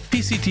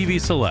 PCTV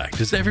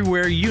Select is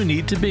everywhere you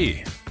need to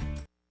be.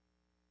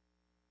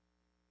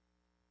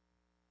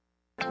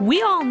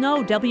 We all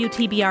know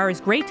WTBR is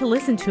great to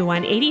listen to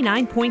on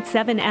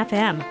 89.7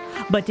 FM,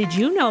 but did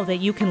you know that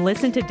you can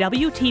listen to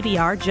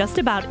WTBR just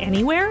about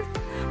anywhere?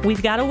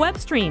 We've got a web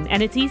stream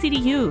and it's easy to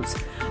use.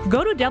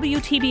 Go to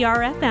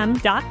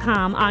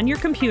WTBRFM.com on your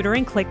computer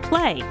and click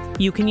play.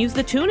 You can use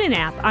the TuneIn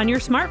app on your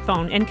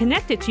smartphone and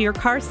connect it to your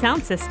car's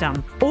sound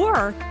system.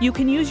 Or you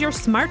can use your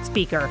smart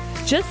speaker.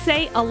 Just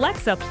say,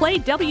 Alexa, play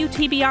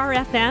WTBR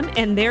FM,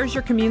 and there's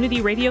your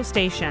community radio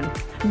station.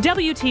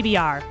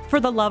 WTBR, for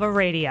the love of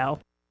radio.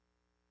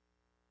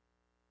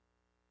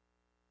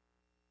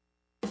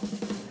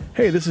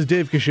 Hey, this is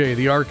Dave Cachet,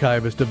 the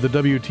archivist of the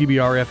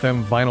WTBR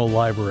FM Vinyl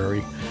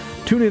Library.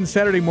 Tune in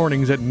Saturday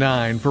mornings at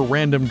 9 for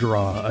Random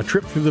Draw, a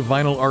trip through the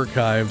vinyl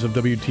archives of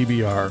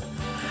WTBR.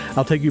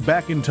 I'll take you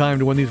back in time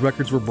to when these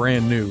records were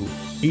brand new.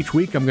 Each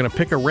week, I'm going to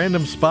pick a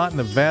random spot in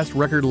the vast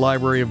record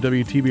library of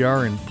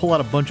WTBR and pull out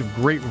a bunch of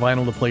great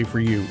vinyl to play for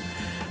you.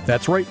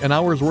 That's right, an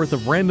hour's worth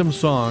of random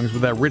songs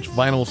with that rich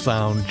vinyl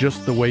sound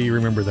just the way you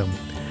remember them.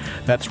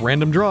 That's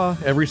Random Draw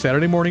every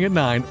Saturday morning at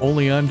 9,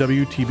 only on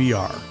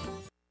WTBR.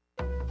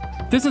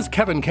 This is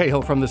Kevin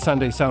Cahill from the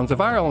Sunday Sounds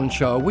of Ireland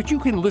show, which you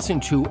can listen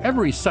to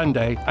every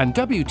Sunday on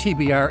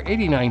WTBR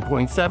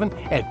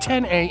 89.7 at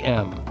 10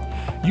 a.m.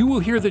 You will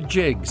hear the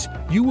jigs,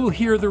 you will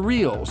hear the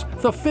reels,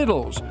 the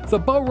fiddles, the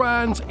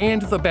bodhráns,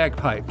 and the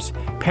bagpipes,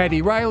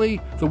 Paddy Riley,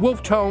 the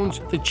Wolf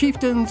Tones, the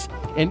Chieftains,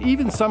 and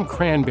even some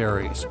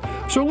cranberries.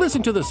 So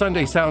listen to the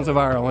Sunday Sounds of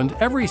Ireland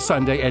every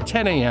Sunday at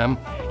 10 a.m.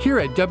 here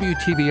at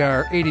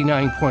WTBR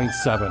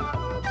 89.7.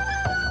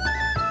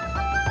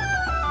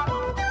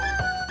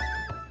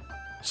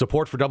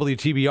 Support for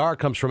WTBR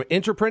comes from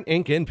Interprint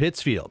Inc. in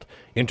Pittsfield.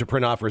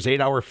 Interprint offers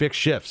 8-hour fixed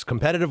shifts,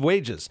 competitive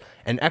wages,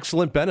 and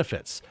excellent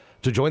benefits.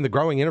 To join the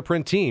growing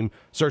Interprint team,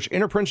 search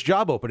Interprint's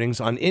job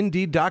openings on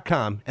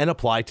Indeed.com and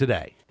apply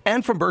today.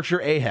 And from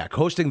Berkshire AHEC,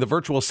 hosting the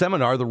virtual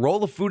seminar, The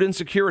Role of Food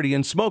Insecurity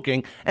in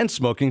Smoking and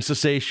Smoking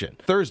Cessation.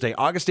 Thursday,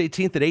 August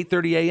 18th at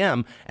 8:30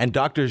 a.m., and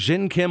Dr.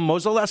 Jin Kim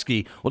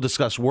Mozelewski will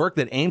discuss work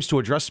that aims to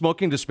address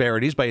smoking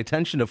disparities by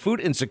attention to food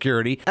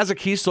insecurity as a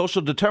key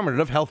social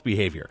determinant of health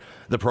behavior.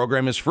 The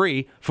program is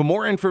free. For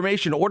more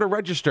information or to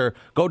register,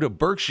 go to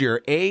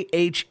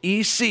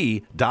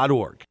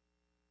berkshireahec.org.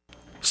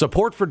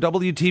 Support for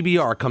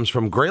WTBR comes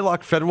from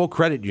Greylock Federal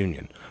Credit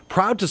Union,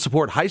 proud to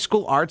support high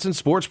school arts and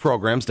sports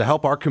programs to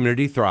help our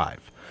community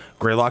thrive.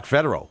 Greylock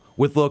Federal,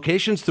 with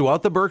locations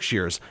throughout the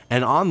Berkshires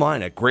and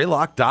online at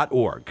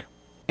greylock.org.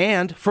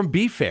 And from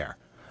BeFair.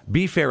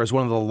 BeFair is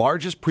one of the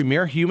largest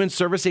premier human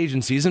service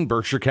agencies in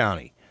Berkshire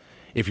County.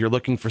 If you're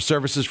looking for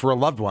services for a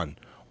loved one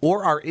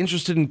or are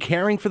interested in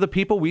caring for the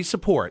people we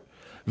support,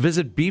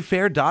 visit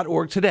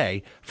befair.org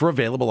today for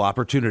available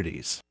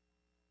opportunities.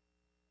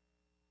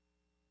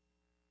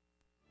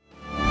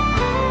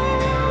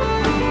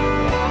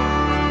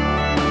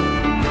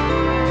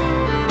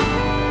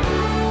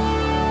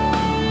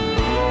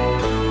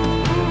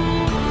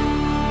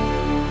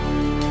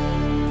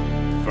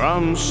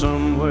 From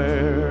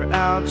somewhere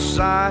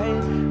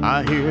outside,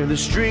 I hear the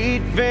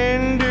street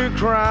vendor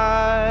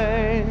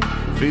cry,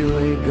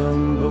 filet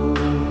gumbo.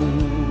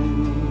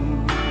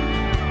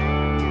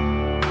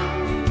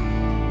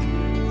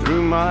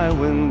 Through my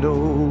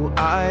window,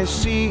 I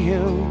see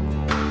him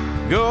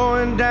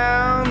going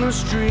down the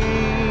street,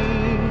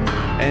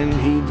 and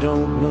he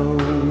don't know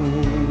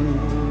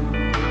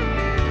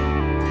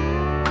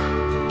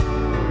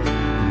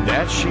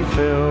that she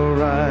fell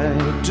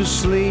right to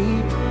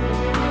sleep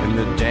in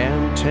the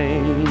damn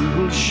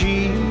tangled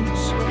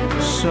sheets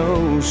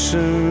so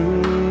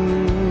soon.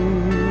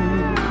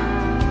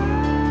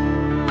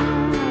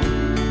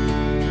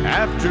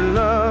 After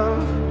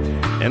love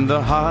in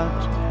the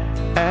hot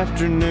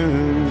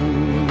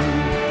afternoon,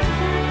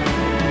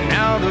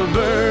 now the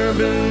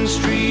Bourbon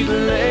Street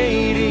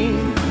lady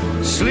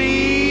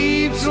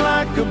sleeps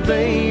like a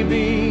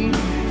baby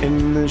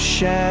in the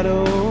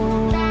shadows.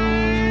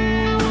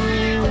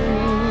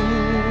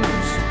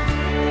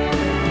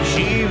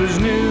 She was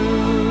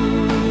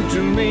new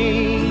to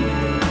me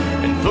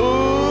and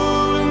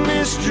full of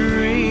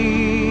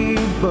mystery,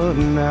 but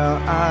now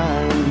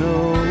I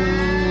know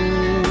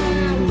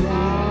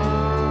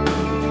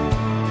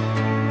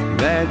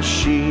that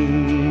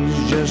she's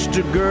just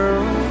a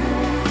girl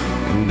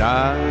and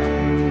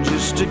I'm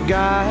just a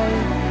guy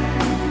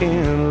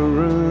in a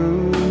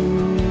room.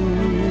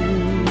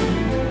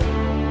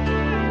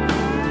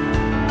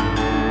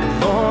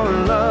 For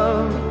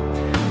love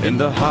in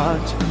the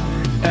hot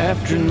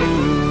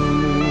afternoon.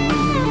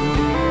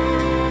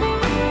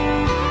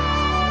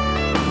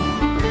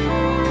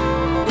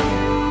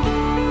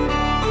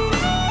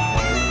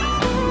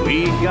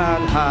 We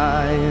got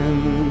high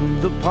in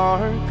the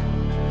park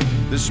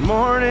this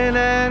morning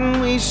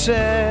and we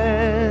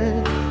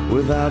said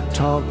without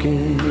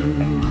talking,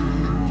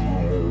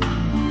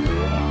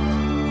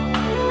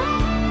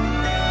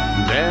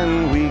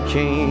 then we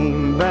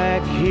came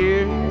back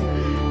here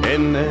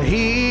in the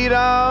heat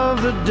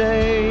of the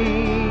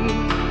day,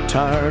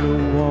 tired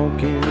of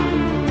walking,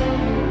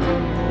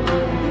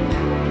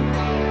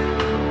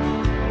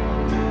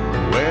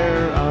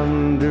 where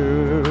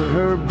under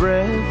her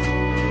breath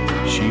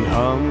she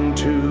hummed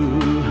to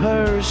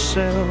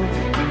herself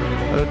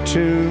a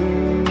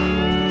tune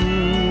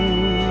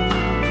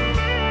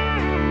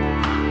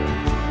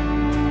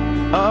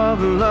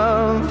of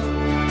love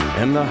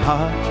in the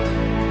hot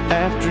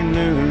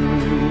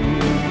afternoon.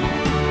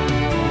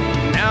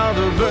 Now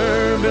the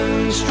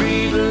Bourbon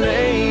Street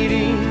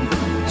lady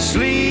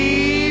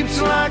sleeps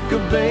like a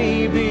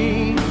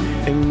baby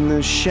in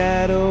the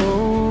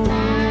shadows.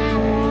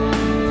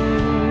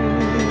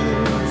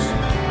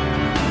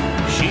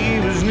 She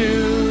was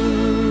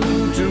new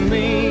to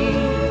me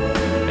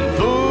and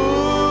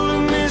full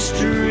of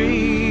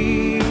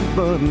mystery,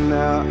 but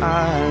now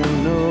I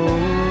know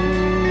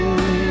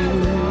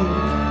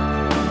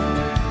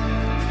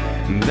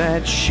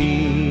that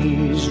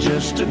she's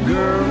just a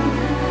girl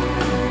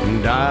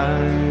and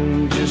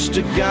I'm just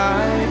a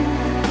guy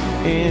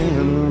in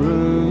a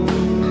room.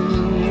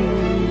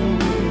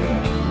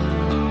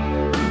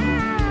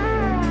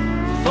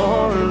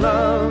 For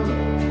love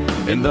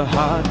in the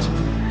hot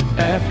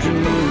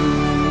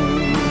afternoon.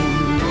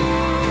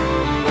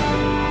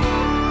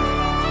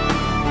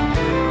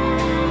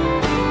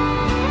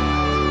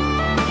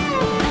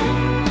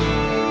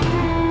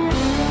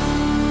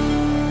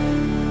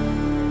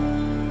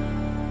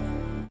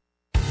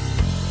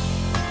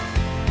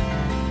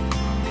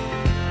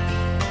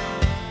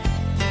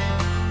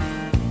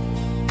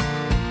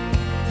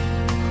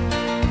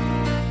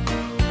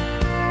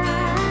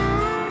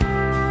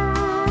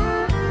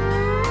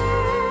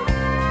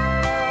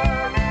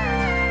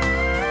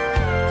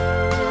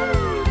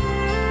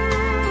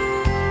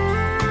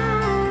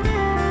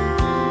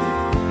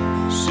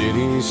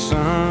 the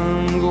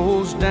sun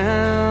goes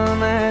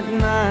down at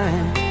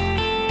night,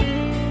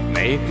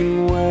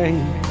 making way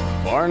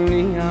for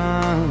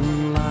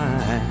neon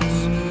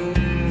lights.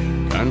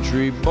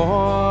 Country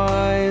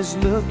boys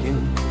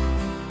looking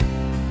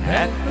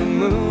at the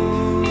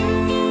moon.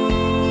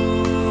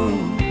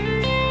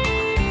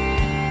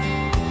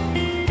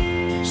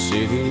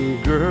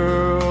 City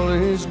girl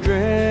is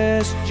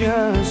dressed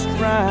just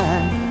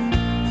right.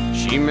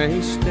 She may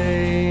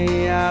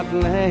stay out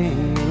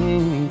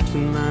late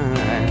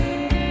tonight.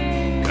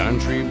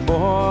 Country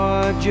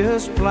boy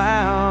just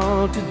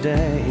plowed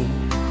today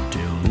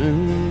till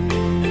noon.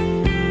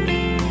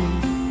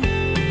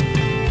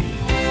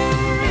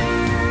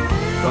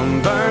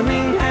 From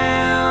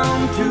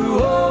Birmingham to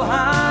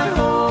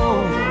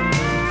Ohio,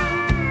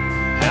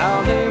 how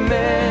they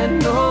met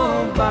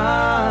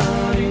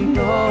nobody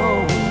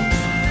knows.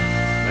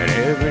 But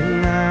every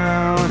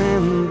now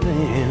and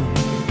then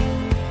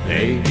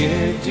they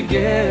get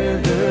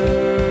together.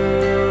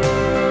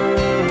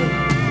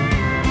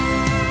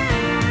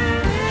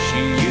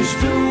 She used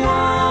to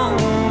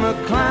wanna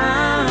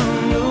climb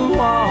the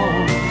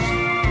walls.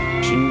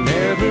 She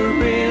never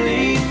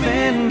really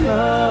been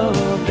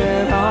loved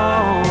at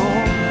all.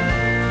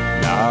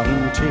 Not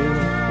until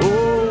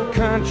old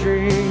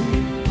country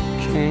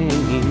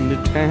came to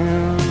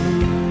town.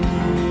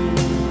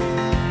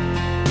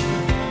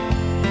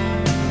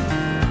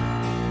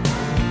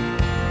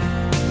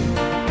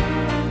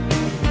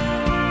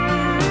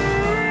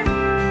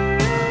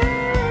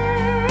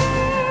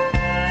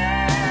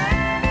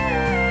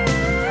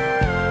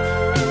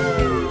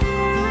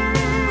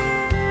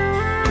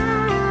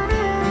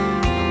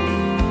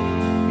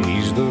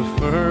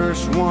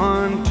 First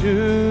one to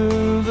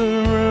the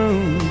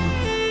room.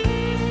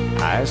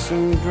 Ice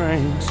and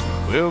drinks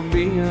will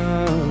be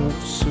up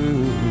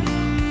soon.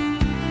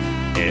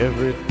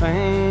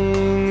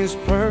 Everything is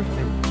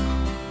perfect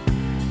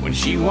when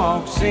she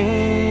walks in.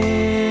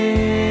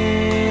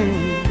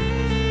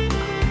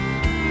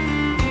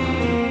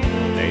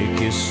 They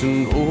kiss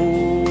and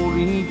hold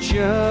each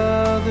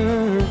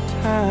other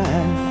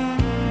tight.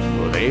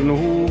 Well, they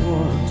know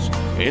what's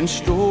in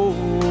store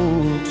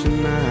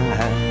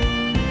tonight.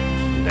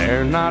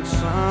 They're not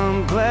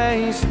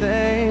someplace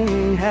they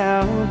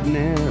have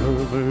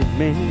never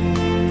been.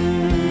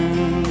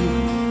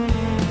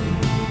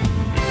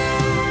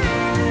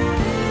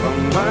 From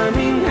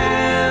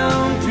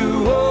Birmingham to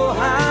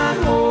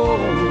Ohio,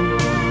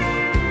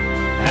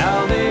 how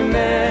they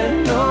met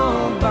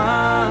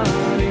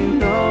nobody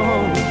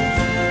knows.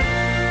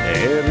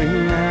 Every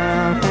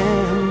now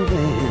and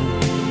then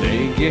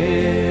they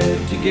get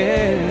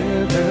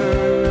together.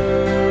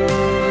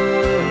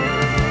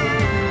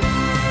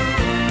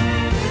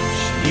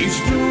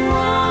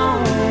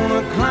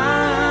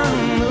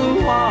 Climb the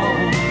wall.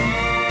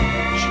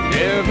 She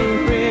never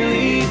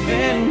really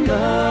been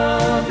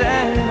loved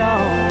at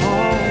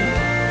all.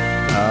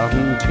 Not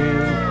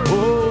until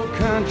old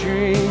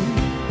country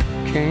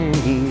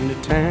came to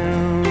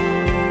town.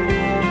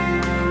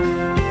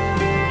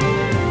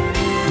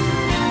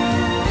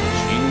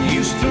 She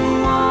used to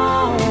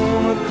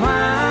wanna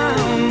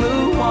climb the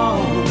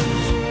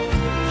walls.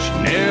 She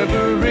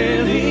never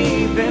really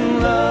been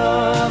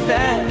loved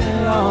at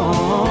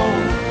all.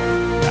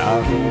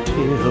 Out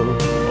until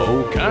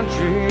old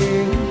country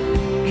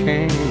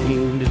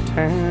came to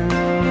town.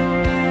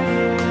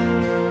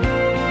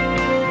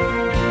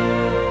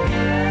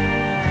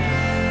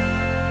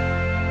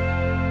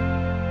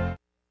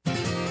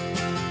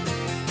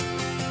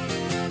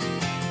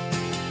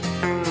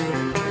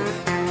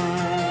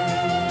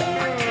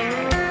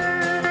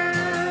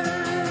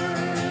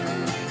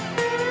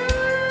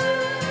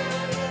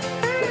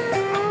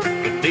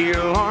 With the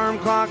alarm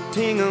clock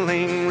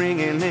tingling,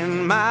 ringing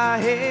in my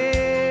head,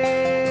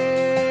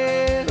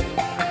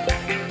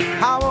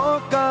 I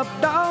woke up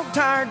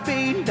dog-tired,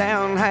 beat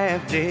down,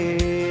 half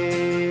dead.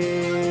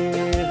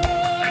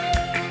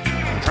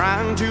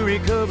 Trying to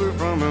recover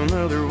from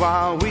another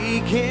wild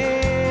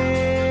weekend.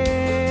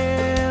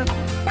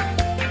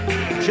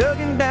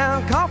 Chugging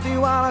down coffee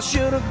while I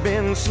should have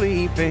been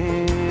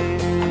sleeping.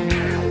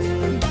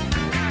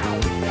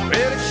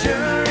 Well, it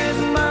sure is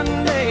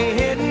Monday,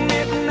 hitting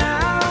it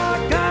now. I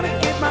gotta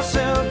get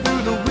myself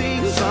through the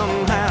week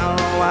somehow.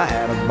 I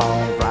had a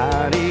ball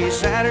Friday,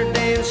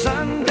 Saturday, and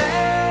Sunday.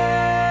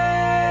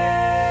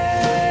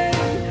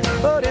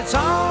 It's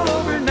all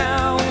over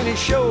now and it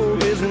sure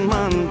isn't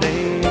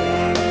Monday.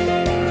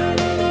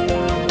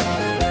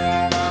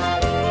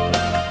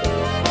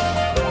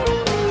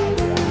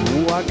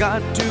 Oh, I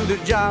got to the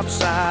job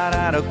site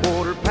at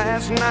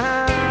 9:15,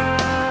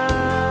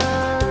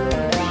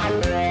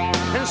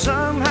 and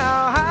somehow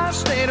I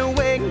stayed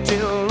awake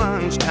till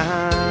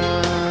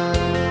lunchtime.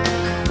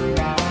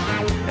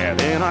 And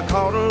then I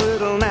caught a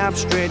little nap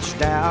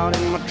stretched out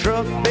in my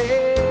truck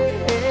bed.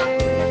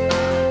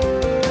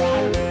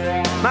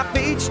 My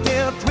feet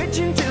still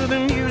twitching to the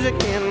music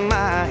in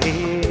my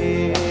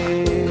head.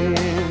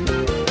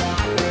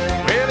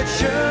 Well, it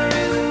sure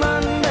is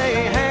Monday,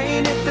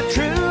 ain't it the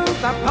truth?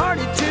 I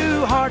partied too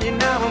hard and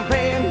now I'm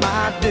paying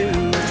my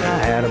dues. I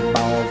had a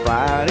ball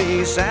Friday.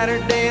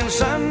 Saturday and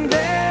Sunday.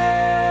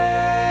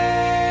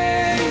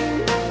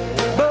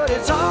 But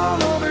it's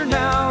all over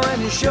now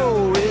and the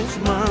show is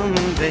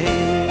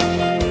Monday.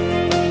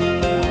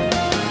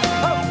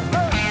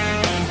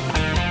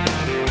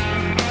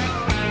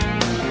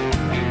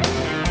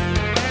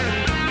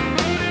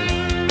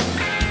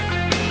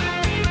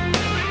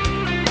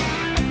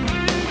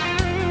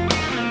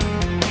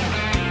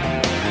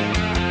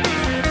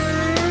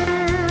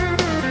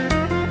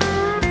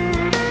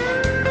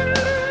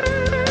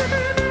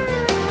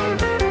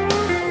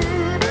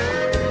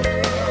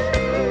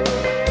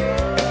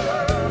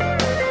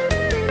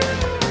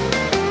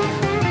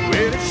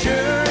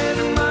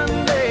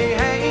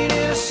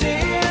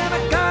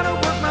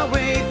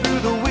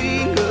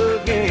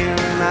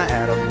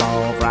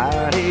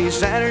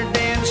 Saturday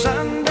and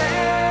Sunday,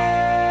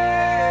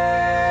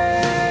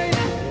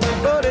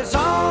 but it's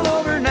all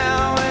over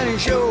now and the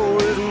show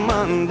is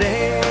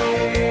Monday.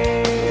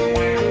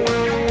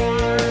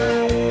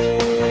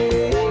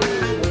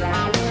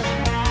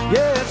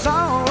 Yeah, it's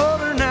all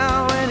over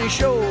now and the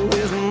show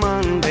is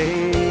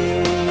Monday.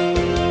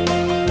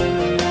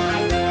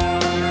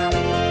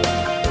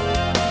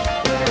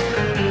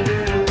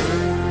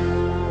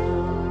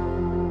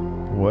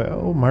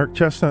 Well, Mark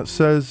Chestnut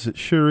says it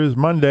sure is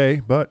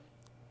Monday, but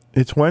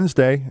it's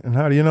Wednesday, and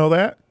how do you know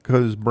that?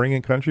 Because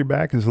Bringing Country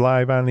Back is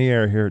live on the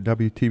air here at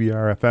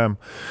WTBR FM.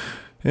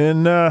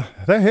 And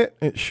that hit,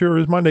 it sure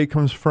is Monday,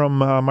 comes from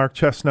Mark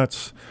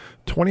Chestnut's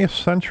 20th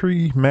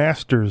Century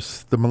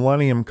Masters, the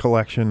Millennium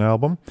Collection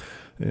album.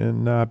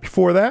 And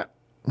before that,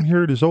 we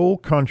heard his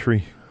Old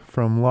Country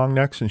from Long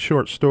Necks and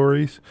Short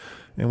Stories.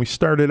 And we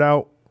started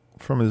out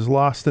from his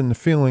Lost in the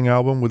Feeling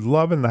album with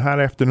Love in the Hot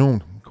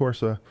Afternoon. Of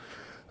course, a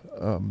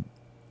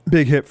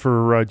big hit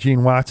for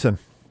Gene Watson.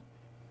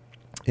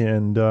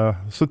 And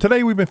so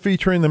today we've been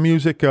featuring the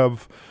music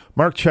of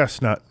Mark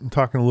Chestnut and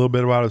talking a little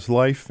bit about his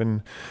life.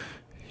 And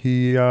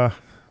he,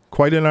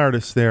 quite an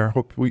artist there.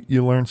 Hope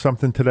you learned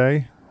something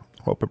today.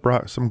 Hope it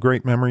brought some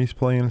great memories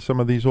playing some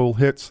of these old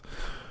hits.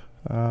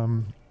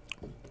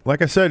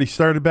 Like I said, he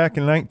started back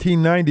in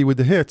 1990 with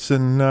the hits.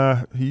 And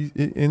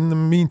in the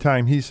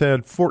meantime, he's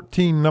had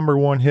 14 number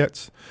one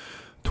hits,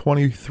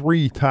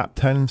 23 top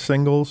 10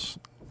 singles,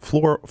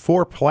 4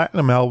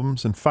 platinum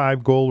albums, and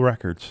 5 gold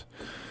records.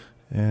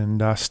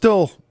 And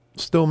still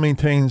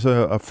maintains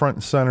a front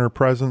and center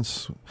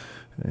presence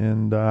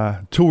and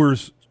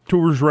tours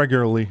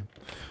regularly.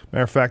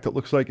 Matter of fact, it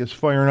looks like he's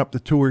firing up the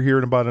tour here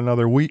in about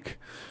another week.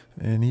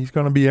 And he's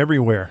going to be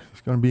everywhere. He's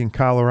going to be in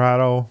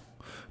Colorado,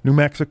 New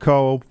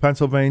Mexico,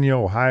 Pennsylvania,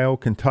 Ohio,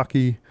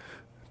 Kentucky,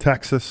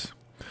 Texas.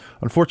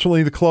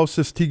 Unfortunately, the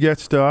closest he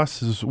gets to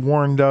us is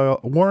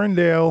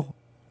Warrendale,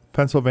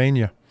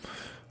 Pennsylvania.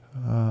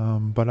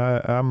 But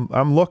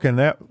I'm looking.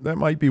 That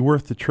might be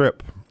worth the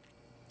trip.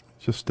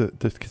 Just to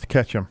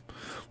catch him.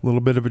 A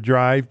little bit of a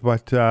drive,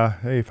 but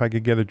hey, if I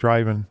could get a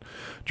driving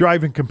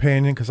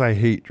companion, because I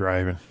hate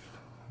driving,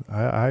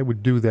 I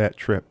would do that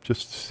trip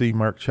just to see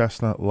Mark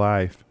Chestnut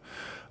live.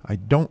 I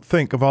don't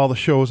think of all the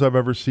shows I've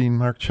ever seen,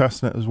 Mark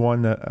Chestnut is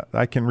one that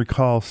I can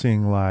recall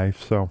seeing live.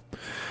 So,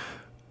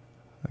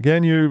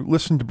 again, you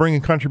listen to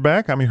Bringing Country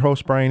Back. I'm your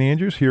host, Brian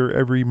Andrews, here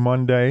every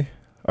Monday,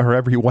 or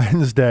every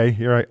Wednesday.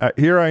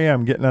 Here I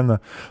am getting on the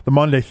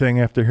Monday thing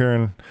after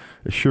hearing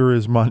It Sure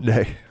Is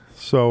Monday.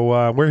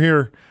 So we're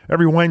here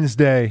every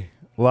Wednesday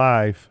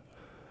live,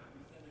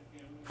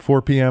 4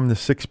 p.m. to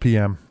 6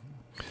 p.m.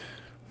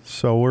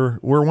 So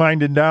we're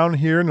winding down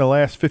here in the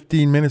last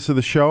 15 minutes of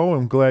the show.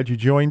 I'm glad you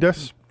joined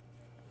us.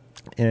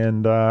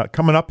 And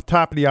coming up at the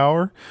top of the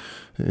hour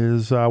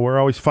is we're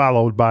always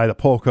followed by the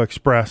Polka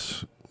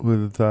Express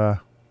with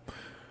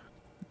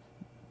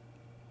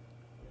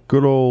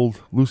good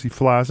old Lucy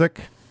Flazik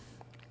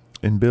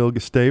and Bill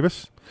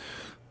Gustavus.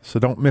 So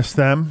don't miss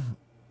them.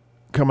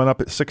 Coming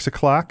up at 6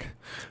 o'clock.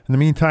 In the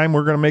meantime,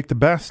 we're going to make the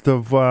best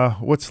of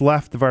what's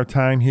left of our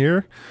time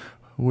here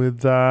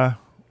with little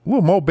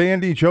Mo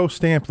Bandy, Joe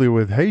Stampley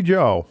with Hey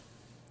Joe.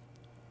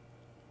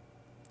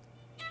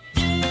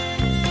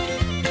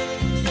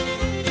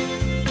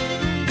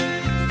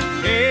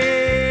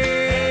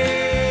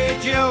 Hey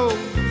Joe,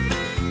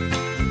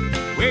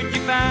 where'd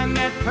you find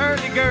that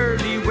pearly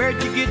girlie?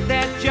 Where'd you get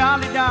that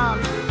jolly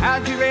dolly?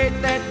 How'd you rate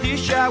that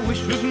dish I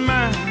wish was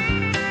mine?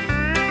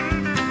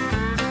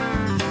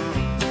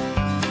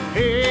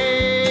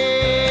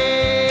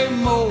 Hey,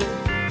 Mo,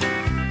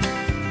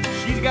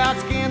 she's got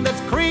skin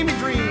that's creamy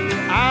dreamy,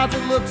 eyes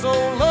that look so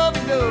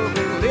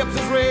lovey-dovey, lips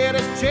as red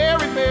as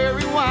cherry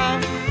berry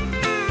wine.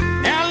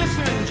 Now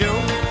listen, Joe,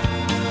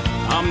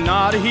 I'm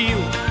not a heel,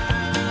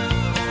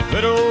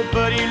 but oh,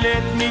 buddy,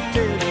 let me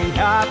tell you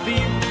how I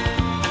feel.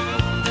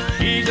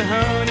 She's a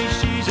honey,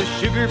 she's a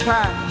sugar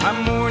pie.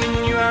 I'm warning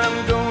you,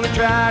 I'm gonna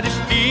try to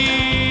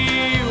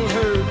steal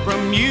her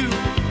from you.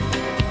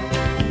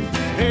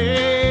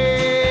 Hey,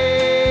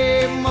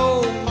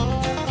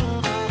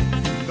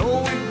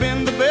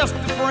 best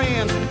of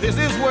friends, this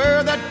is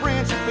where that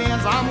friendship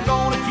ends. I'm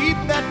gonna keep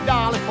that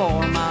dolly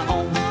for my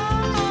home.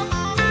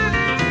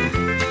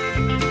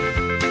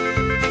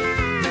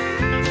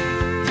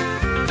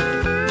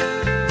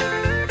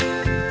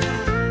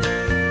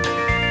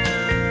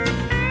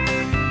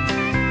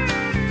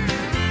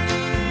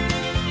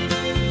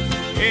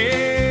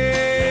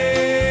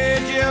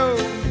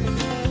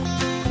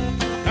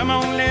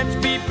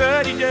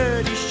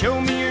 fuddy-duddy, show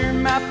me your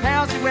my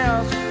palsy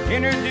wells,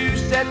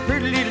 introduce that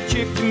pretty little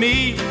chick to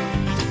me.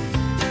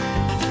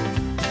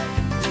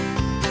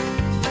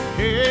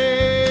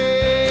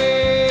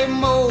 Hey,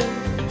 Mo,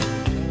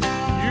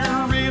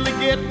 you're really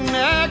getting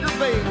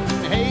aggravated.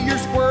 Hey, you're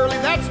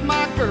squirrely, that's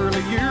my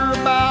girlie. You're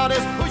about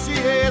as pushy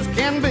as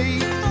can be.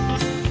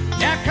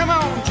 Now come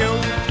on, Joe,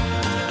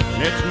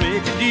 let's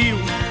make a deal.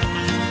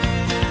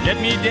 Let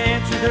me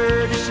dance with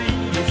her to see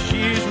if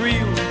she's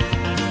real.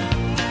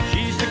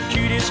 She's the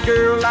cutest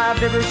girl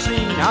I've ever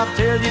seen. I'll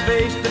tell you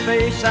face to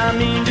face, I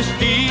mean to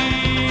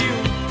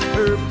steal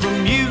her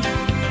from you.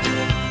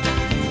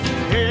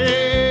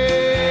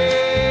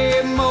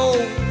 Hey, Mo,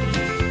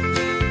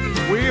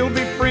 we'll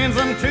be friends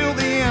until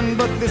the end,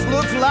 but this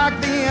looks like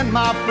the end,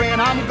 my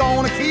friend. I'm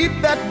gonna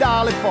keep that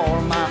dolly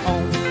for my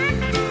own.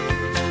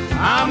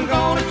 I'm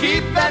gonna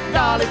keep that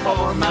dolly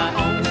for my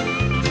own.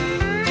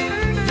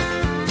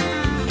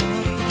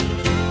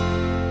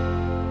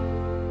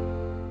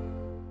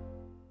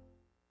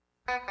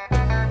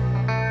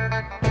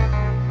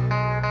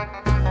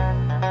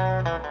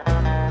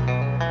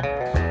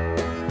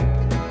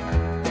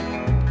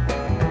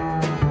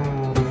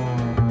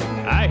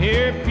 I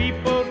hear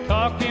people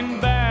talking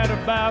bad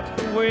about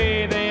the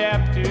way they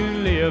have to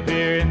live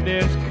here in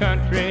this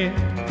country,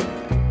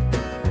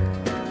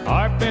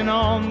 harping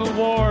on the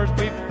wars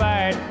we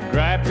fight,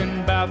 griping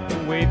about the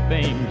way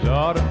things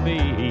ought to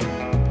be.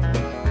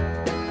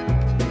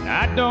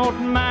 I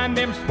don't mind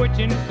them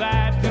switching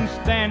sides and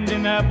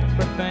standing up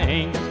for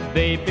things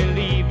they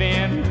believe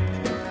in.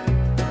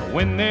 But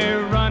when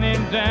they're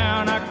running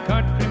down our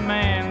country,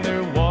 man,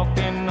 they're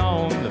walking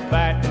on the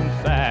fighting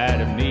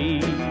side of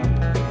me.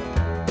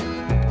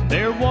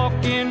 They're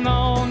walking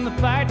on the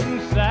fighting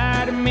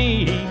side of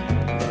me,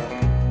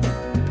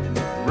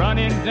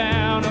 running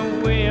down a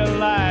way of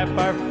life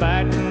our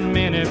fighting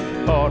men have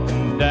fought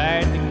and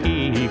died to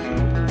keep.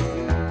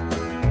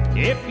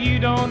 If you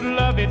don't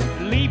love it,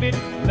 leave it.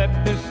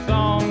 Let this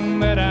song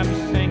that I'm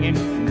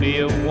singing be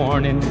a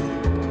warning.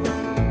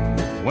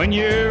 When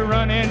you're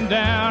running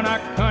down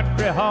our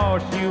country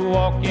horse, you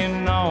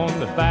walking on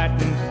the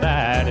fighting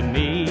side of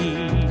me.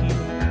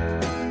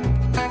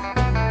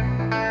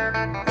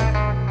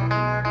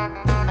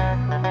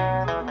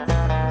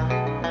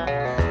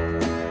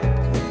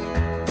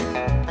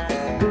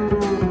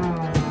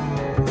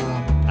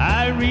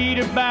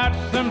 About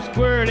some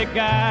squirrely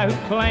guy who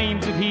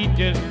claims that he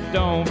just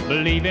don't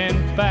believe in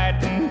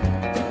fighting.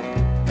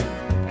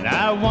 And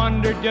I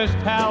wonder just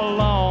how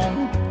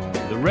long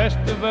the rest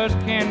of us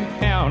can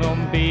count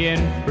on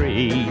being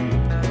free.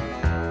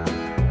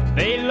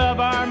 They love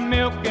our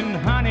milk and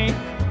honey,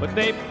 but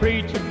they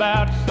preach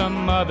about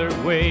some other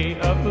way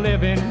of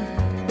living.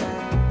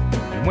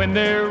 And when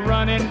they're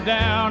running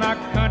down our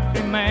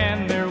country,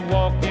 man, they're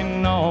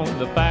walking on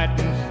the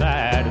fighting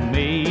side of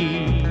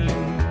me.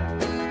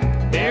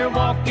 They're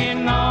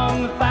walking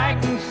on the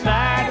fighting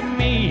side of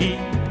me,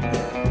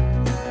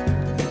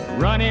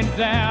 running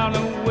down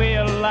a way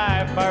of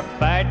life our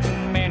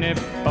fighting men have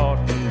fought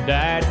and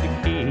died to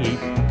keep.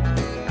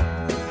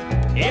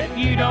 If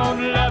you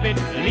don't love it,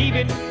 leave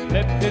it.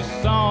 Let this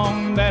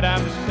song that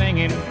I'm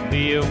singing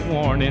be a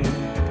warning.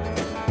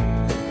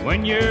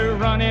 When you're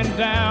running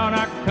down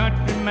our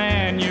country,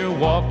 man, you're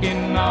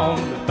walking on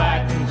the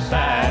fighting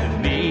side of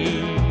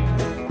me.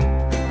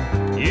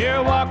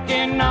 You're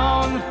walking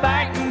on the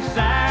fighting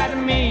side of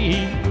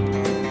me,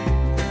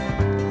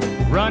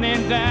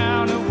 running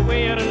down a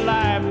way of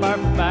life our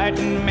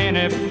fighting men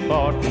have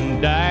fought and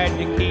died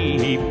to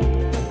keep.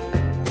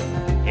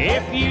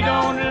 If you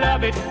don't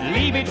love it,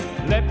 leave it.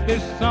 Let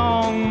this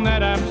song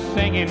that I'm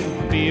singing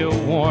be a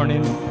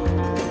warning.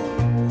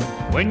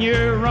 When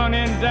you're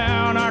running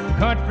down our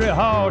country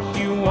horse,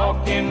 you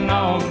walking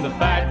on the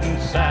fighting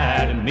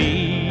side of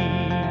me.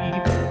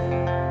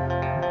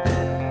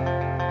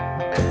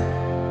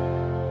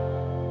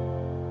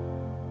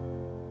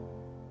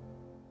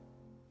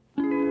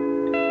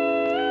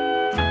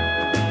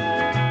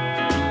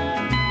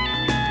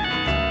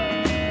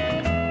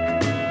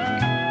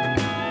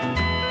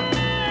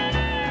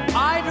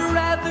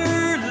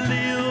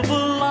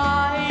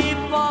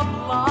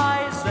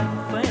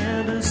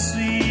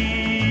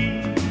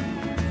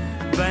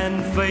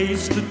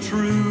 Face the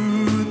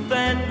truth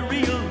and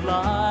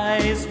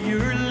realize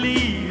you're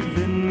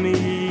leaving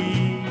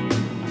me.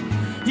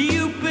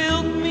 You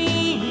built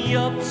me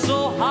up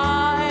so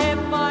high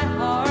my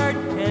heart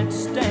can't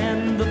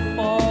stand the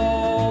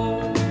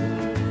fall.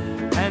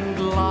 And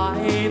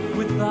life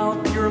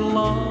without your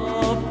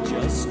love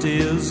just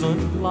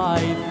isn't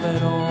life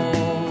at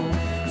all.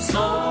 So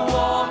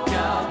walk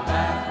out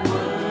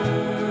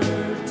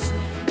backwards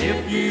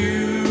if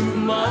you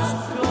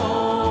must go.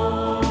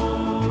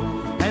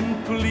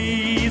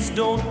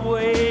 Don't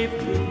wave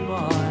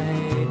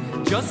goodbye,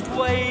 just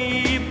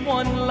wave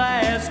one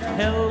last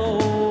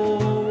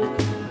hello.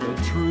 The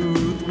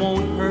truth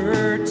won't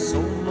hurt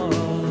so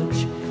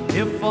much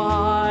if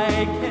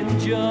I can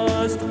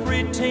just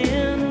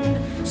pretend.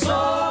 So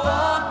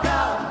walk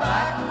out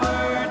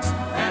backwards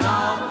and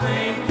I'll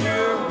think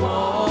you're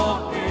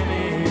walking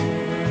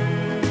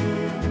in.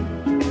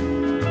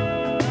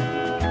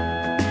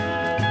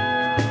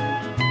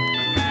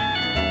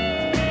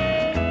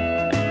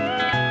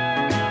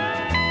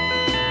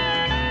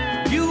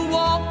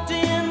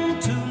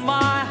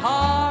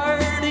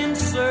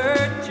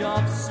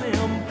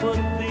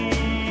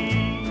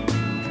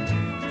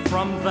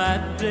 From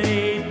that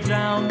day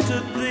down to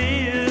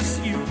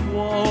this, you've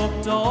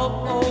walked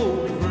all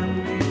over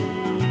me.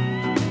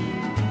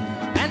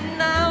 And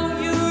now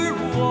you're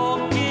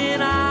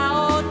walking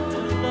out to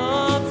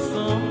love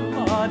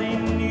somebody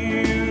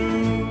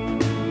new.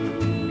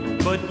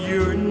 But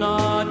you're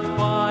not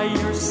by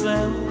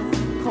yourself,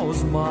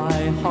 'cause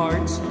my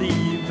heart's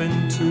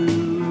leaving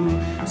too.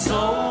 So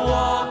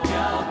walk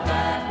out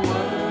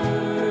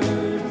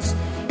backwards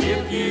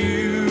if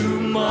you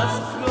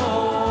must go.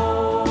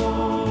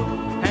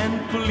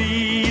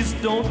 Please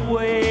don't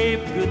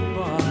wave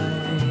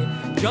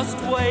goodbye, just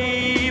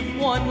wave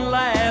one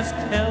last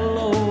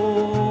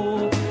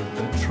hello.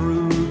 The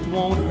truth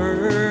won't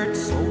hurt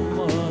so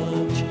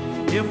much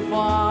if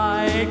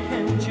I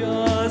can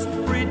just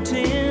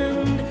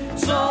pretend.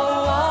 So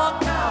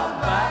walk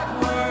out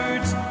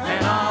backwards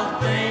and I'll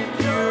think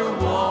you're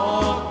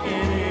walking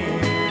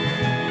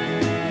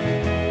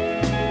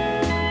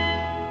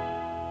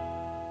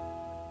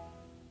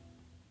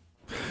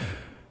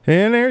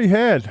And there you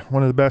had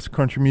one of the best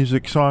country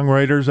music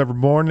songwriters ever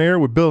born there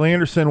with Bill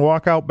Anderson,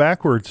 Walk Out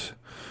Backwards,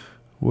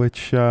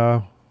 which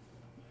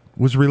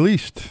was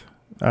released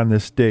on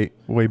this date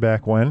way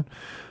back when.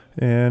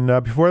 And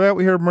before that,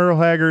 we heard Merle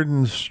Haggard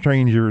and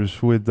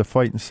Strangers with The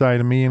Fight Inside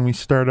of Me. And we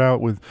start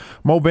out with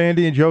Mo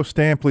Bandy and Joe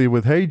Stampley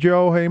with Hey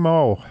Joe, Hey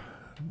Mo.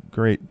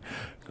 Great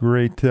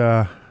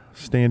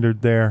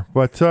standard there.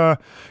 But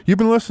you've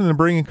been listening to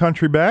Bringing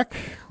Country Back.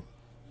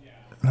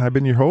 I've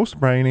been your host,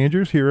 Brian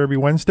Andrews, here every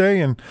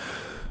Wednesday. And,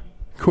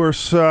 of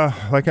course,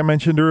 like I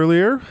mentioned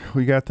earlier,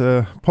 we got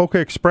the Polka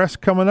Express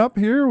coming up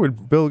here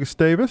with Bill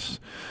Gustavus.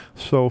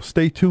 So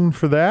stay tuned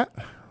for that.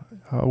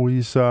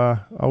 Always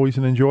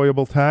an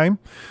enjoyable time.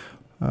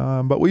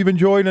 But we've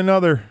enjoyed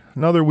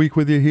another week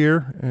with you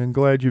here, and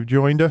glad you've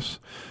joined us.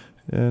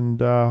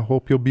 And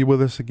hope you'll be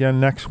with us again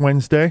next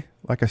Wednesday.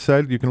 Like I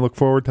said, you can look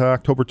forward to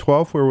October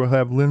 12th, where we'll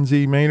have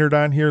Lindsay Maynard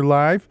on here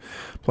live,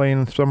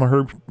 playing some of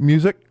her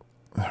music.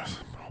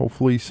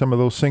 Hopefully some of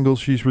those singles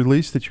she's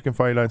released that you can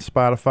find on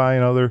Spotify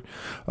and other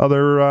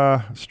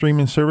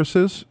streaming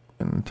services,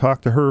 and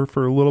talk to her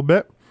for a little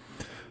bit.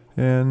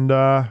 And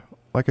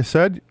like I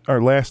said,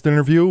 our last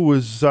interview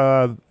was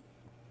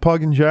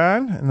Pug and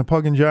John, and the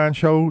Pug and John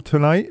show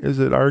tonight is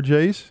at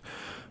RJ's.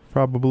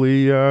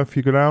 Probably if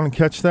you go down and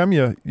catch them,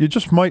 you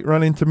just might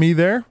run into me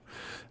there.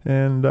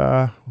 And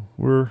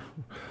we're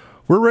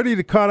ready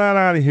to cut on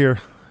out of here.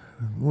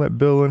 Let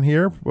Bill in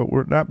here, but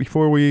we're not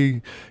before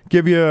we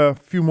give you a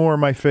few more of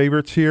my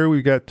favorites here.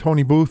 We've got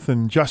Tony Booth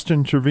and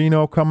Justin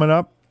Trevino coming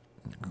up,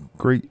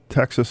 great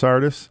Texas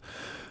artists.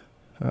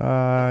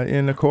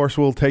 And of course,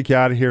 we'll take you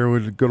out of here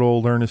with good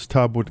old Ernest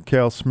Tubb with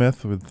Cale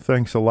Smith with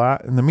Thanks a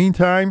Lot. In the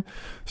meantime,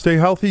 stay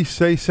healthy,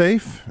 stay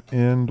safe,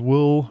 and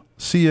we'll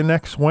see you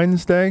next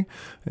Wednesday.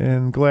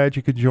 And glad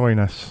you could join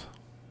us.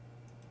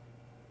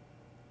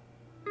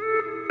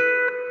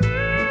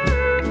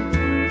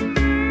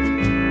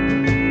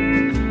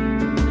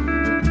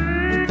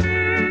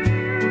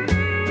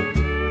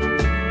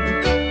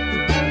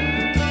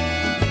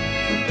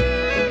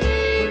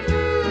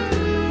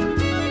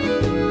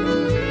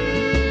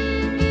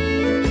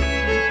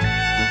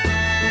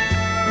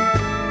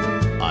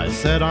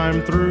 Said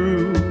I'm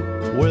through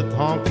with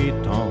honky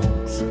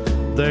tonks,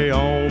 they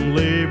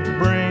only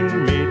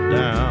bring me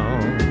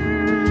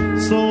down.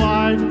 So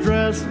I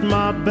dressed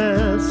my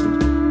best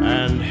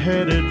and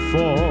headed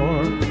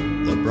for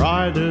the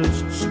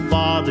brightest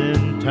spot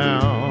in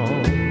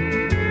town.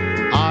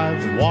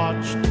 I've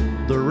watched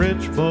the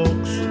rich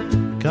folks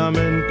come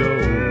and go,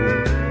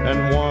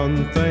 and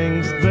one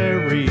thing's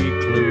very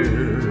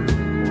clear: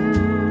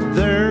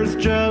 there's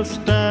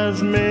just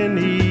as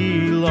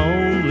many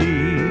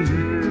lonely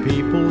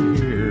people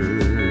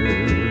here.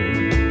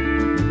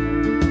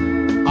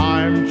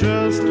 I'm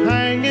just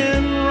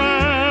hanging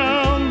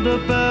round a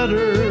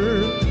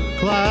better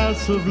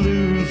class of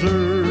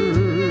losers.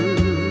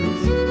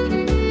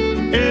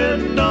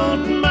 It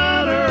don't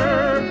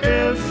matter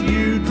if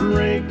you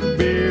drink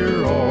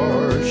beer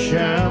or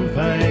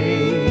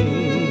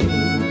champagne.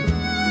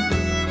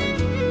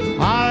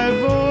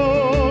 I've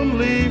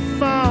only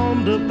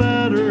found a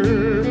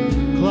better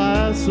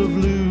class of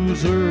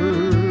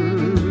losers.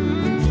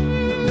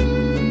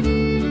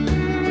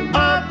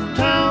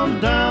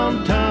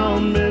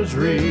 Downtown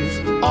misery's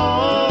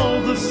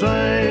all the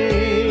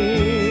same.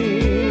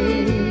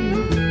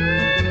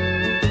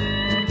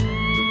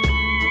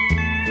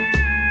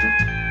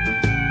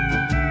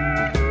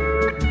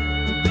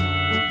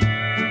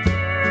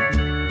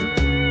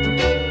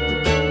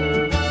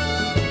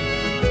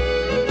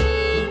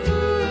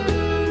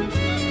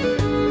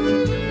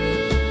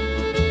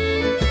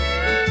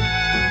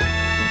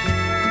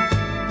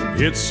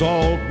 It's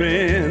all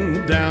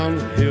been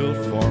downhill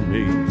for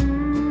me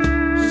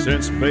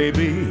since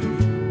baby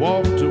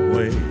walked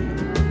away.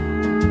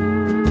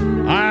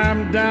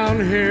 I'm down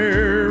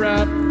here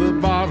at the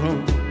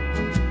bottom,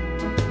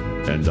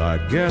 and I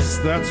guess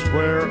that's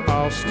where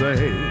I'll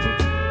stay.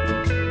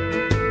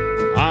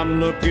 I'm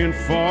looking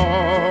for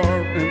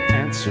an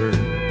answer,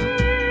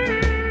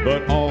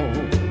 but all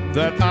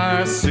that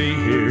I see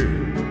here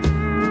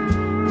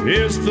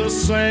is the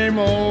same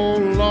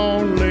old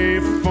lonely,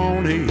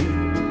 phony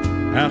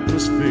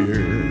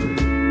atmosphere.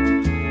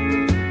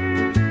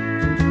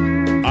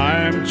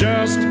 I'm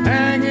just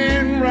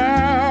hanging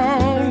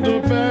round a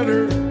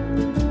better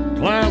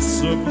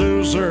class of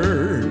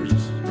losers.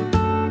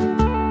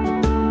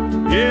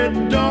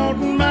 It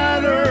don't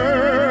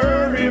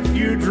matter if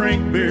you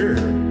drink beer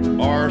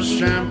or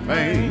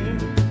champagne.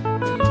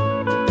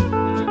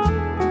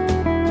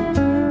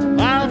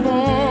 I've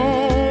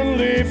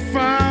only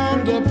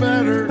found a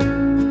better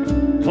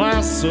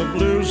class of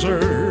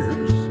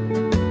losers.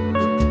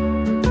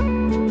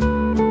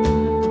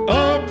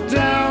 Up,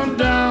 down,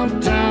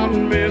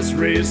 downtown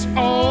misery's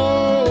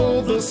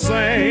all the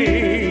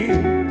same.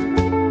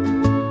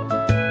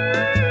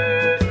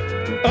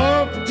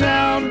 Up,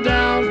 down,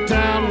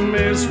 downtown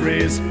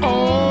misery's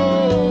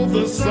all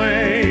the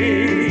same.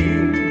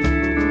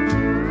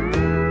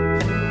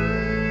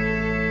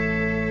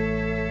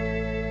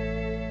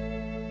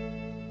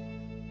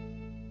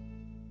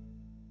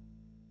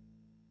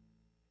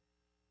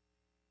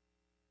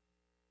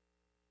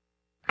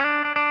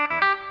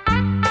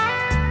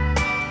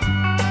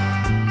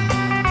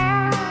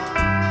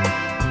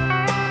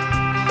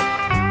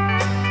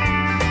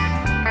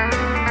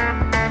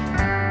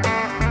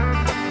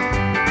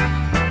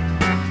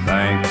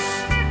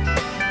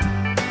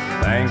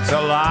 Thanks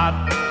a lot.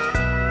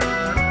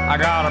 I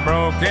got a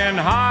broken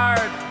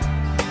heart,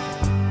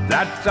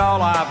 that's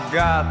all I've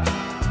got.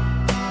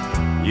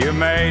 You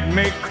made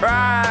me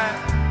cry,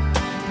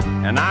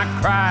 and I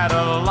cried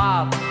a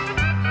lot.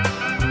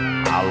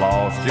 I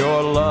lost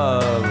your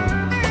love,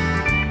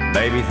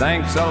 baby,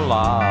 thanks a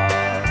lot.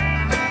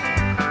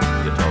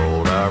 You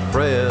told our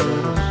friends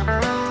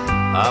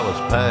I was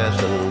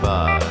passing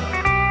by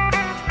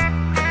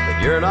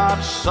that you're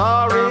not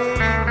sorry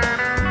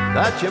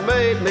that you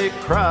made me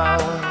cry.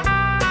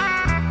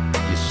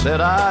 You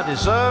said I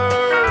deserved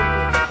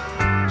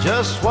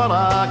just what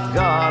I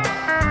got,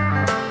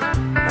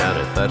 and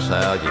if that's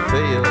how you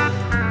feel,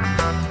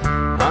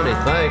 honey,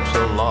 thanks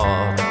a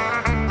lot.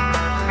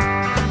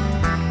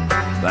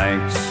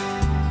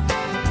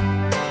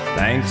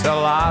 Thanks a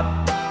lot.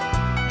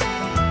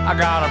 I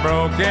got a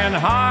broken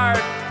heart,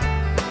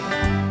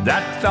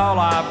 that's all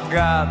I've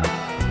got.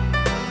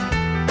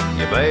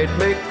 You made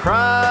me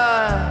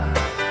cry,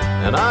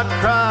 and I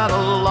cried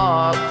a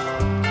lot.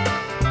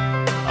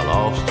 I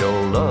lost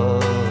your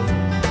love,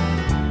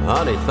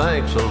 honey,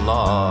 thanks a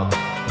lot.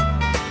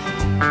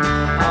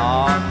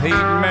 Oh, Pete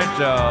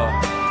Mitchell.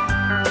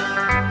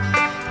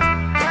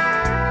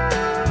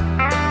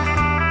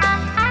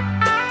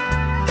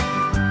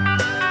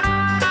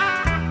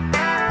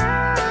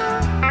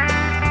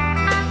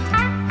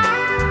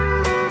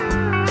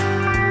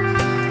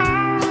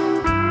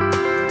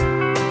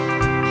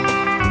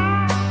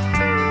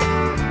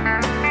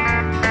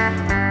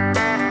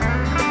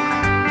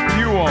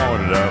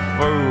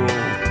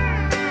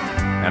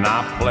 And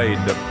I played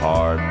the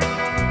part.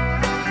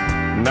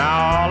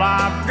 Now all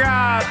I've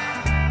got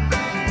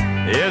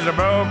is a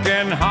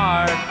broken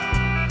heart.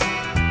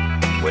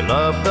 We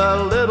loved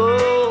a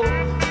little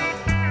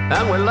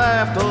and we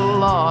laughed a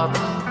lot.